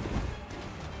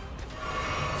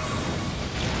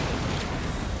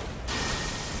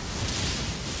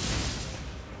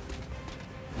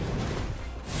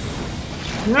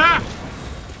 Ah!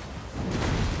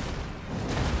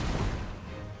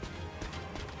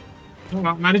 Oh,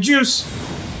 I'm out of juice.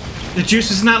 The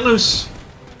juice is not loose.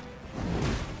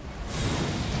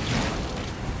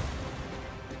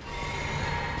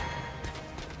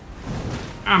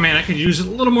 Oh man, I could use a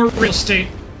little more real estate.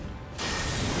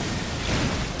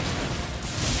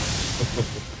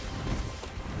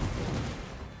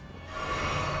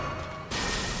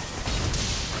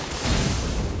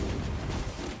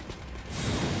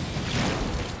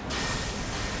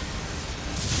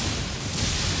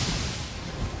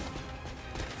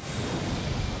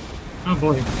 Oh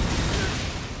boy.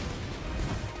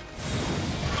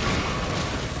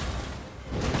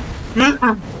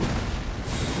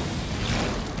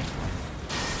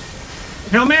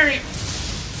 Hail Mary!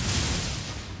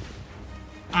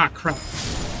 Ah, crap.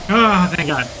 Oh, thank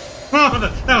God. Oh,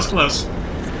 that was close.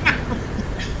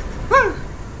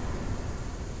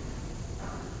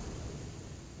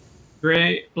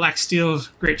 Great black steel,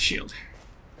 great shield.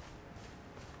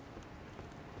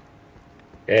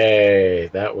 Hey,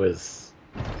 that was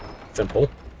simple.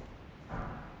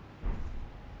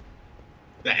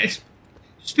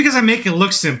 Just because I make it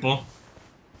look simple.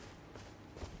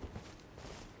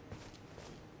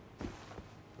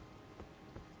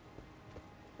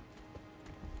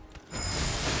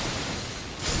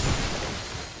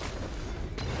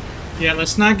 Yeah,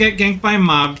 let's not get ganked by a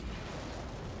mob.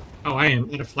 Oh, I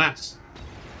am out of flasks.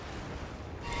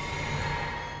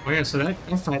 Oh yeah, so that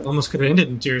fight almost could have ended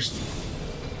in tears.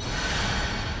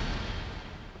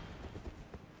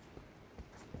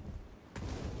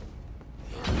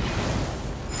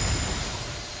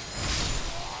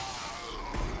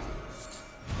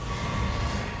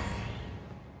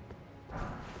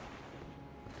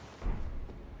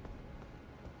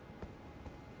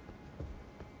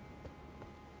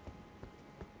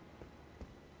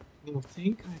 I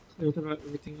think I cleared about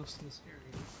everything else in this area.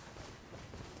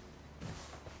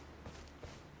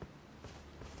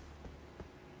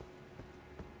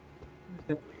 Where's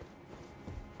that weird?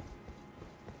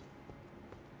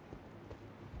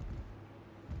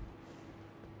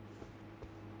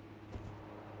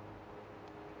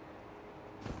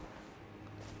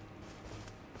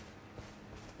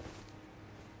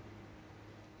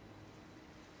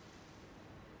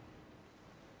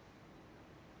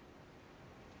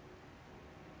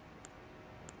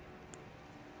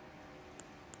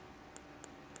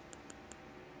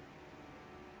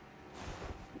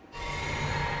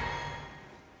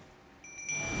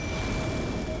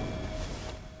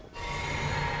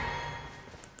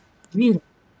 Weird.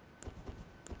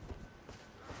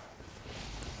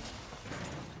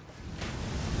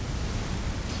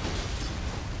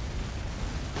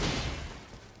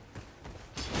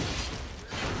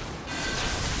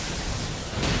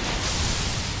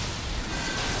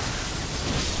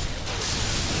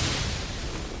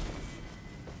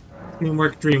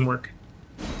 Dreamwork, dreamwork.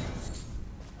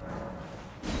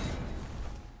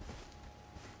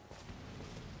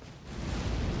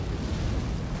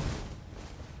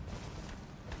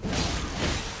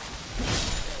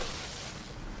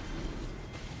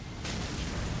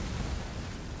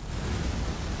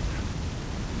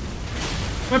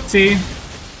 Whoopsie.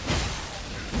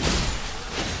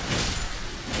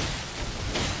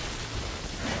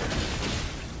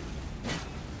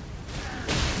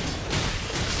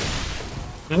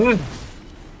 Ugh.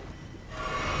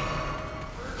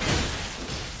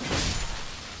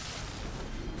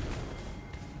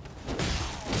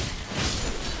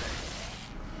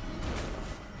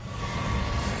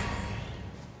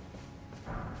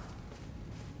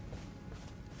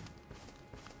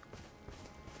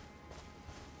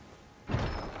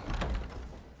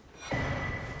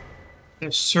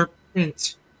 The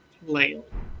serpent flail.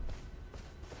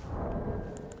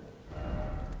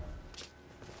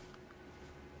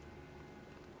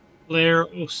 Flare,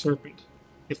 O serpent.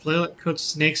 A flail that coats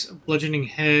snakes, bludgeoning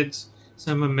heads.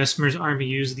 Some of Mesmer's army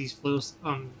use these flails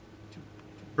to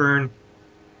burn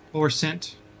horn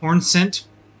scent,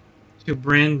 to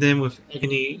brand them with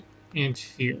agony and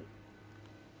fear.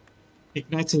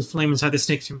 Ignites a flame inside the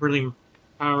snake, temporarily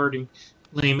powered and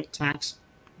flame attacks.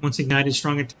 Once ignited,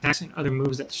 strong attacks and other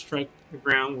moves that strike the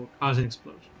ground will cause an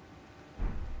explosion.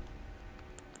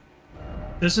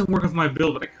 Doesn't work with my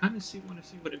build, but I kind of want to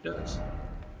see what it does.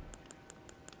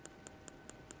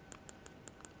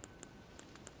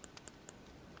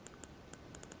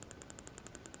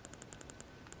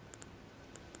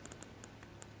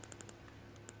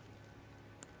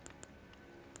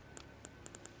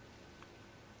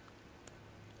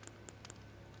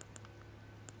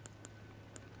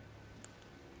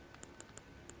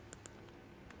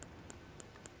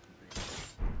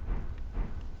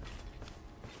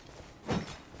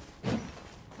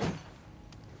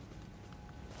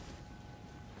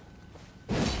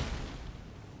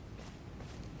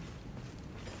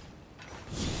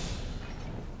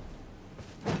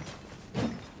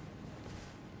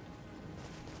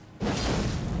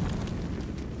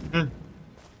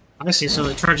 I see, so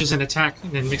it charges an attack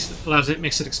and then makes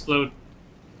it explode.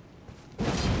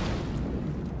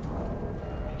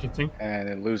 Interesting. And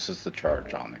it loses the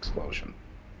charge on explosion.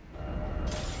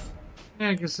 Yeah,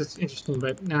 I guess it's interesting,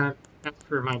 but not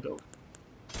for my build.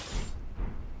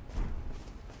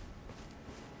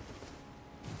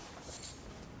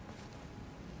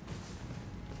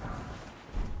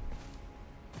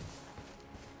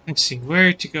 Let's see,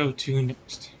 where to go to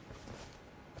next.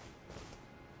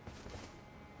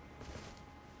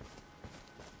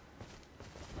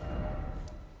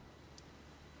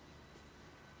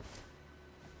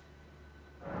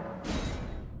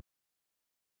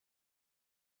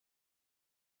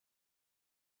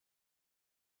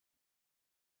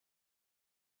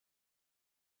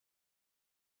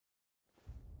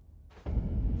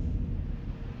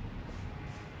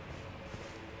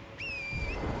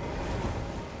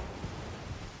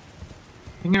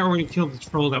 I think I already killed the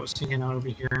troll that was hanging out over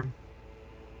here.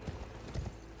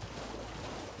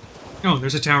 Oh,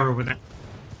 there's a tower over there.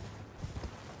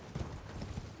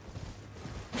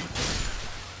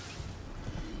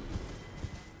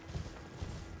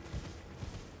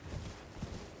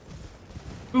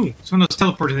 Ooh, it's one of those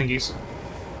teleporter thingies.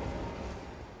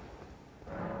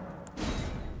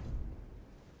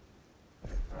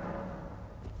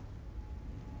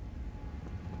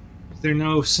 Is there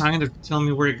no sign of telling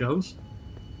me where it goes?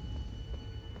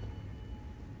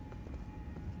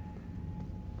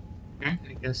 Okay,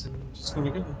 I guess I'm just gonna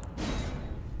go.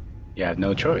 You have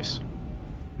no choice.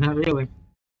 Not really.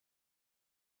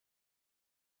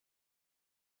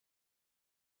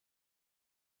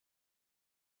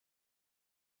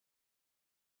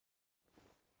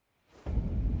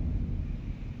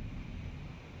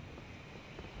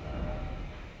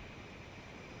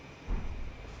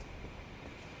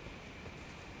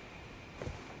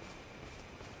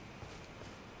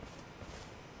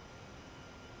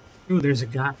 Ooh, there's a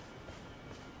guy.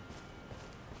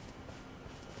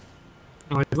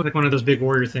 Oh, it looks like one of those big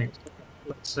warrior things.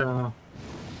 Let's get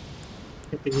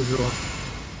the usual.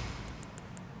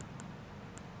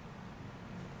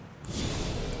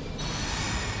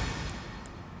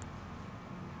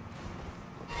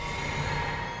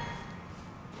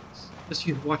 Let's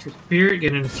use Watcher's Spirit,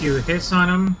 get in a few hits on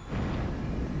him.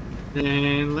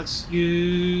 Then let's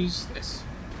use this.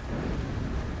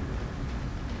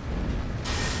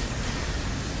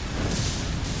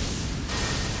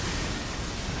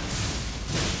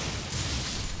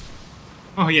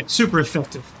 Oh yeah, super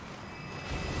effective.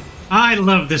 I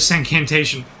love this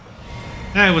incantation.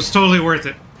 That was totally worth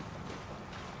it.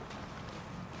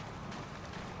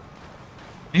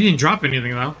 He didn't drop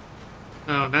anything though.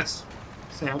 Oh, that's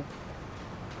sad.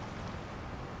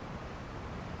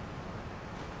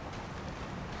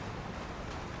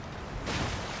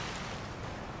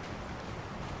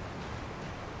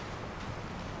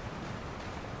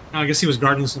 Oh, I guess he was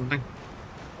guarding something.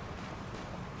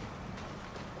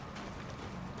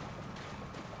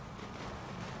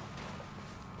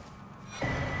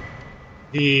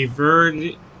 The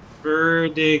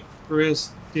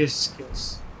Verdicris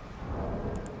Discus.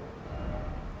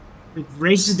 It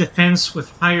raises defense with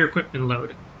higher equipment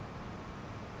load.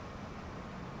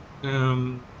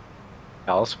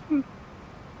 Talisman?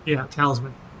 Yeah,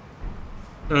 talisman.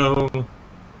 So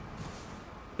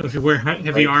if you wear heavy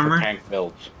Great for armor. tank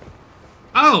builds.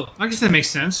 Oh, I guess that makes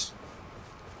sense.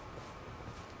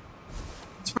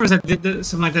 surprised that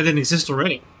something like that didn't exist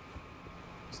already.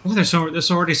 Oh,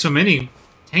 there's already so many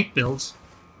tank builds.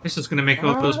 This is going to make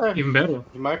all those even better.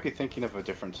 You might be thinking of a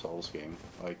different Souls game.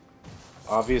 Like,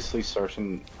 obviously,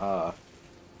 certain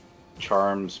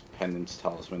charms, pendants,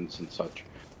 talismans, and such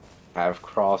have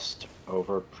crossed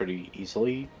over pretty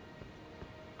easily,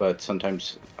 but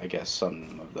sometimes I guess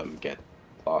some of them get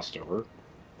glossed over.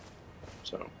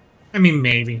 So, I mean,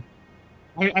 maybe.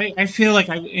 I feel like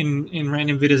in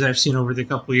random videos I've seen over the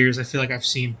couple of years, I feel like I've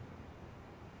seen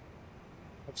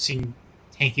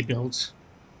tanky builds,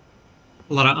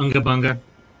 a lot of unga bunga.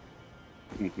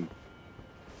 mhm.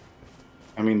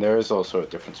 I mean, there is also a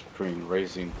difference between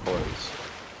raising poise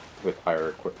with higher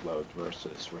equip load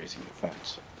versus raising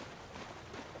defense.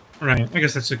 Right, I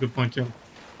guess that's a good point too.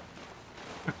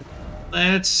 Okay.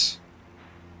 Let's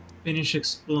finish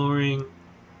exploring.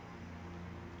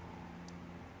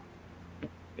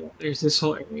 There's this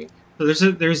whole area.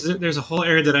 So there's a whole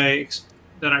area that I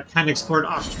kind of explored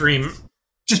off stream,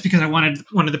 just because I wanted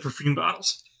one of the perfume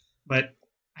bottles, but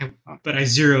I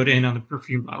zeroed in on the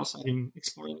perfume bottles. I didn't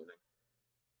explore anything.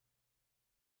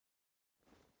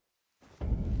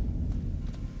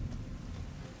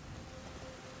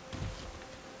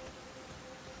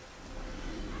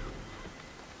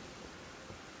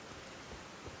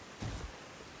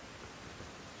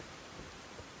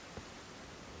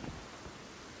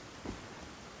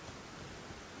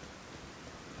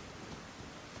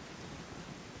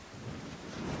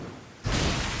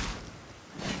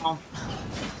 Oh.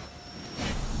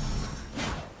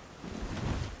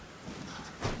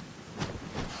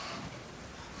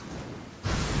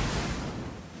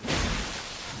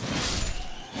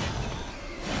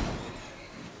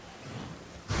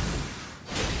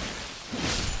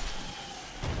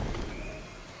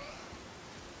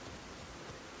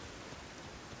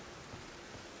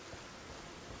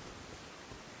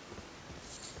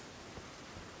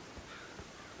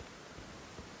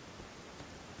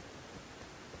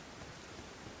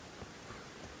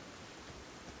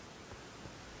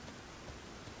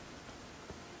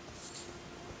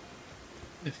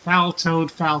 The foul-toed,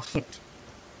 foul-foot.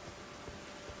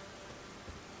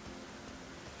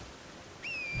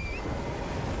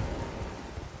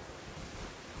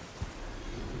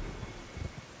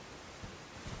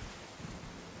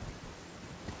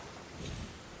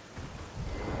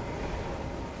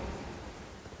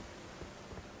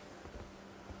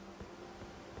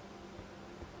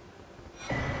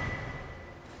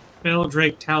 Bell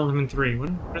Drake Talisman 3.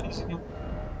 What are these again?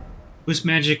 Boost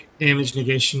magic damage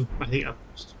negation by the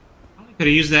utmost. I could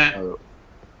have used that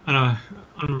on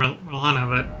Rolana,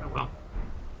 but oh well.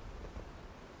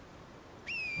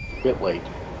 Bit late.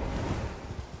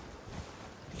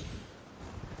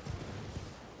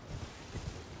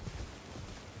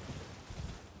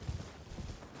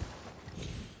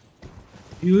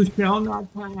 You shall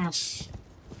not pass.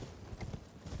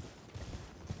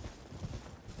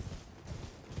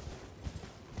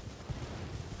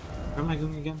 Where am I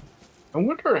going again? I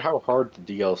wonder how hard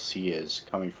the DLC is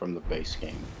coming from the base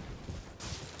game.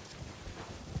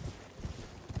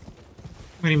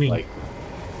 What do you mean? Like,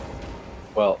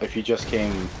 well, if you just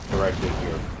came directly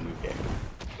here from the new game,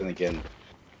 then again,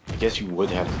 I guess you would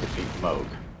have to defeat Moog.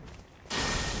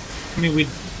 I mean,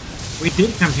 we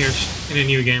did come here in a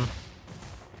new game.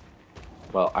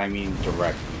 Well, I mean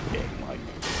direct new game, like,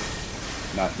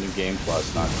 not new game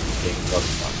plus, not new game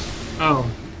plus.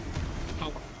 Oh.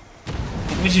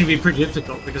 I imagine it'd be pretty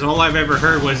difficult, because all I've ever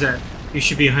heard was that you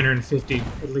should be 150,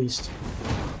 at least.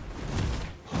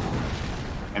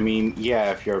 I mean,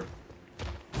 yeah, if you're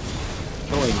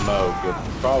killing Moog, you're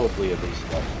probably at least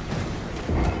like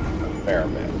a fair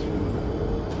bit.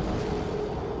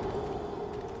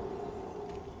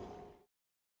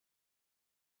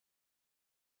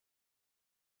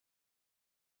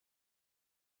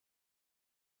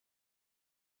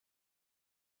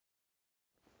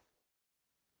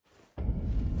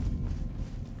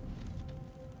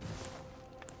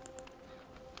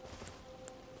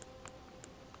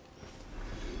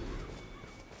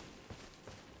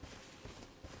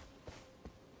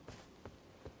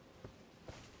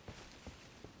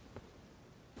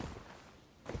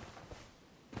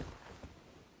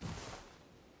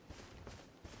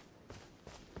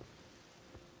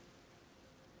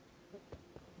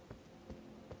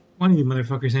 One of you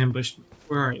motherfuckers ambushed me.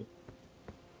 Where are you?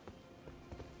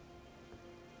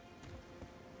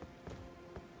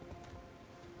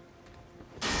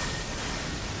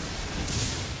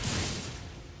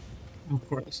 Of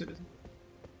course it isn't.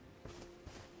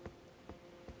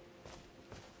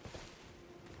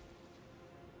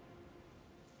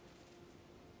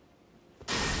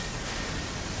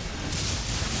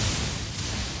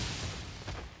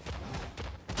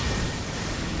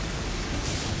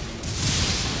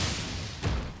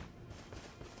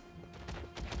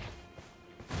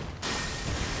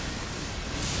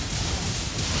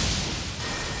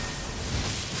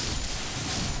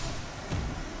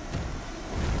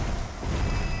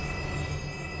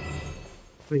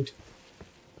 Sweet.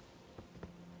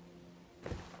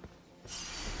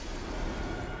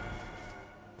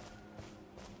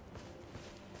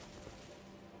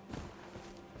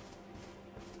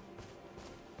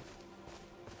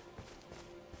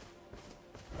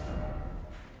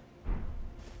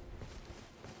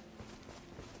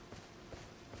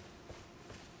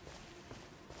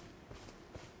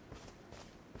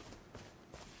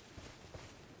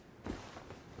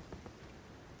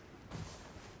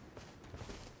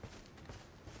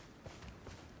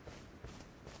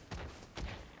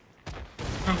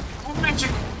 Oh, magic!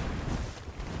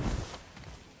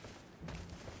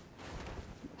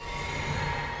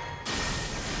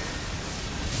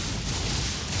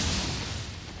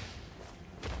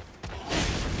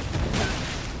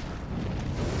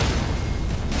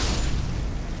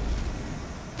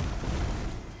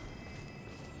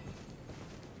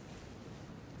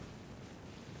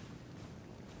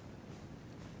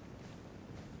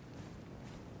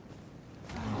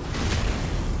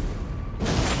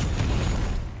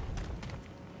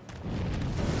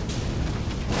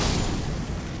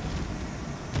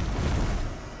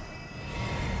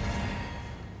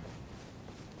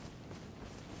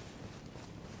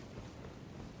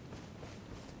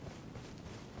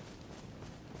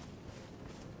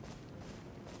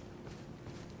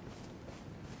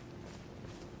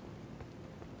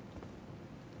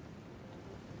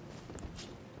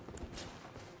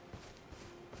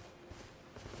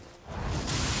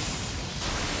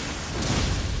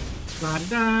 Da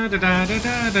da da da da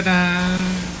da da da.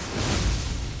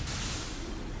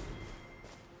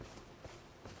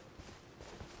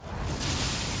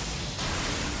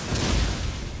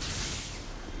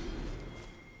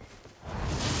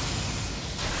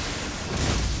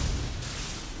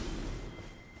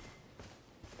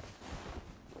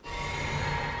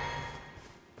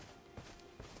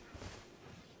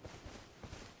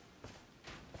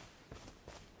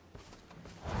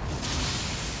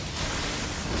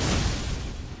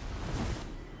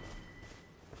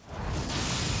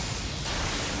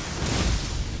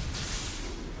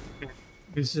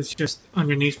 This is just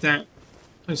underneath that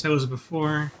place I was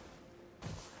before.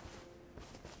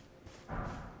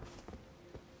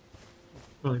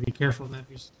 Really be careful of that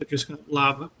because they're just gonna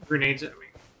lob grenades at me.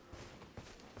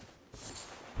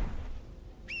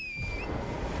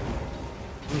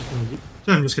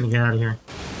 I'm just gonna get out of here.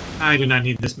 I do not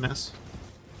need this mess.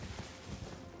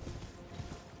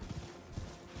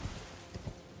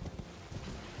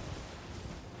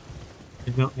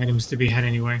 There's no items to be had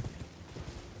anyway.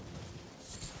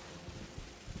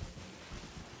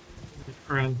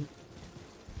 Around.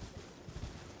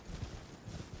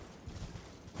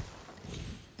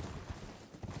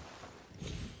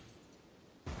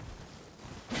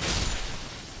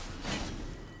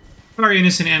 Sorry,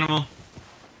 innocent animal.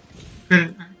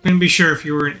 Couldn't be sure if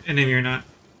you were an enemy or not.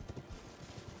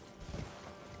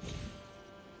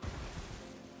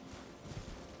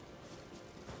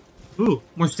 Ooh,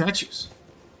 more statues.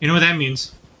 You know what that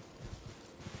means?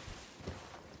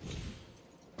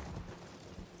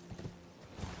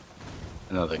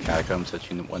 Another catacombs that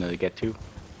you wanted to get to?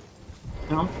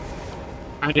 No,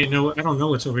 I didn't know. I don't know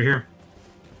what's over here.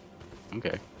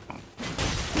 Okay. Well,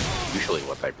 usually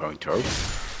what I point to.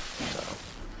 So.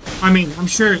 I mean, I'm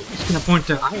sure it's going to point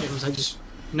to items. I just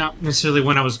not necessarily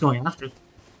when I was going after.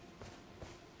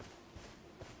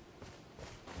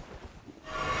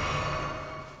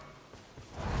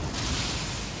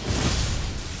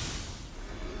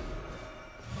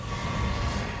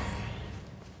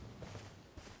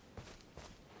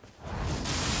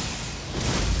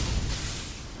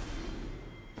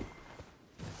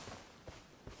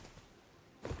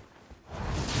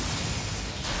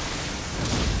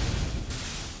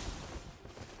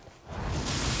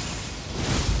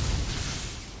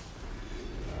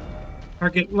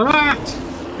 Target locked!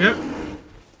 Yep.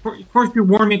 Of course you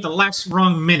warned me at the last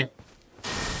wrong minute.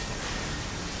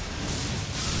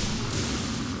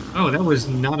 Oh, that was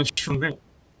not a strong bear. That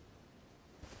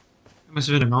must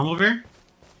have been a normal bear?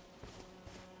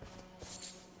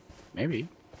 Maybe.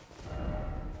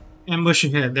 Ambush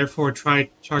ahead, therefore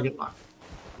try target lock.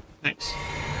 Thanks.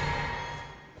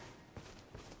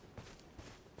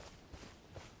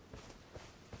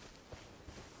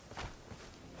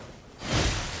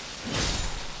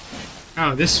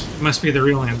 Oh, this must be the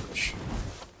real ambush.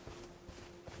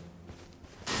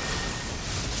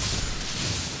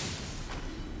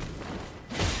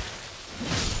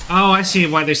 Oh, I see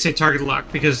why they say target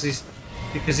lock because these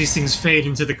things fade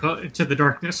into the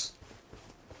darkness.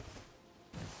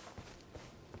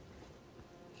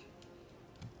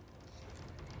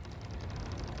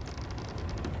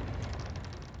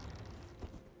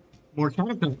 More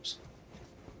catacombs.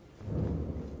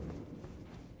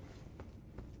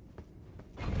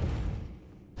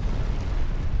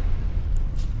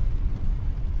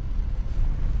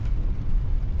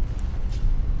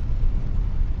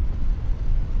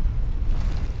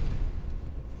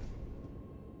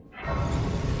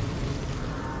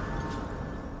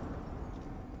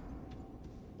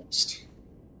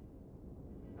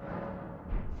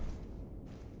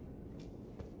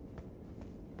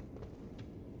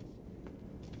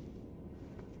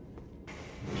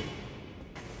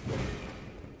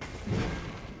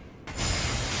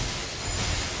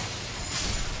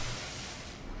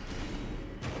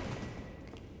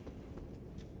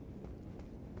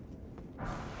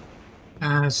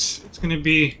 It's gonna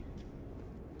be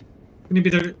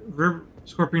the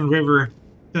Scorpion River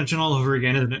dungeon all over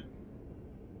again, isn't it?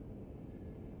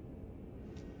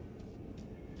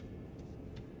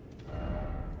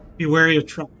 Be wary of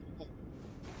trap.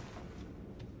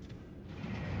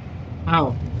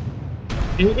 Wow.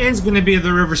 It is gonna be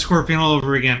the River Scorpion all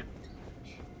over again.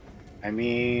 I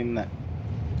mean,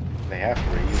 they have to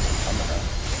reuse some of them.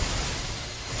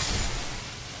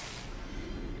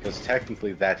 Because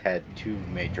technically that had 2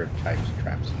 major types of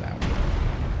traps now.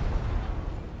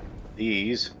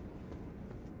 These.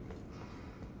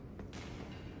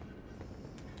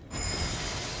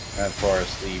 And of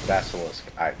course the Basilisk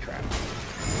Eye Trap.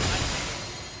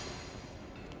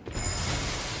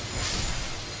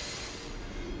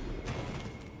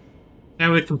 That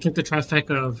would complete the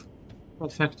trifecta of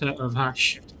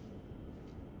shit.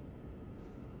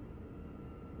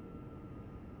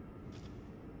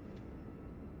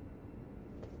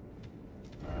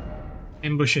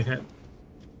 Ambush ahead.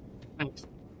 Thanks.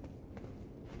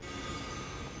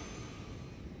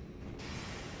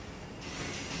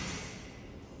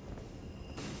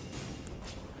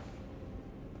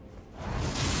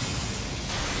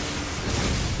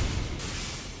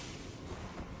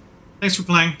 Thanks for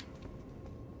playing.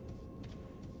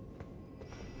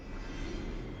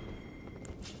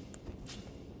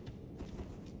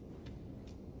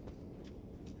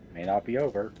 May not be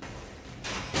over.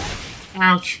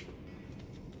 Ouch.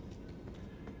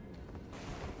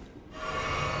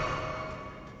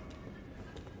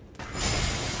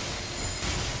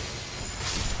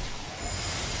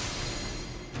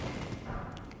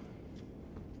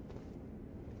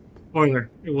 Spoiler,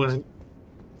 it wasn't.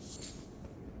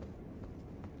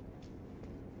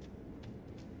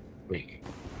 Wait.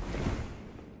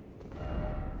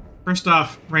 First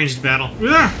off, ranged battle.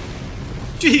 Ugh!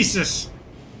 Jesus!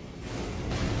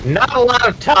 Not a lot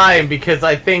of time, because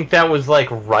I think that was like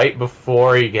right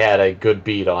before he had a good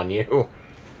beat on you.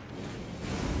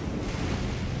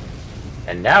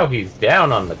 And now he's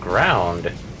down on the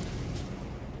ground.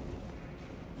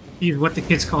 He's what the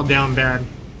kids call down bad.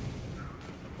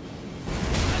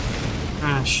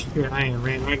 Ah, shit, I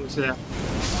ran right into that.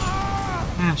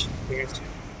 Ah, shit.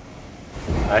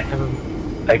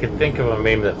 I can think of a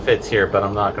meme that fits here, but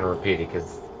I'm not going to repeat it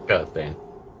because goddamn.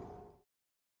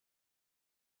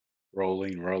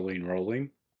 Rolling, rolling, rolling.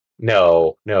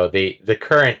 No, the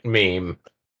current meme.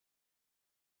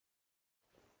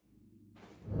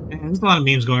 Man, there's a lot of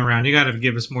memes going around. You gotta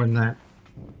give us more than that.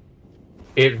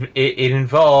 It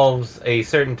involves a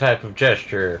certain type of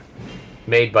gesture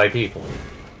made by people.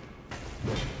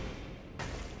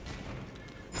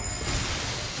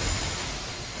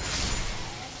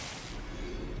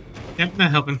 Yep,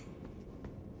 not helping.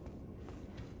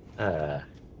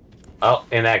 Oh,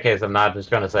 in that case, I'm not just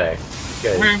gonna say.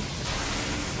 Good. Okay.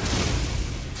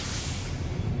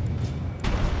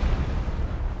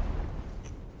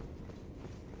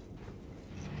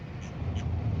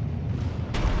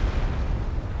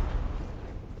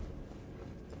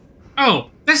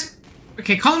 Oh, that's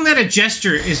okay. Calling that a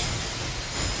gesture is.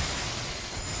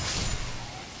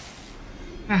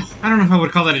 I don't know if I would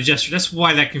call that a gesture. That's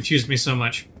why that confused me so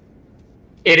much.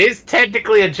 It is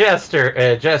technically a gesture.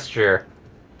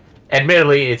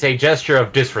 Admittedly, it's a gesture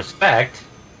of disrespect,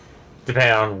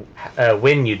 depending on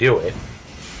when you do it.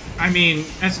 I mean,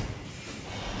 that's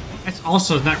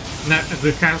also not a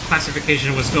good kind of classification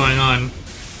of what's going on.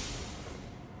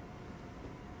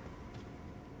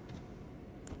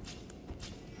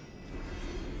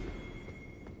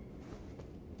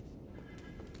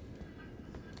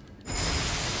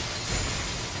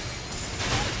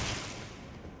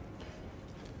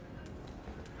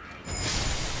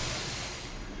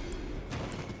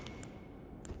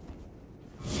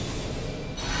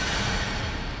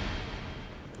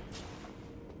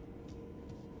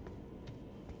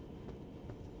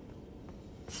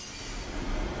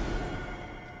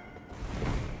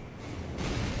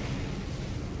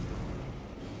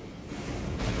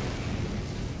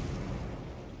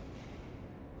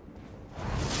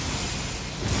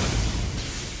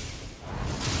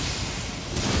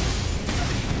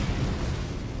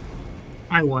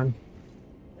 I won.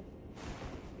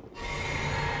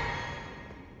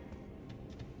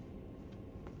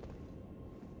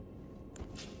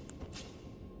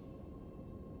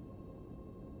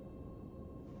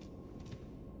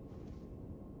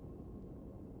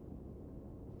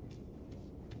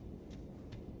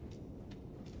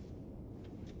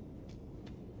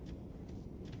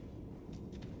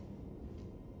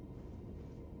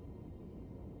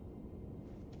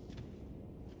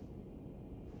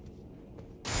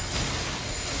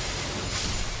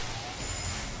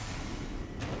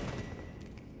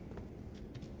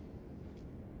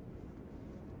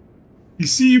 You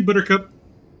see you, Buttercup.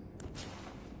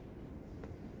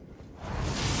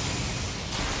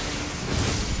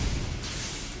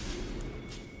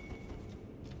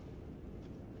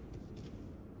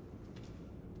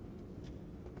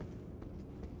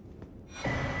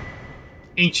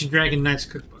 Ancient Dragon Knight's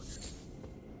cookbook.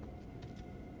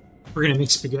 We're gonna make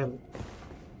spaghetti.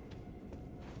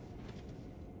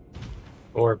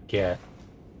 Or get.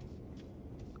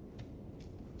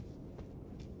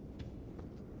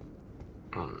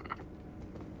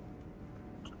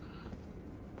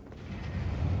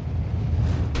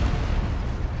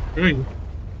 Ooh.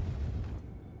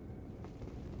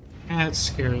 That's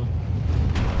scary.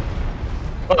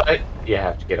 But you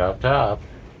have to get up top.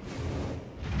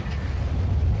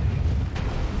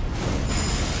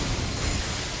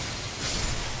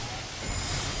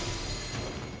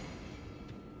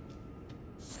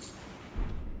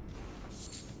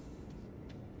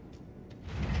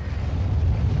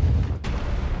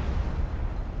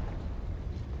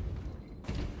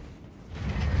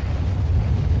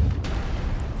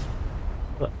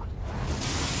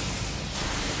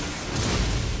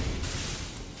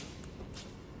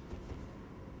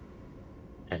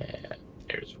 And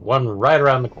there's one right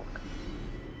around the corner.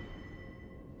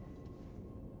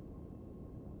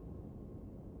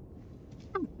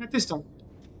 Not this time.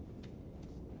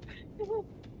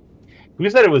 Who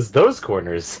said it was those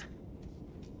corners?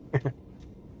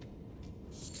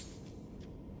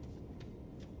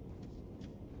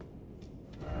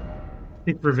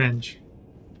 Take revenge.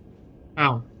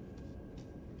 Oh.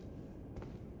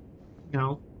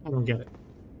 No, I don't get it.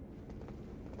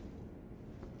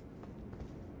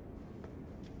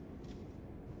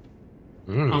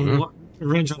 On what?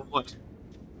 Revenge on what?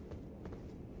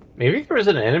 Maybe there was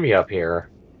an enemy up here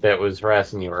that was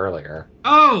harassing you earlier.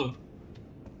 Oh!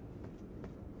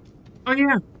 Oh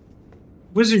yeah.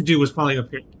 Wizard Dude was probably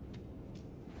up here.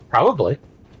 Probably.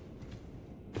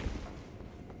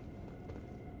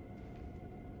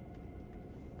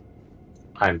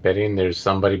 I'm betting there's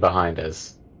somebody behind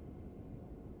us.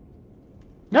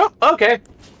 Nope, okay.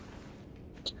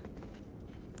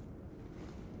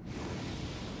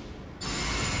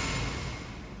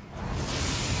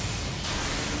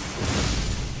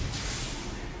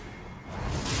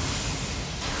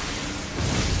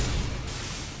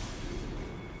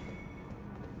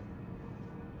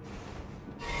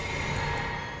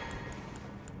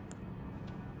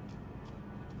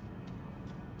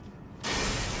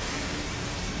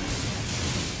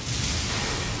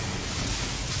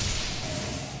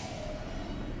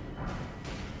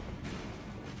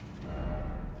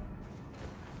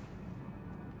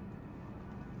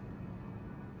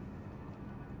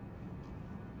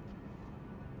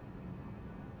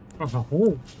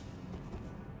 Oh.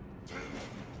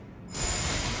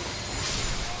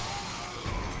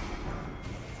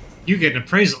 You get an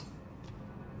appraisal.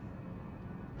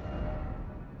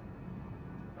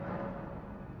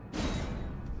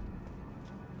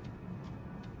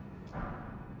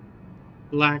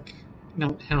 Black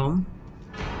Knight Helm.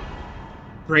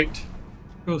 Great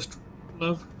Ghost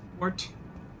Love Wart.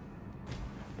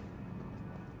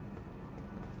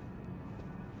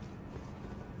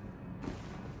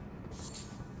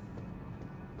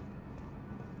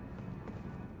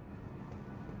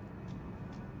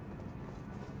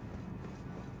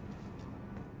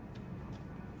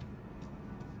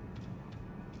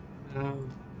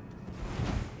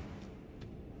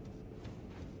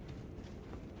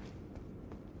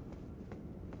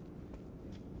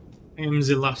 I am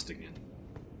the last again.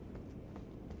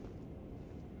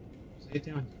 Is it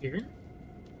down here?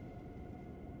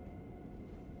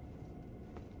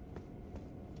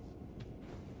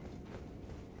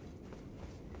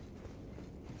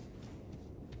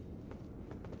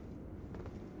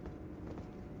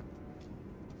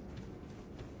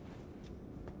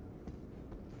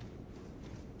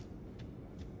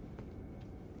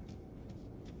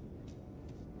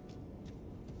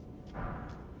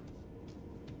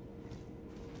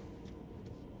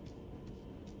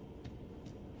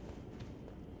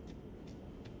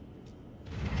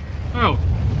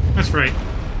 That's right.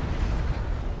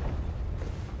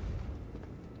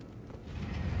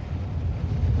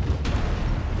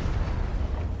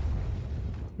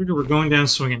 We're going down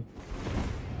swinging.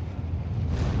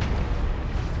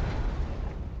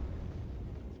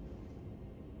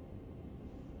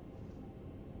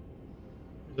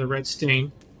 The red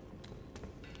stain.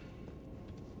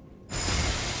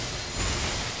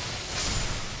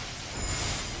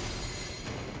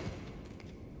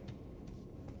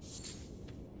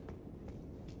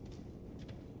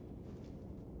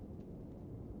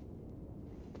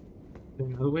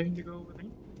 Another way to go over there?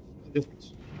 What's the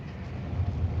difference?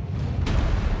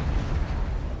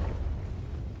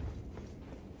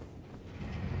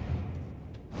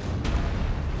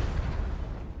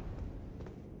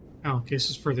 Oh, okay, this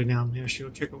is further down. Yeah, I should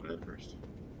go check over that first.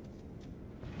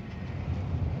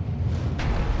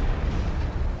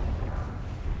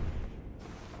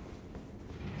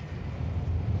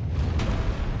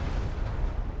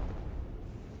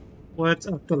 What's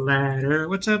up the ladder?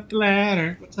 What's up the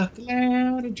ladder? What's up the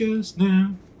ladder just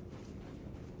now?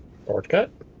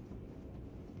 Shortcut?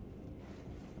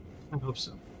 I hope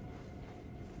so.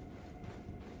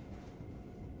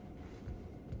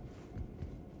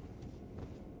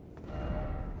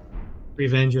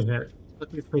 Revenge of it.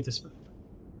 Look, we've heard this before.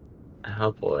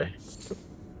 Oh boy.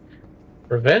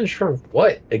 Revenge for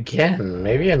what? Again?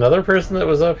 Maybe another person that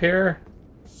was up here?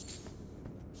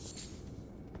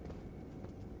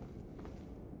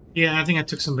 Yeah, I think I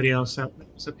took somebody else out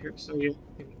that was up here, so yeah.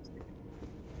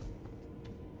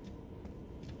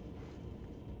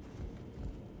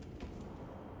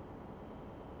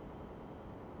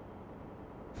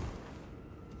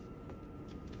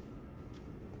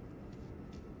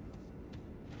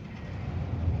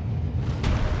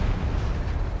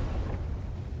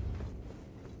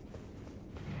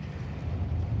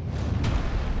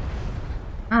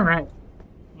 All right,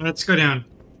 let's go down.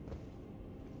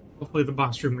 Hopefully the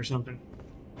boss room or something.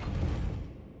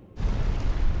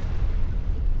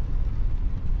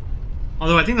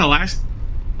 Although I think the last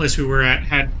place we were at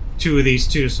had 2 of these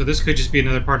too, so this could just be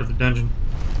another part of the dungeon.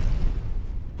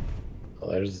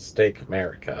 Well, there's the Stake of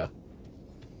America.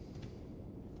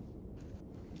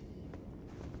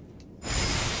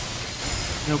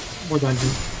 Nope, more dungeon.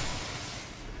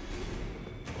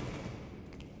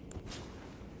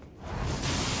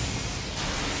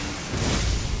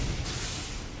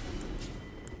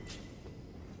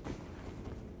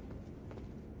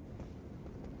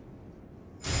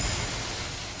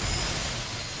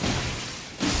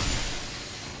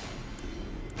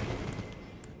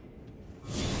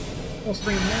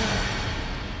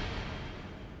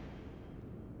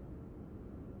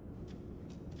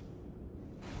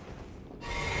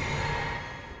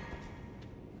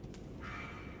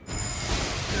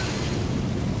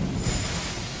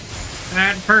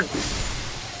 That hurt.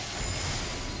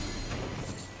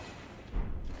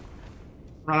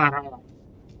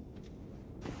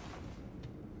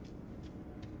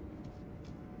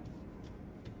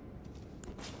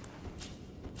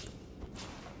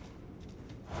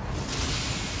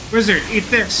 Wizard, eat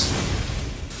this.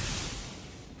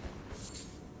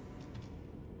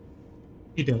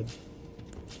 He did.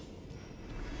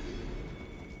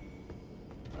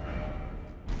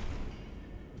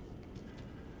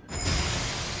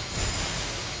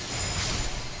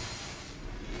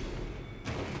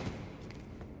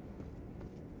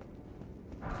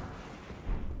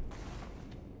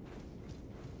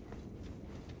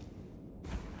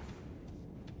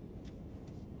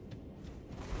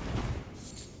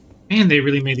 Man, they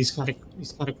really made these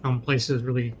catacomb places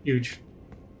really huge.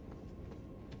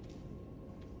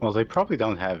 Well, they probably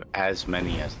don't have as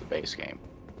many as the base game.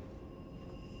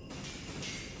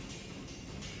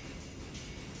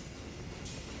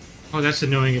 Oh, that's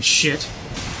annoying as shit.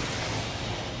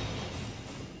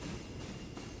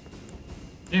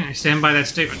 Yeah, I stand by that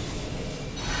statement.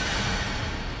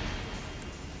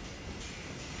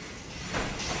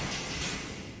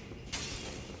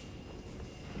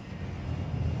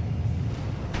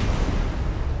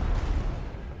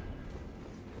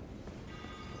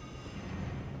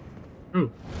 Ooh.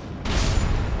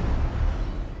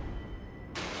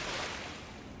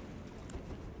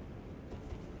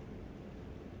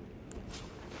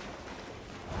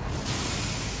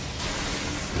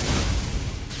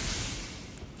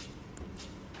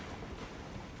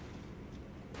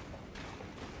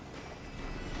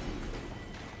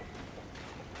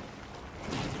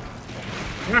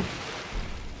 Yeah.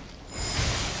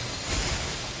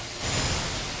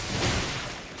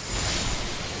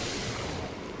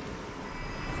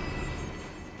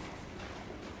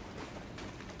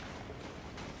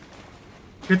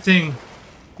 Good thing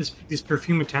these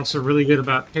perfume attacks are really good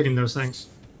about hitting those things.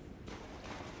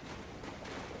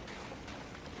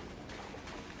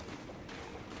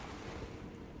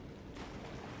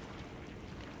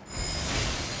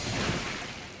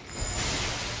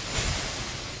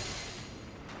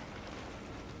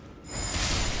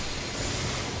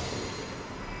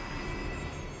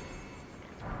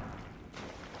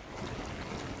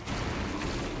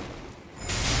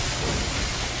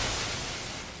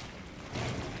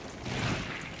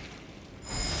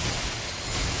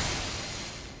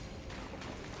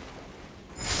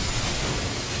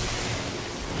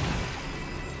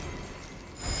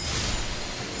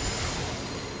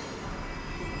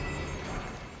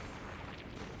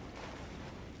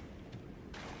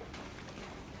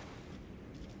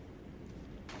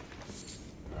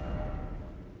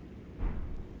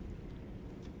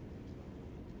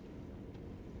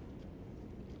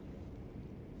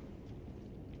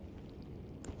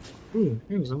 Ooh,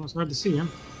 it was almost hard to see him.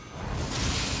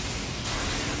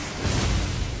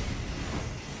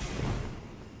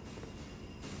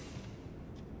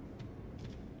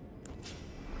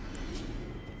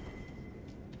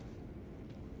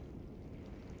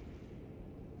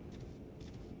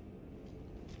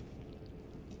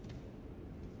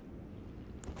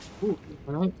 Ooh,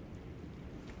 all right.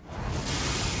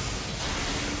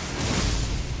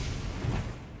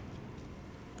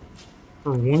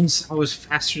 For once, I was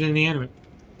faster than the enemy.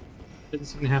 Didn't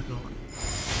seem to happen a lot.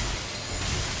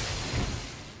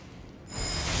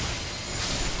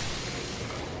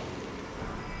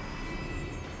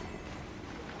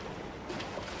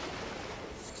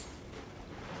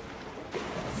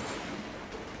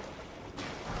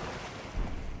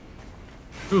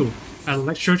 Ooh,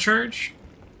 electro charge?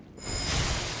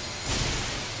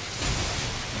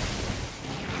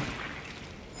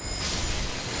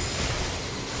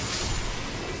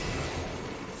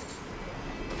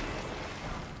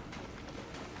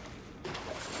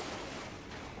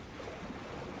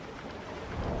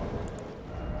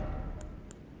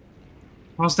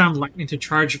 Calls down lightning to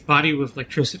charge body with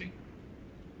electricity.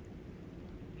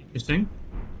 Interesting.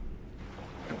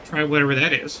 Try whatever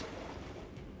that is.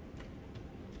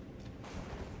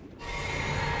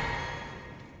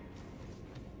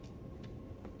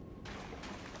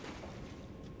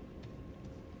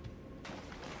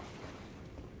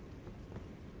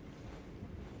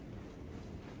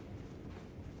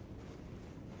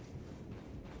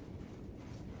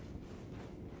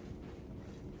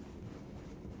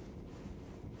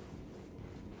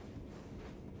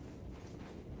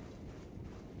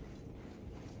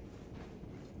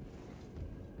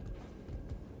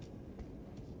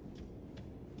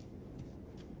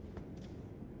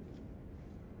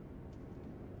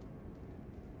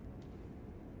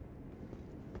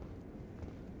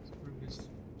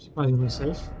 Surprisingly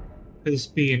safe. Could this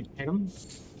be an item?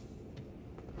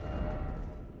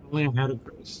 Only I had a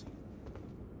grace.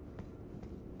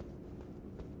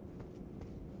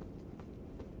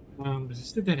 Is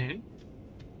this the dead end?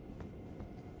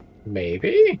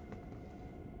 Maybe?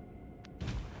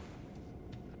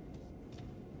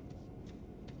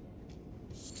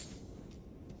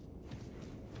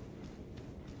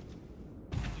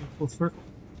 Yeah, full circle.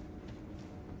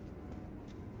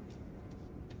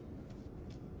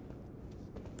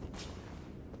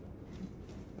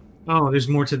 Oh, there's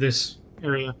more to this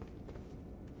area.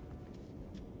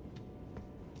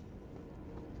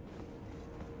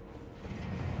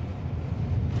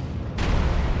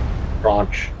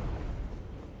 Branch.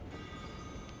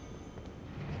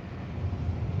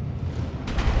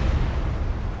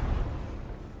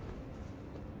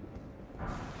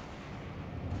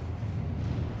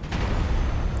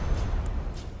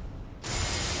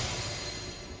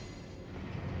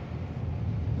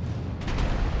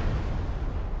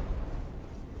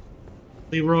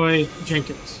 Leroy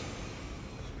Jenkins.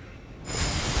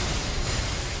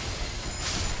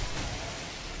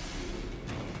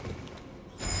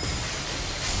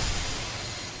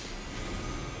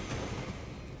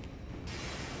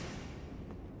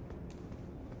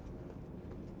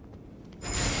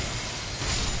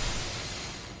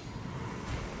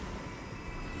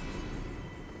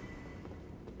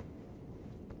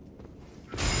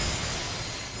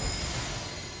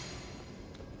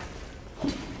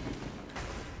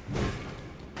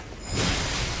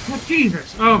 Oh,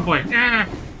 Jesus! Oh boy! Ah!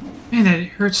 Man, that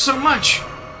hurts so much!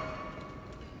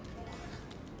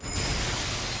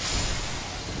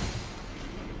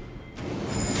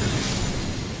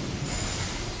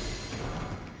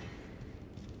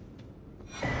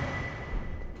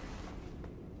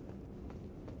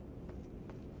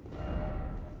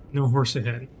 No horse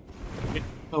ahead. Yeah,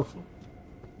 helpful.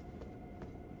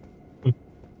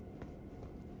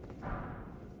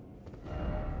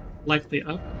 likely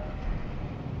up.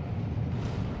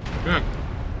 Good.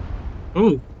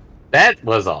 Ooh. That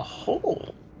was a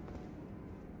hole.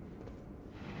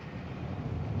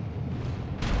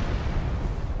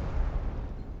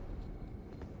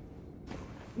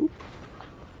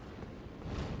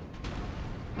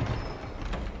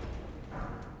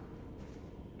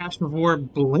 Cash before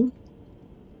blink.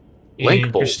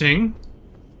 Blink bolt. Interesting.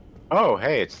 Oh,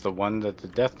 hey, it's the one that the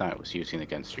Death Knight was using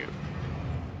against you.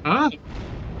 Ah.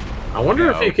 I wonder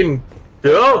if No. you can.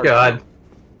 Oh god.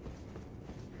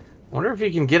 I wonder if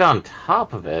you can get on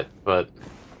top of it, but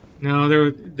No,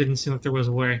 there didn't seem like there was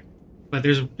a way. But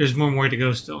there's more way to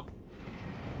go still.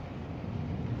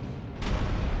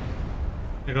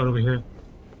 I got over here.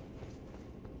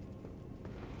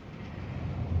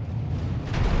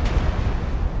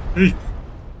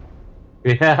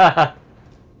 yeah.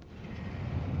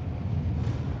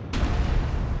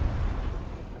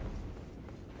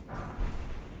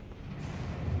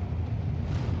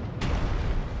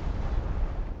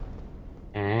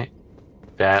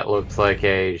 That looks like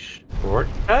a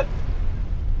shortcut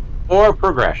or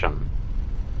progression.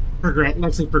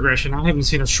 Let's say progression. I haven't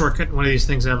seen a shortcut in one of these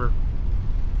things ever.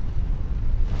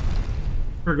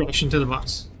 Progression to the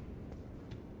boss.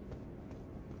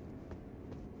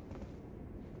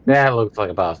 That looks like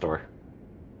a boss door.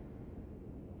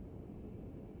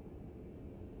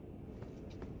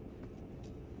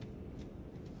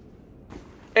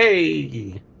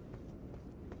 Hey!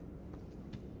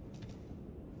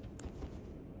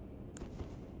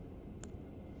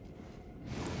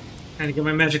 Trying to get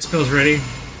my magic spells ready.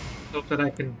 Hope that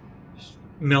I can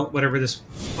melt whatever this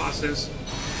boss is.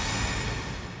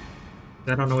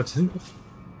 I don't know what's in it.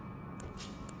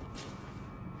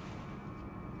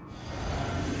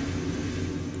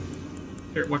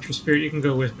 Here, watch your spirit, you can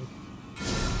go with me.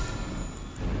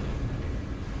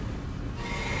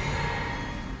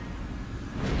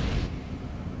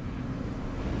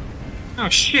 Oh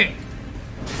shit!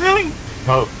 Really?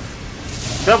 Oh.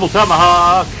 Double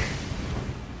tomahawk!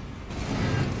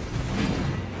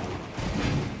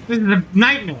 This is a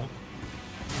nightmare.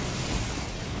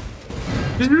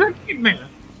 This is a nightmare.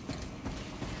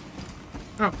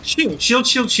 Oh,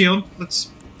 shield.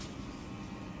 Let's.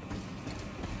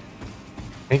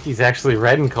 I think he's actually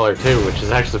red in color too, which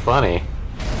is actually funny.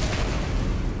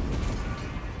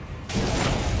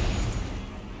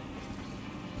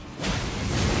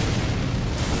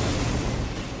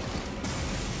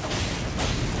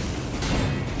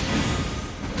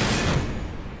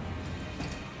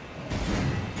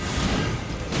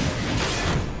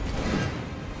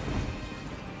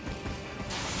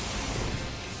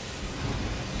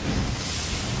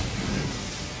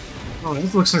 Oh,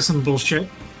 this looks like some bullshit.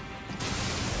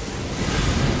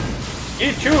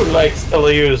 He too likes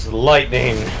to use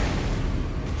lightning.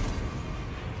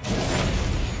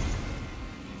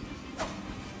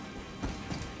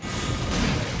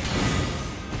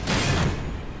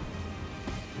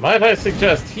 Might I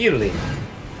suggest healing?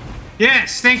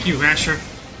 Yes, thank you, Asher.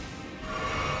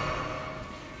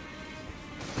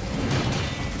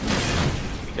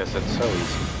 Because it's so easy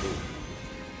to do.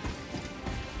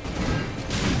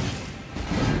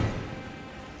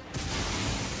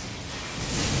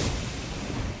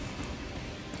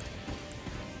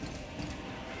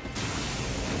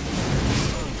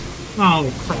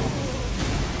 Holy crap.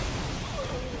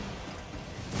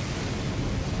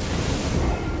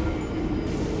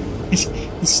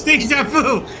 He stinks that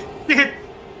food! Shit!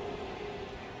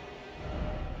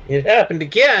 It happened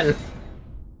again.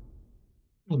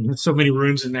 Oh, there's so many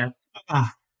runes in there.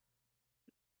 Ah.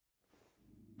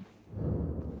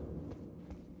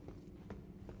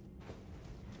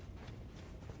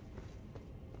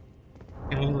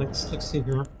 Okay, let's see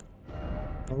here.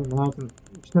 I don't know if I can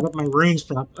set up my runes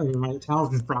properly, my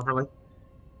talismans properly.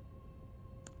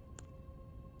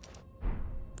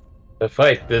 To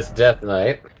fight this Death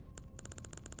Knight.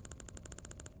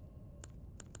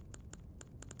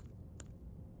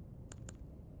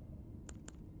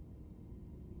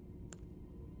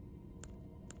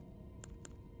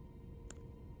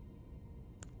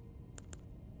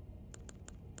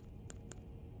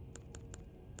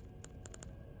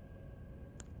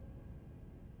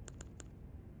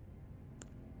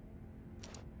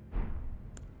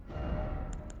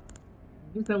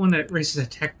 Who's that one that raises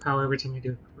attack power every time you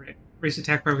do a crit? Raise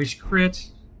attack power each crit.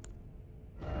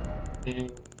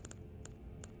 And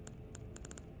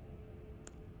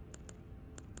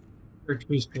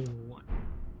increase paying 1.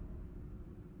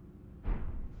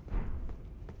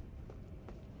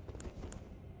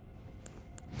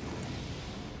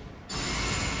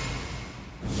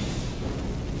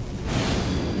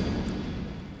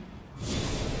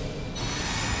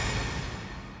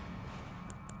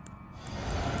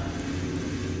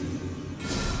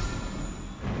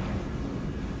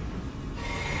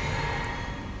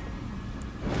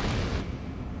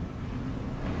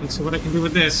 see what I can do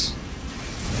with this.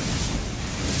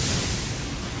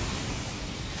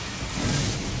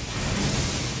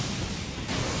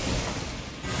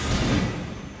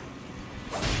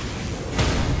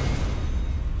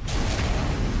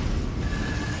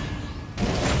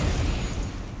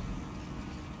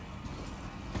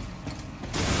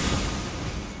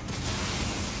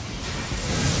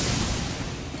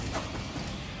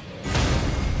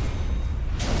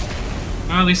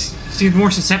 Well, at least he seems more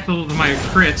susceptible to my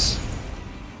crits.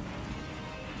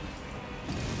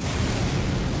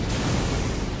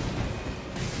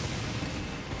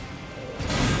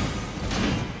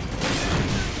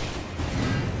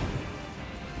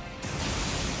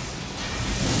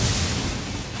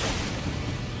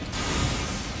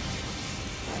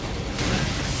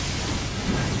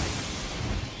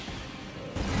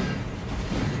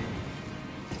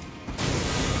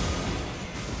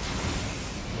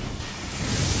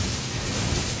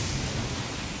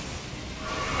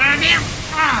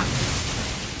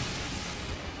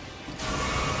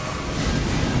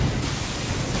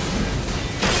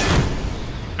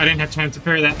 I didn't have time to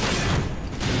parry that.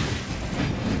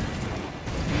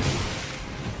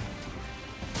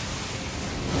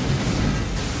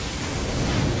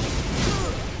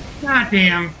 God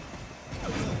damn.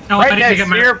 No, Right I didn't next pick up to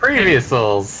my your previous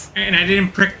souls. and I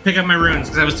didn't pick up my runes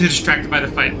because I was too distracted by the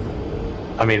fight.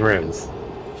 I mean, runes.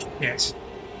 Yes.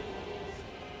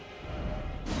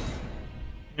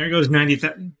 There goes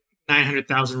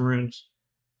 900,000 runes.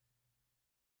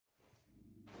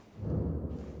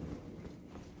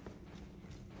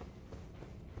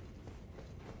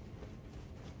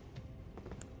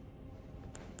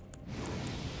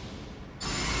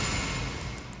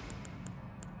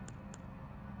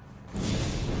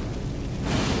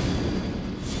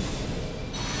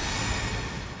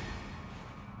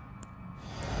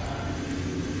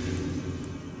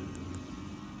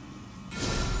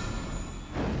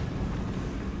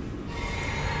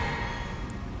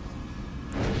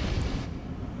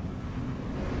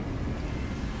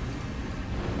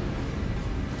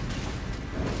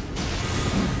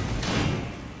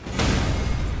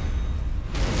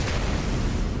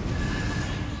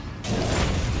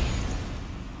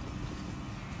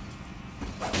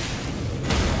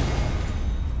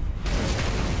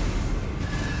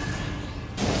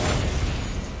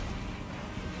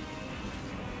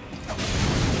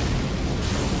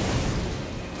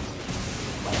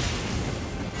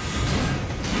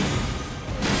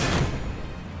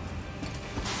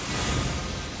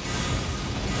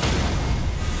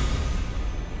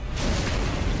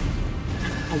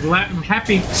 I'm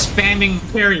happy spamming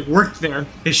parry worked there.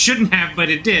 It shouldn't have, but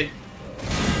it did.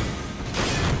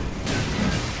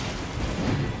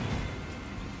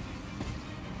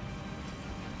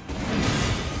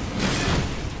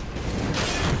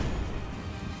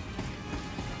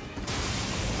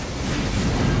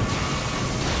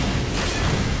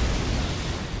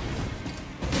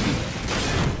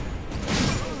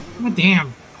 God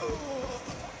damn.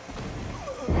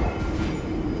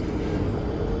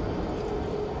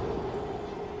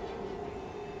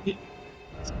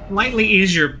 Slightly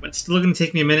easier, but still going to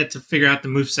take me a minute to figure out the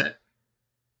moveset.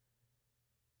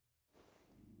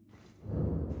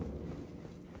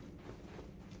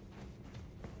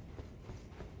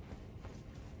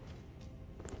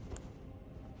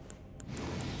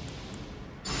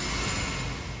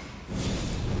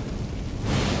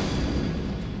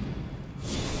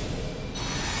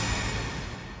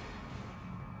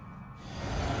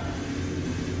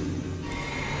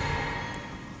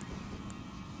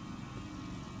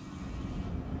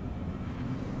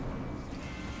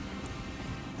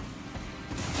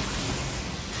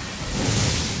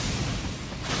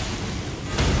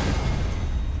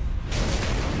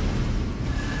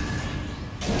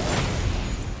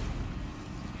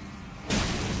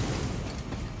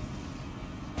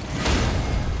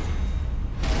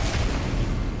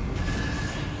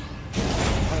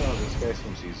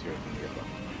 Seems easier than the other.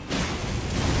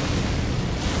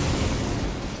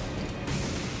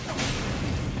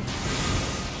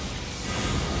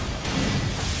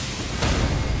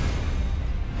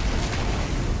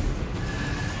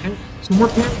 Okay, 2 more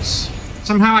parries.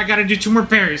 Somehow I gotta do 2 more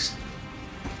parries.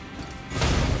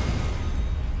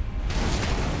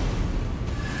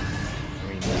 I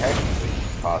mean, technically, you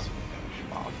could possibly finish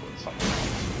him off with something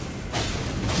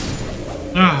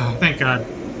else. Oh, thank God.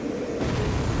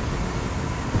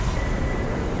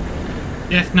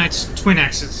 Death Knight's Twin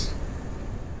Axes.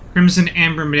 Crimson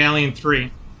Amber Medallion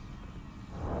 3. I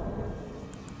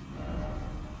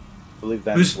believe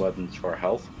that's weapons for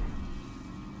health.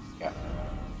 Yeah.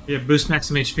 Yeah, boost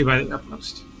maximum HP by the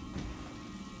utmost.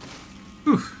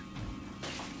 Whew.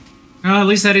 Well, at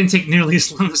least I didn't take nearly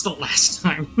as long as the last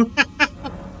time.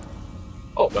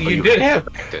 Oh, Well, you did have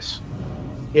practice.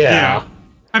 Yeah.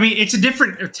 I mean, it's a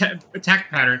different attack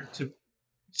pattern, to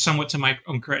somewhat to my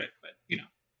own credit, but you know.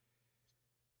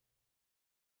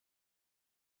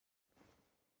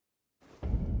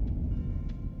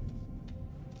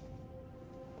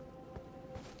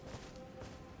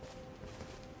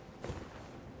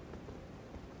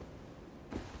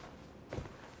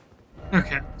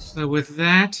 Okay, so with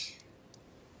that,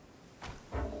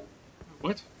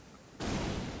 what?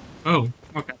 Oh,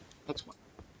 okay, that's what.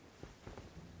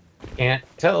 Can't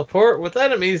teleport with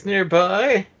enemies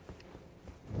nearby.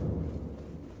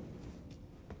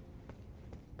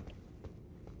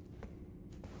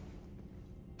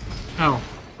 Oh,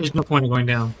 there's no point in going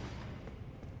down.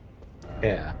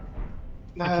 Yeah.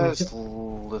 That's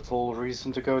little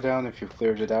reason to go down if you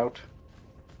cleared it out.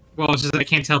 Well, it's just that I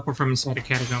can't teleport from inside the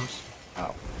catacombs.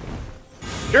 Oh.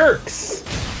 Jerks!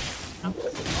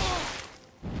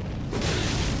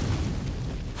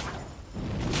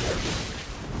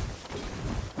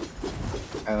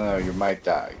 I don't know, you might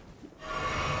die.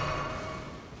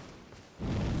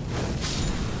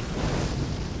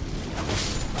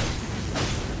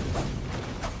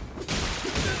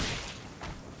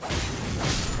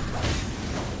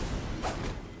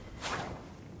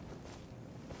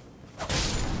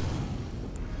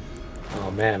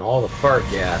 Oh man, all the fart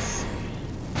gas.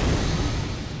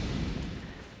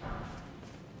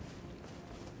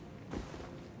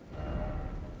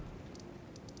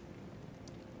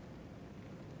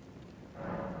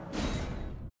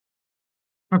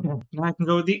 Okay, now I can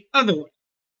go the other way.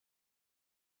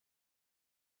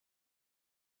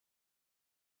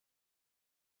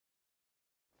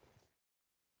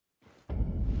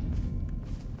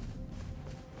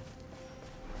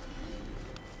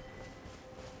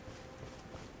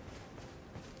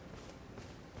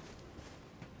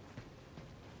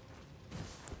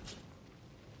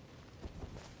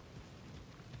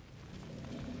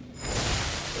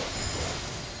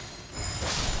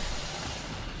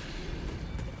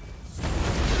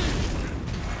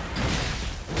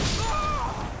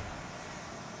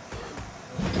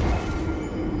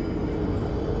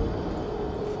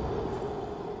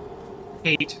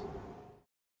 Hate.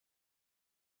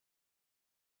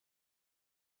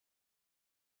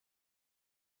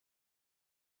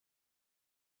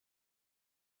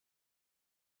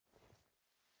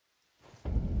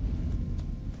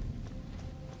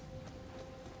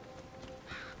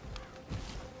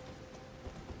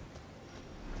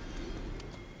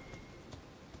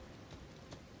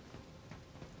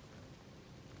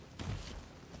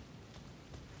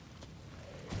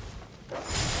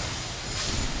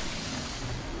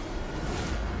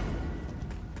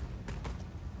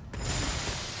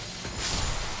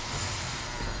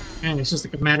 Man, it's just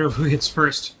like a matter of who hits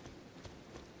first.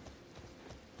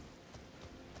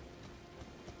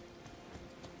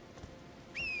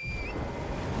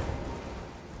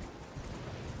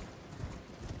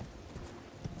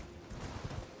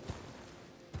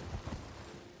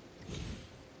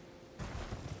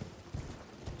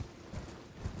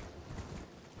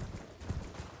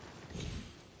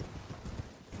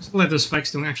 Just let those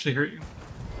spikes don't actually hurt you.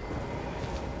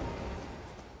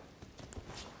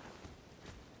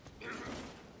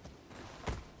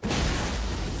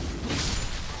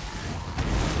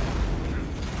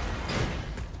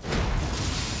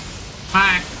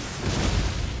 Hi.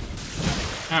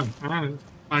 Oh,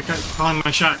 I got calling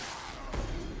my shot.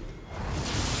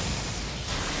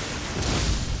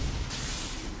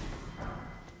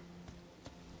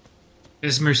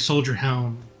 Esmer Soldier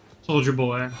Helm. Soldier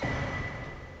Boy.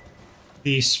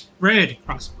 The spread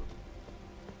crossbow.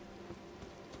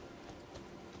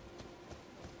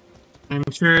 I'm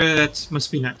sure that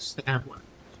must be nice to have one.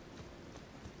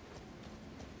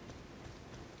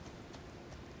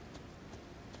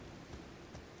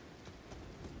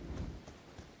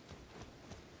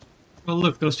 Well,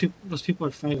 look, those people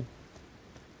are fighting.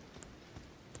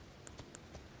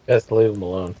 Best leave them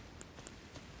alone.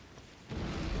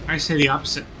 I say the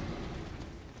opposite.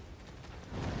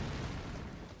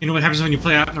 You know what happens when you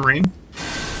play out in the rain?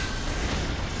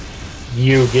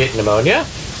 You get pneumonia?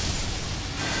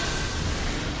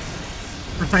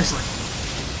 Precisely.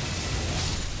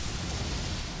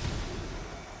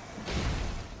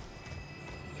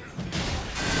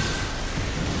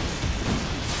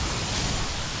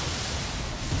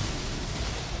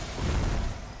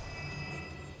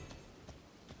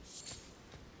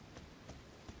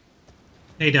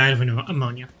 They died of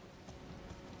ammonia.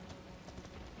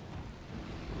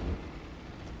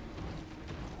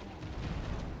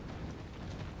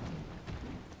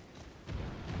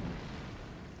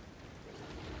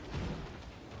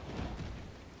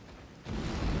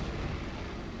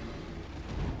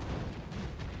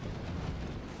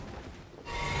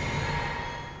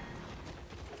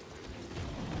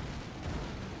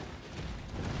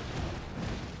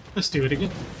 Let's do it again.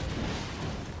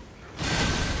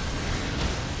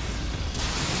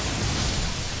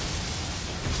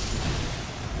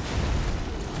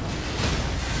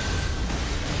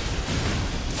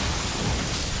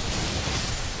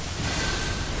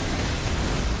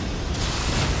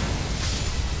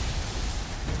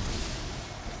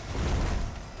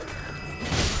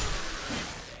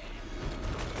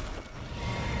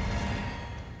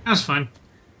 That was fun.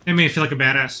 It made me feel like a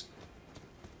badass.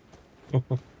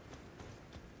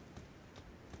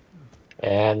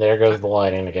 And there goes the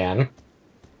lighting again.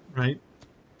 Right.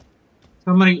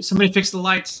 Somebody fix the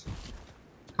lights.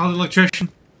 Call the electrician.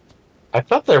 I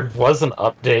thought there was an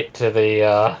update to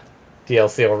the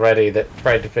DLC already that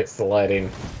tried to fix the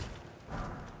lighting.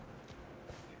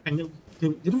 And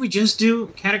didn't we just do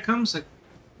catacombs? Like,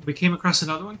 we came across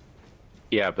another one?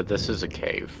 Yeah, but this is a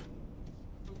cave.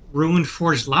 Ruined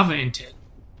forged lava intake.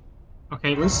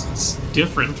 Okay, at least it's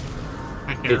different.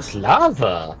 I care. It's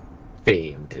lava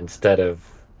themed instead of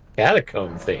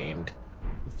catacomb themed.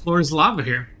 The floor is lava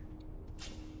here.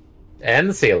 And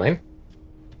the ceiling.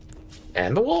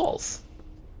 And the walls.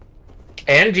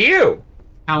 And you!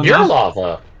 How You're enough?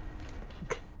 lava!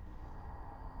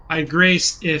 By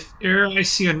grace, if ere I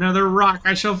see another rock,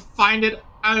 I shall find it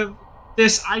out of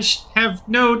this. I have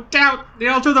no doubt. The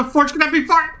altar of the forge cannot be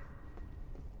far.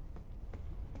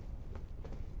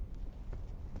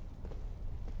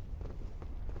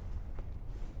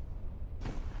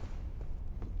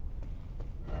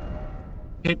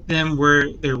 Hit them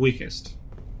where they're weakest.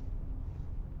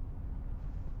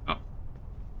 Oh.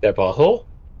 That butthole?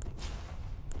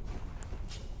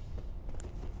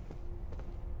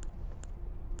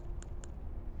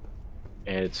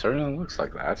 It certainly looks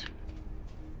like that.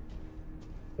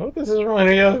 Oh, this is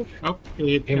reminding me of Oh,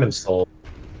 it Human Soul.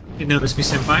 You noticed me,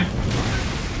 senpai?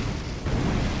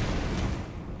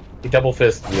 He double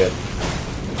fisted you.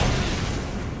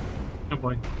 Oh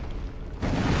boy.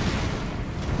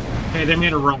 Hey, they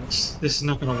made a rocks. This is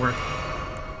not gonna work.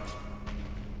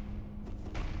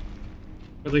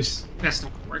 At least, that's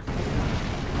not gonna work.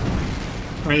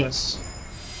 Try this.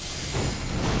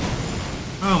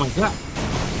 Oh my god.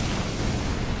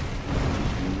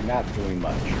 Not doing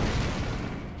much.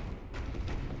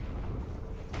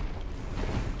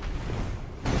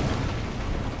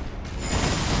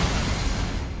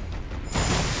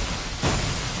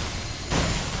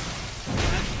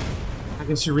 I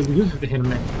guess you really do have to hit him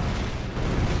there.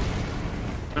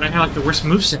 But I had like the worst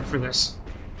moveset for this.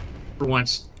 For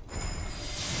once.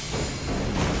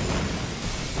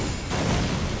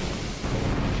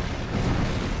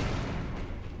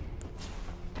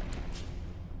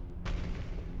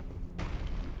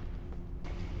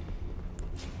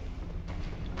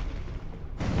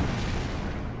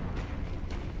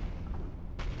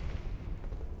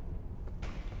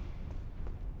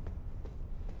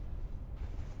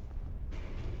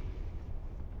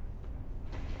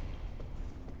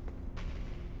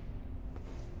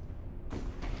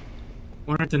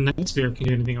 I wonder if the Night Spirit can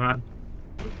do anything about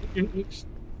it.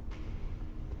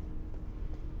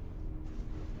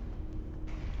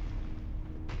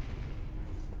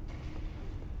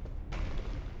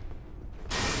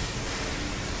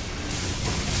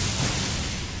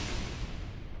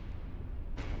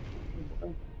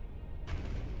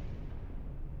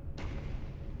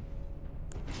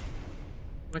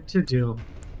 What to do?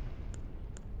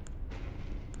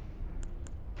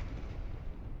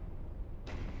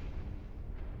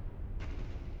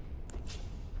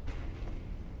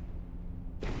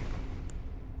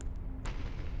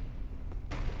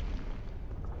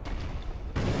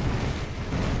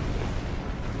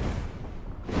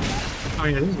 Oh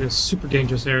yeah, this is a super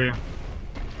dangerous area.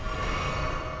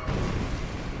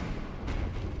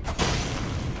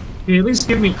 Can you at least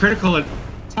give me critical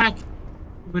attack?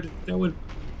 That would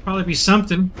probably be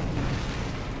something.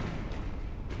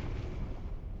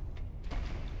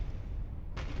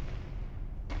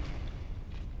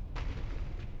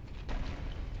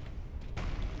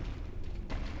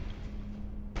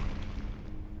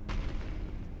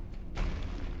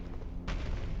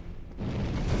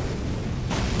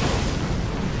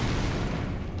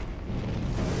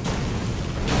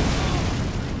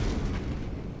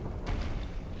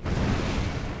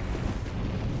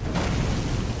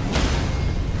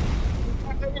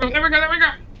 There we go, there we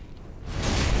go!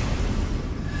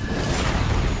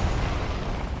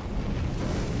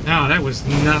 No, that was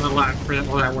not a lot for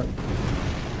all that work.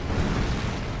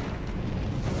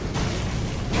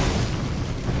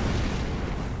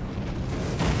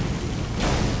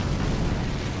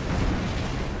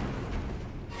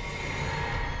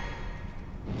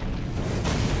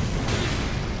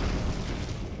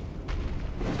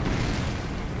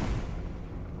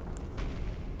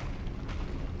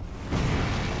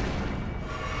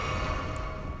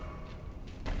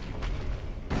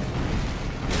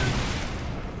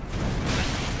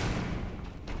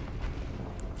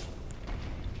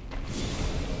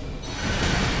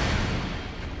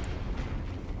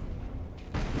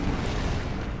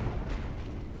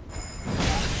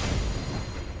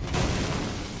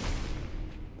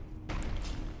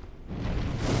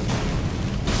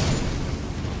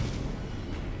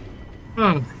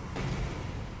 Oh,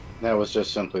 That was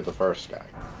just simply the first guy.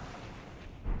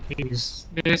 jeez.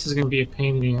 This is going to be a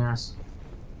pain in the ass.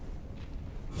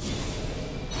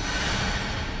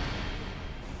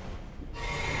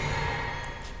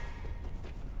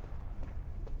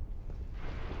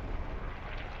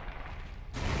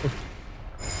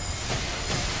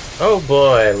 Oh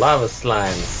boy, lava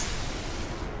slimes.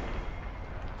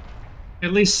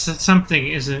 At least something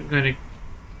isn't going to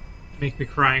make me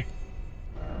cry.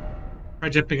 Try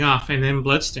jumping off and then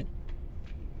bloodstain.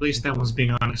 At least that one's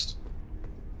being honest.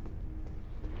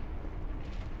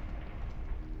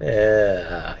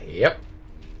 Yep.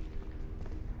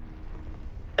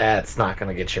 That's not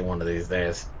gonna get you one of these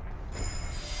days.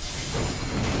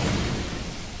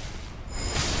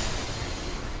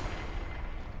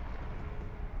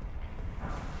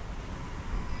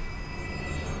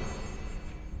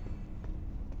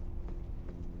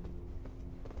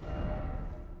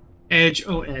 Edge,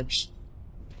 oh edge.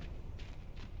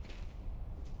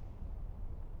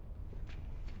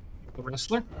 The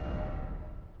wrestler?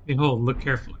 Behold, look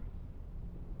carefully.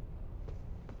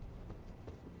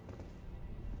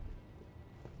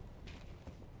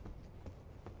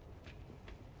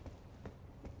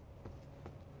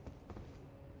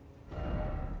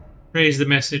 Praise the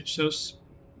message, so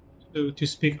to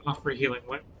speak, offer healing.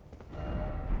 What?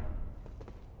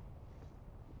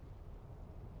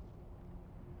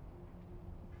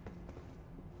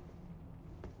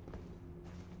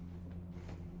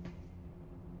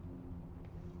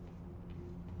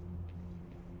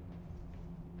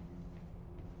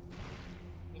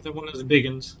 Another one of the big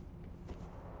ones.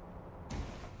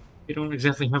 You don't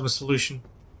exactly have a solution.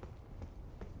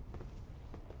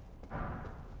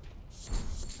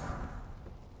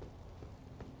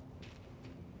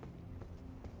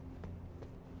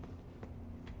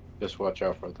 Just watch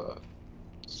out for the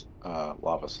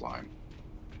lava slime.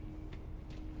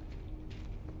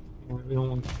 We don't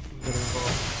want to get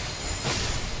involved.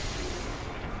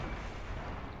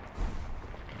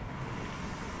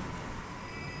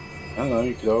 I don't know,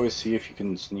 you could always see if you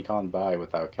can sneak on by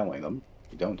without killing them.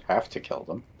 You don't have to kill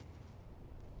them.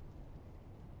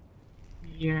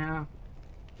 Yeah.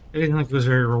 I didn't think it was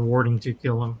very rewarding to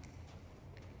kill him.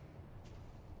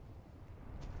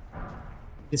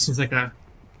 It seems like a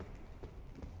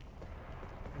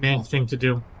mad thing to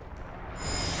do.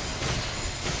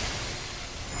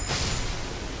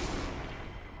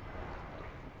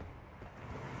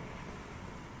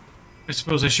 I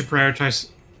suppose I should prioritize.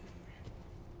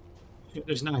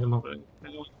 There's an item over there.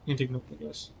 I can't ignore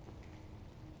this.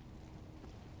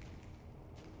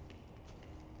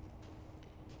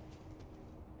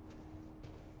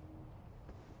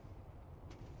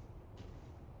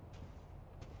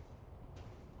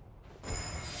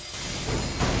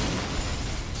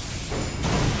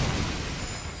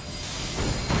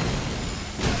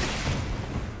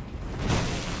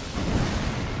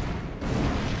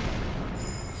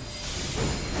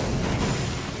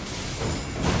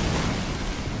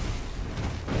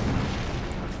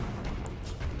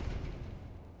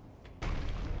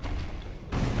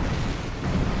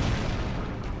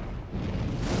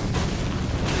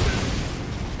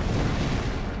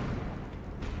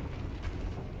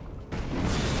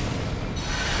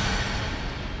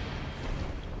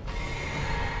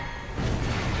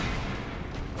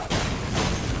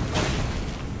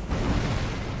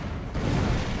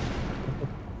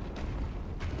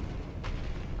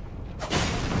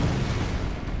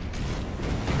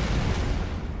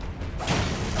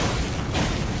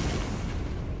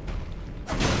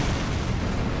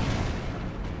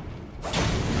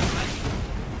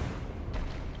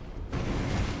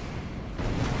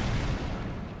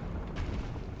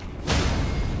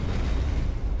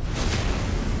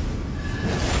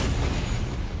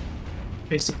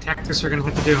 Basic tactics are gonna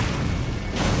have to do.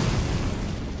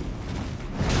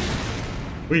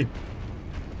 Wait.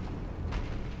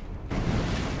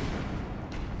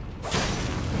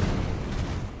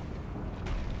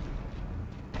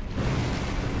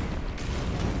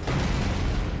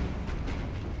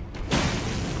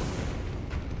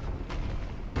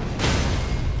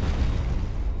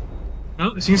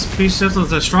 Well, it seems to be set with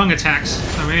the strong attacks,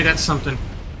 so maybe that's something.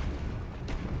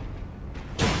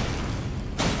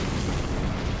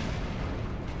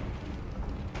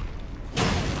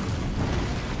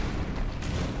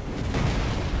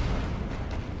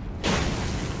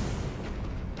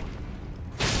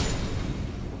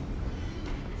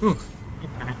 Ooh,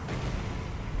 okay.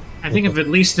 I think I've at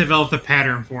least developed a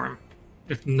pattern for him,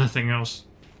 if nothing else.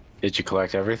 Did you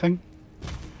collect everything?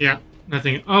 Yeah,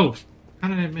 nothing. Oh, how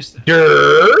did I miss that?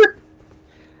 Grr!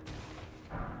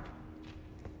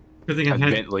 Good thing I had.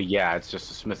 Admittedly, yeah, it's just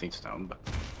a smithing stone, but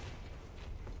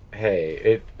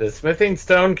Hey, the smithing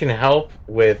stone can help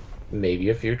with maybe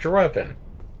a future weapon.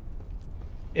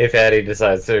 If Addy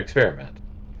decides to experiment.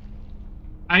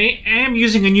 I am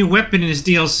using a new weapon in this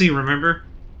DLC, remember?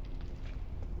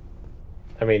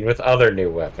 I mean, with other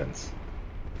new weapons.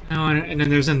 Oh, and then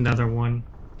there's another one.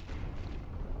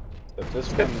 But this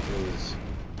one is.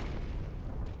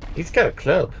 He's got a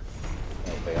club.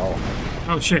 Well, they all have.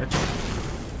 Oh shit.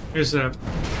 There's a.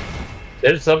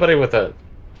 There's somebody with a...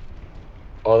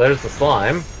 Oh, there's the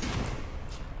slime.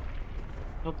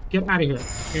 Oh, get out of here.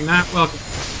 You're not welcome.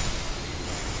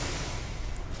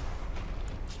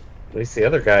 At least the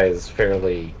other guy is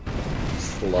fairly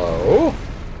slow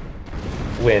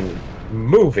when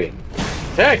moving.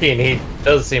 Attacking, he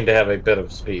does seem to have a bit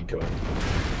of speed to him.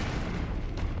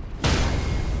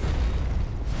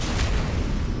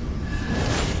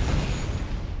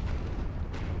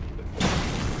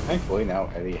 Thankfully, now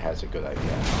Eddie has a good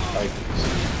idea. Like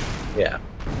these. Yeah.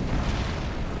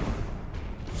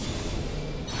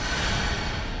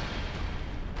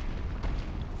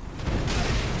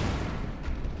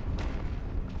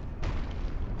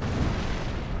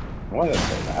 Why did I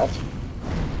say that?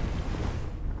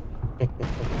 Okay.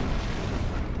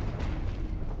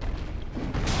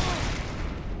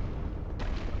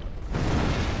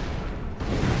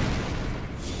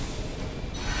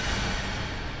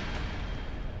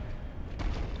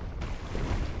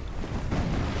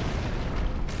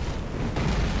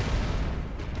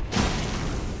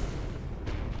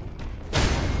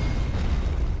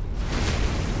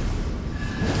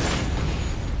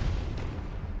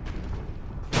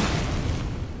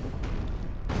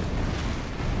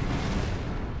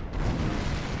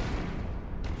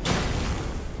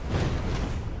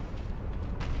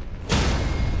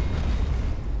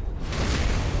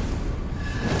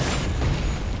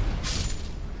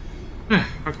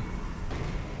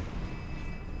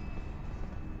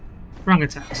 Wrong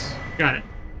attacks. Got it.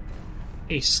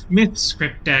 A Smith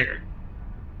script dagger.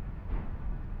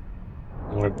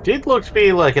 Well, it did look to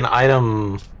be like an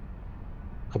item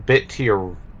a bit to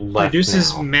your left.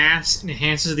 Reduces now. mass and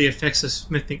enhances the effects of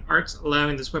smithing arts,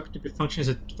 allowing this weapon to function as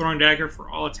a throwing dagger for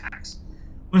all attacks.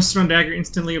 Once thrown dagger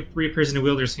instantly reappears in the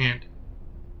wielder's hand.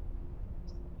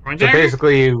 Throwing So dagger?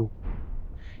 basically,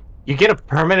 you get a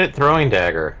permanent throwing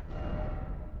dagger.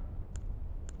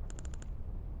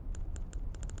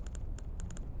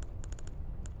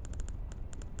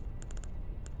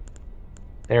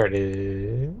 There it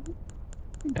is.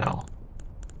 No.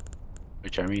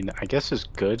 which I mean, I guess is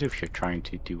good if you're trying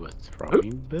to do a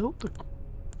throwing build.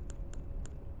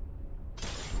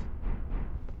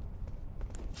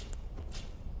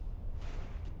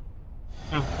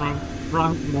 Oh,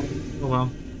 wrong. Oh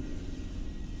well.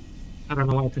 I don't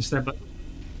know why I pressed that button.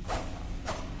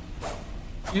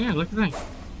 Yeah, look at that.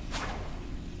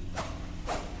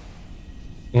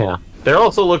 Yeah. There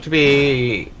also look to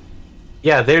be...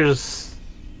 Yeah, there's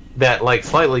that, like,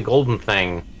 slightly golden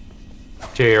thing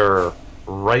to your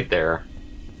right there.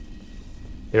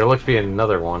 There looks to be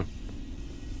another one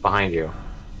behind you.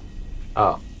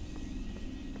 Oh.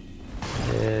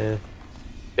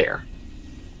 There.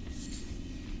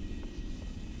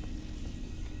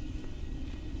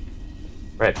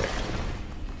 Right there.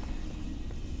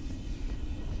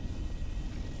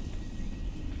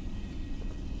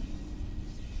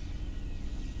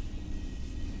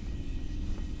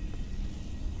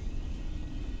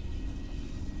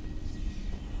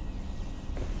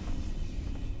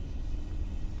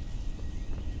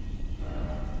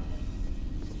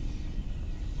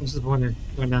 What's the point of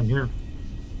going down here?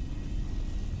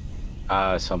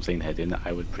 Something hidden,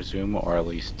 I would presume, or at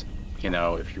least, you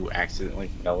know, if you accidentally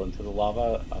fell into the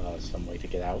lava, some way to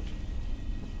get out.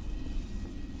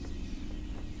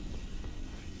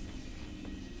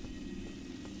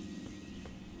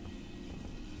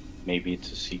 Maybe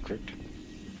it's a secret.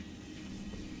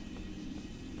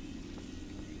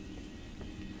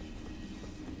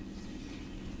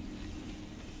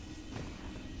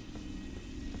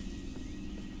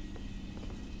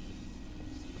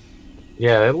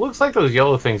 Yeah, it looks like those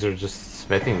yellow things are just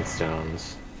smithing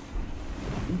stones.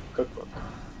 Cookbook.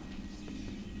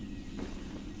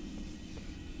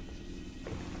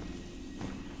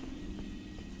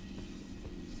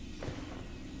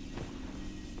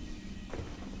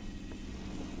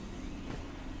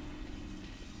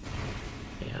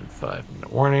 And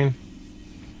 5-minute warning.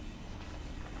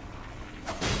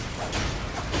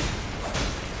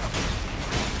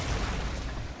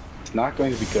 It's not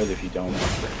going to be good if you don't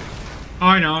upgrade. Oh,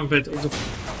 I know, but I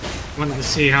just wanted to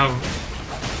see how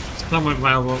somewhat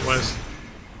viable it was.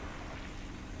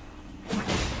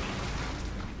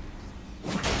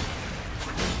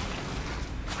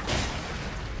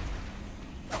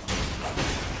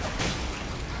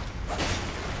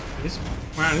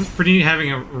 Wow, it's pretty neat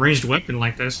having a ranged weapon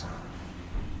like this.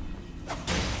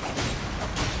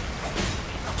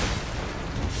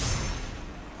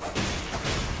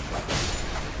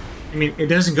 I mean, it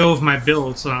doesn't go with my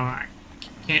build, so I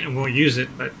can't and won't use it,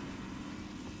 but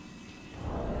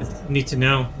it's neat to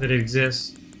know that it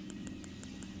exists.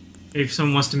 Maybe if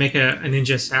someone wants to make a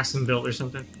ninja assassin build or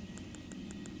something.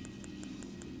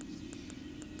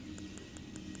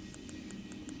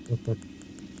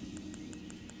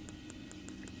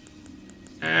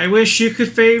 I wish you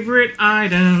could favorite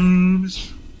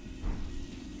items.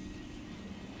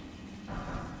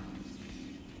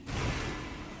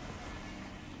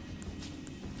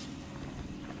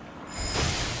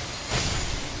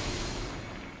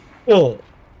 Oh.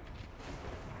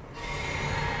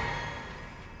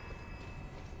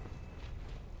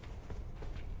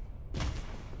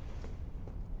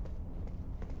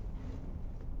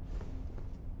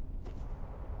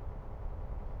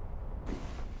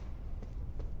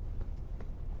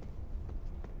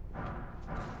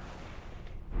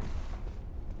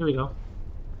 Here we go.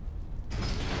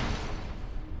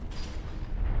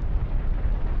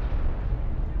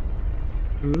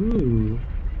 Ooh.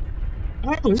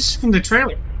 Oh, this is from the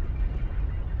trailer.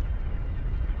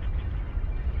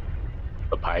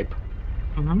 The pipe.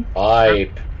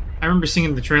 Pipe. I remember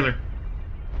seeing the trailer.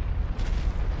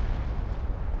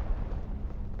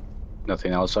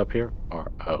 Nothing else up here?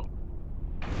 Or, oh.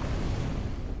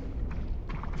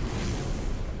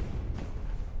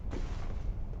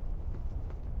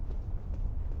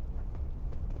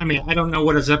 I mean, I don't know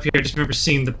what is up here. I just remember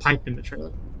seeing the pipe in the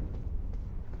trailer.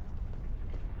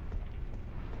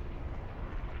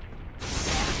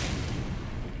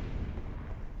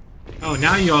 Oh,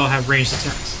 now you all have ranged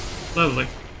attacks. Lovely.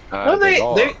 Well, they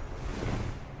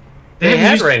haven't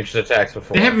had used, ranged attacks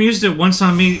before. They haven't used it once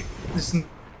on me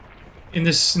in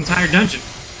this entire dungeon.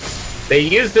 They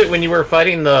used it when you were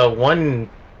fighting the one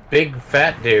big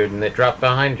fat dude and it dropped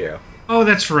behind you. Oh,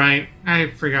 that's right. I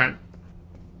forgot.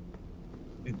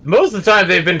 Most of the time,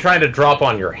 they've been trying to drop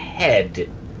on your head.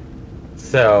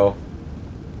 So...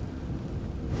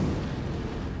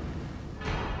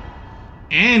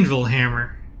 Anvil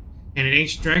hammer. And an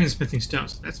ancient dragon smithing stone.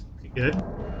 So that's pretty good.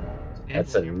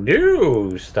 That's a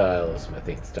new style of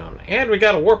smithing stone. And we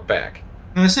got a warp back.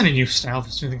 No, that's not a new style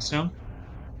of smithing stone.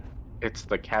 It's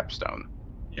the capstone.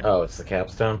 Yeah. Oh, it's the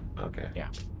capstone? Okay. Yeah.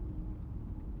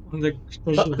 One of the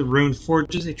treasures of the rune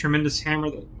forges a tremendous hammer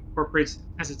that incorporates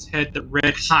as its head the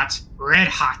red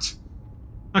hot.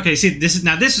 Okay, see, this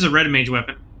is a red mage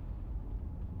weapon.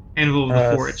 Anvil of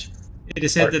the forge. It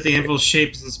is said that the anvil's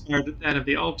shape is inspired that of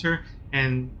the altar,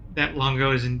 and that long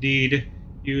ago is indeed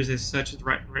used as such as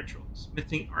rite and ritual.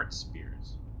 Smithing art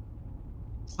spears.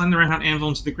 Slam the red hot anvil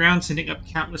into the ground, sending up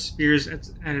countless spears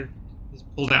as it is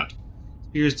pulled out.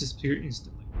 Spears disappear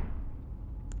instantly.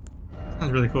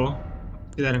 Sounds really cool.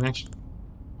 See that in action.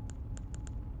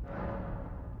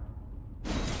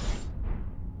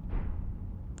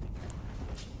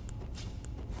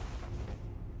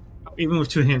 Even with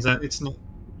two hands, it's not. I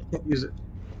can't use it.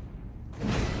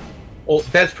 Well,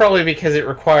 that's probably because it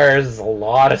requires a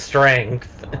lot of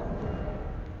strength.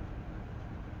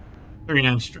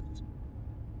 39 strength.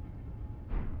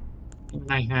 And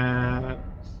I have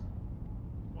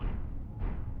 1.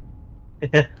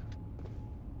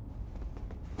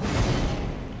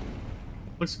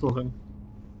 Looks cool though.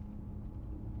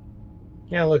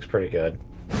 Yeah, it looks pretty good.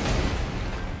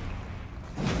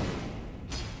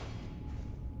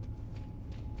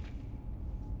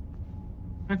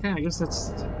 Okay, I guess that's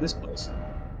this place.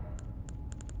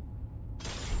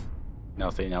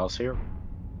 Nothing else here?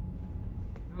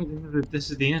 Oh, this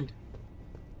is the end.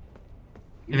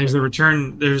 And there's the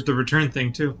return. There's the return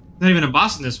thing too. Not even a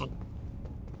boss in this one.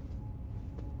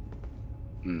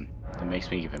 That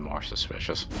makes me even more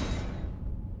suspicious.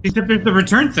 Except there's the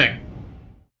return thing.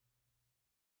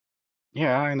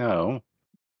 Yeah, I know.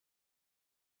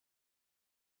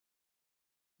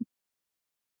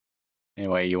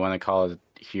 Anyway, you want to call it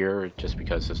here just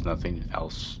because there's nothing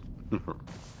else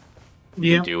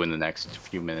we can do in the next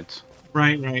few minutes?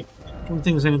 Right. I don't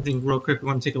think there's anything real quick we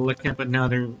want to take a look at, but now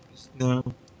there's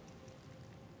nothing.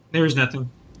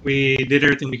 We did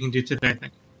everything we can do today, I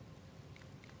think.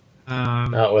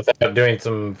 Without doing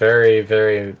some very,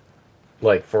 very,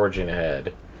 forging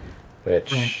ahead,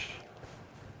 which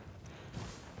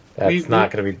that's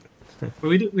not going to be.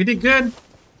 We did good.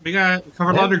 We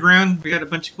covered a lot of ground. We got a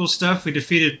bunch of cool stuff. We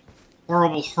defeated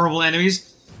horrible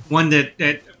enemies. One that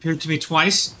appeared to me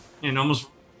twice and almost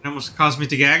caused me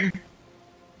to gag.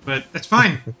 But that's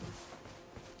fine.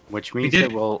 Which means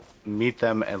that we'll meet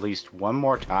them at least one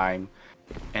more time,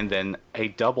 and then a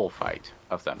double fight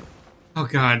of them. Oh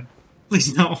god.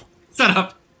 Please no. Shut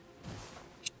up.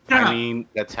 Shut I up. mean,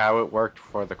 that's how it worked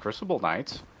for the Crucible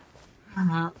Knights.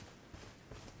 I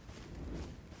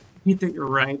hate that you're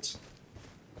right.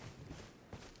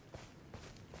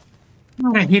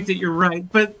 God, I hate that you're right,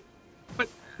 but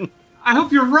I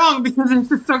hope you're wrong because it's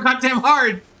just so goddamn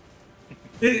hard.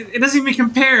 It doesn't even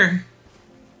compare.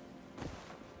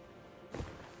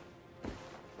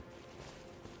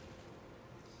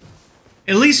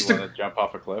 At least You want to jump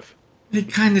off a cliff?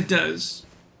 it kind of does.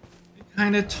 It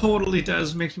kind of totally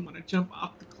does make me want to jump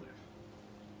off the cliff.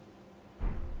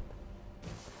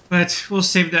 But we'll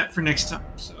save that for next time.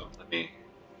 So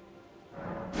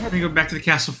let me go back to the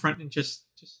castle front and just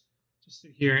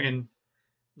sit here and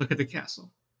look at the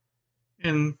castle.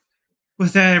 And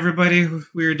with that, everybody,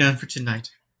 we're done for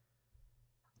tonight.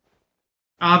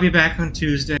 I'll be back on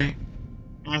Tuesday.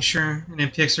 Asher and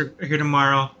MPX are here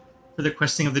tomorrow for the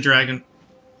questing of the dragon.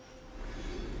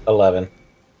 11.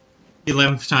 The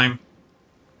 11th time.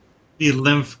 The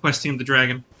 11th questing of the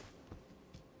dragon.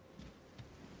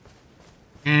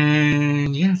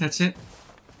 And yeah, that's it.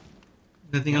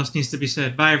 Nothing else needs to be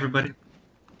said. Bye, everybody.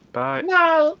 But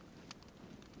No.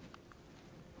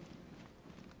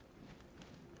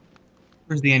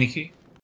 Where's the Annie key?